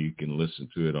 And you can listen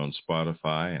to it on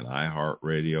Spotify and iHeart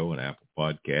Radio and Apple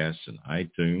Podcasts and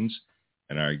iTunes.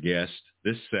 And our guest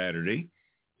this Saturday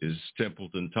is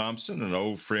Templeton Thompson, an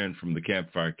old friend from the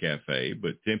Campfire Cafe.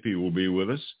 But Tempe will be with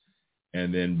us.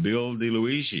 And then Bill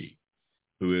DeLuigi,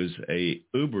 who is a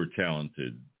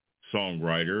uber-talented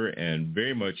songwriter and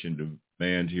very much in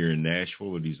demand here in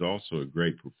Nashville, but he's also a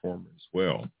great performer as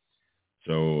well.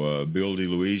 So Bill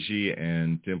DeLuigi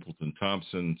and Templeton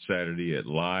Thompson Saturday at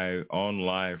live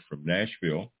from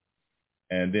Nashville.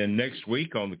 And then next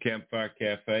week on the Campfire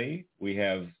Cafe, we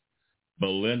have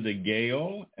Belinda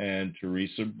Gale and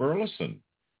Teresa Burleson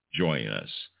join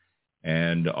us.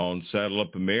 And on Saddle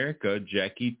Up America,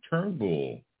 Jackie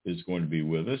Turnbull is going to be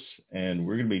with us, and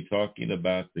we're going to be talking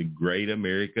about the Great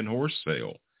American Horse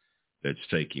Sale that's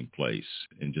taking place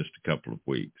in just a couple of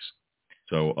weeks.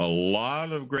 So a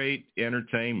lot of great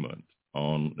entertainment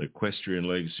on the Equestrian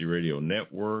Legacy Radio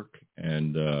Network,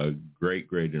 and great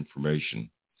information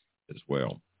as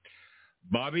well.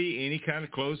 Bobbi, any kind of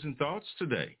closing thoughts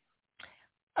today?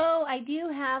 Oh, I do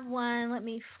have one. Let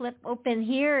me flip open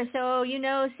here. So,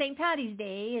 St. Patty's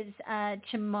Day is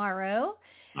tomorrow.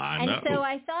 I know. And so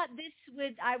I thought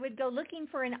I would go looking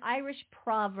for an Irish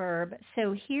proverb.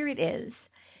 So here it is.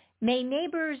 May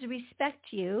neighbors respect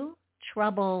you,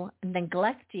 trouble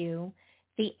neglect you,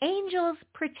 the angels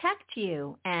protect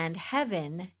you, and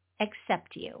heaven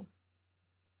accept you.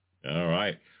 All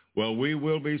right. Well, we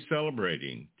will be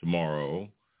celebrating tomorrow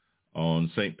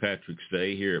on St. Patrick's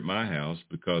Day here at my house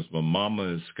because my mama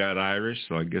is Scott Irish,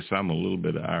 so I guess I'm a little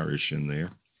bit of Irish in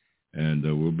there. And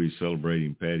we'll be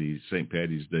celebrating St.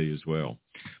 Patty's Day as well.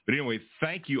 But anyway,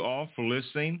 thank you all for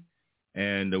listening,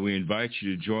 and we invite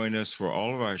you to join us for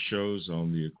all of our shows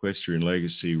on the Equestrian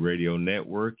Legacy Radio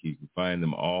Network. You can find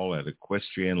them all at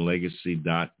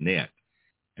equestrianlegacy.net.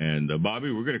 And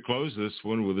Bobbi, we're going to close this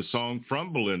one with a song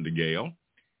from Belinda Gale.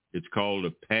 It's called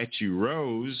Apache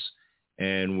Rose.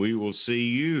 And we will see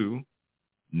you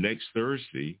next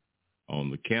Thursday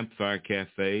on the Campfire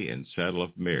Cafe in Saddle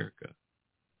Up America.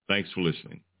 Thanks for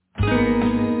listening.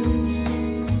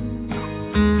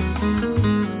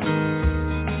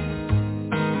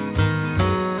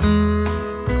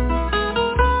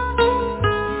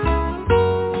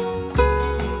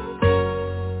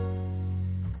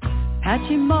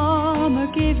 Apache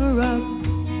mama gave her up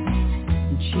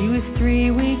when she was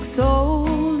 3 weeks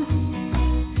old.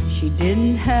 She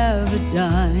didn't have a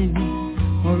dime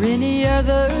or any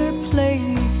other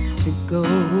place to go.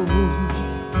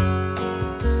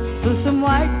 So some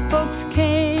white folks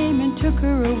came and took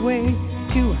her away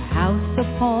to a house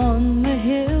upon the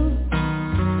hill.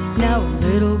 Now a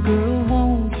little girl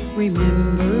won't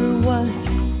remember what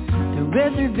the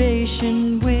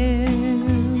reservation will.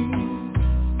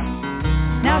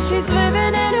 Now she's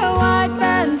living in a white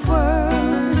man's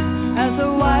world as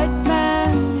a white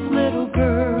man's little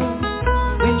girl.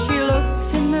 When she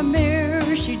looks in the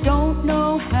mirror, she don't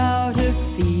know how to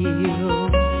feel.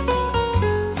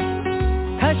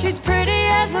 'Cause she's pretty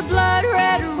as a blood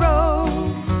red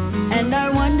rose, and I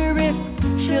wonder if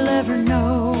she'll ever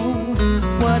know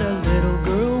what a little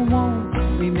girl won't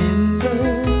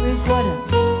remember is what a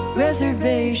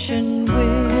reservation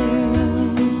will.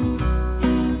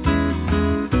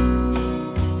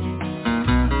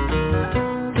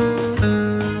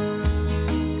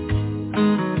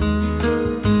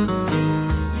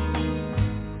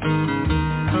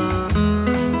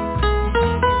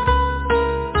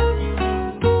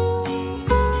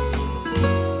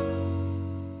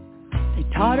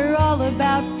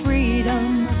 About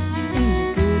freedom in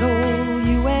the good old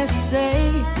USA.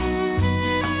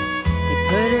 They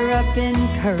put her up in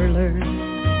curlers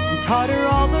and taught her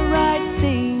all the right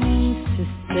things to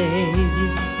say.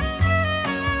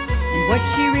 And what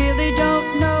she really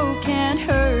don't know can't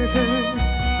hurt her,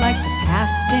 like the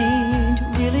past ain't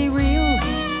really real.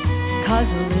 'Cause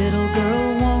a little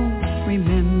girl won't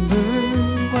remember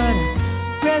what a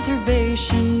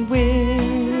reservation will.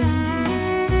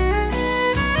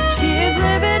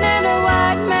 Living in a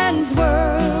white man's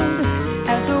world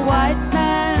as a white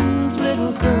man's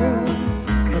little girl.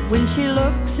 But when she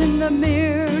looks in the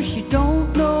mirror, she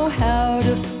don't know how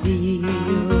to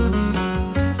feel.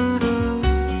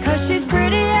 'Cause she's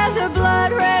pretty as a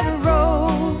blood red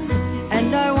rose,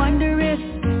 and I wonder if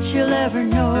she'll ever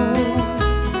know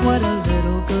what a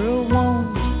little girl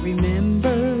won't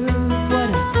remember, what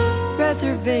a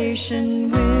reservation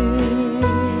will.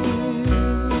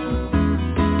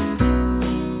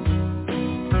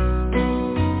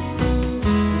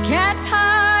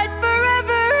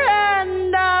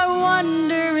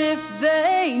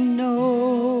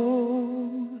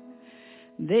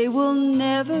 They will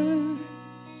never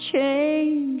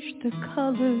change the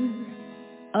color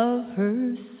of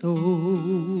her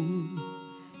soul,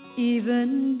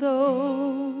 even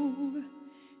though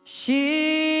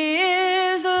she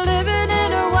is living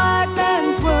in a white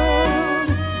man's world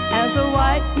as a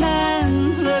white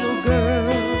man's little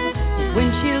girl.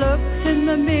 When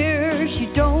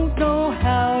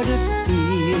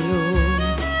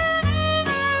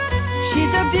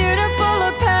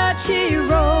she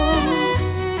wrote,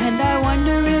 and I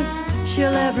wonder if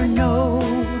she'll ever know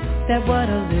that what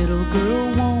a little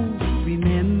girl won't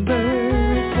remember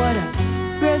is what a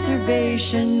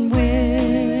reservation wins.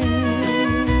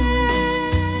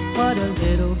 What a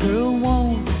little girl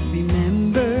won't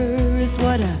remember is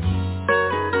what a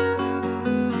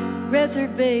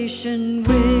reservation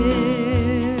wins.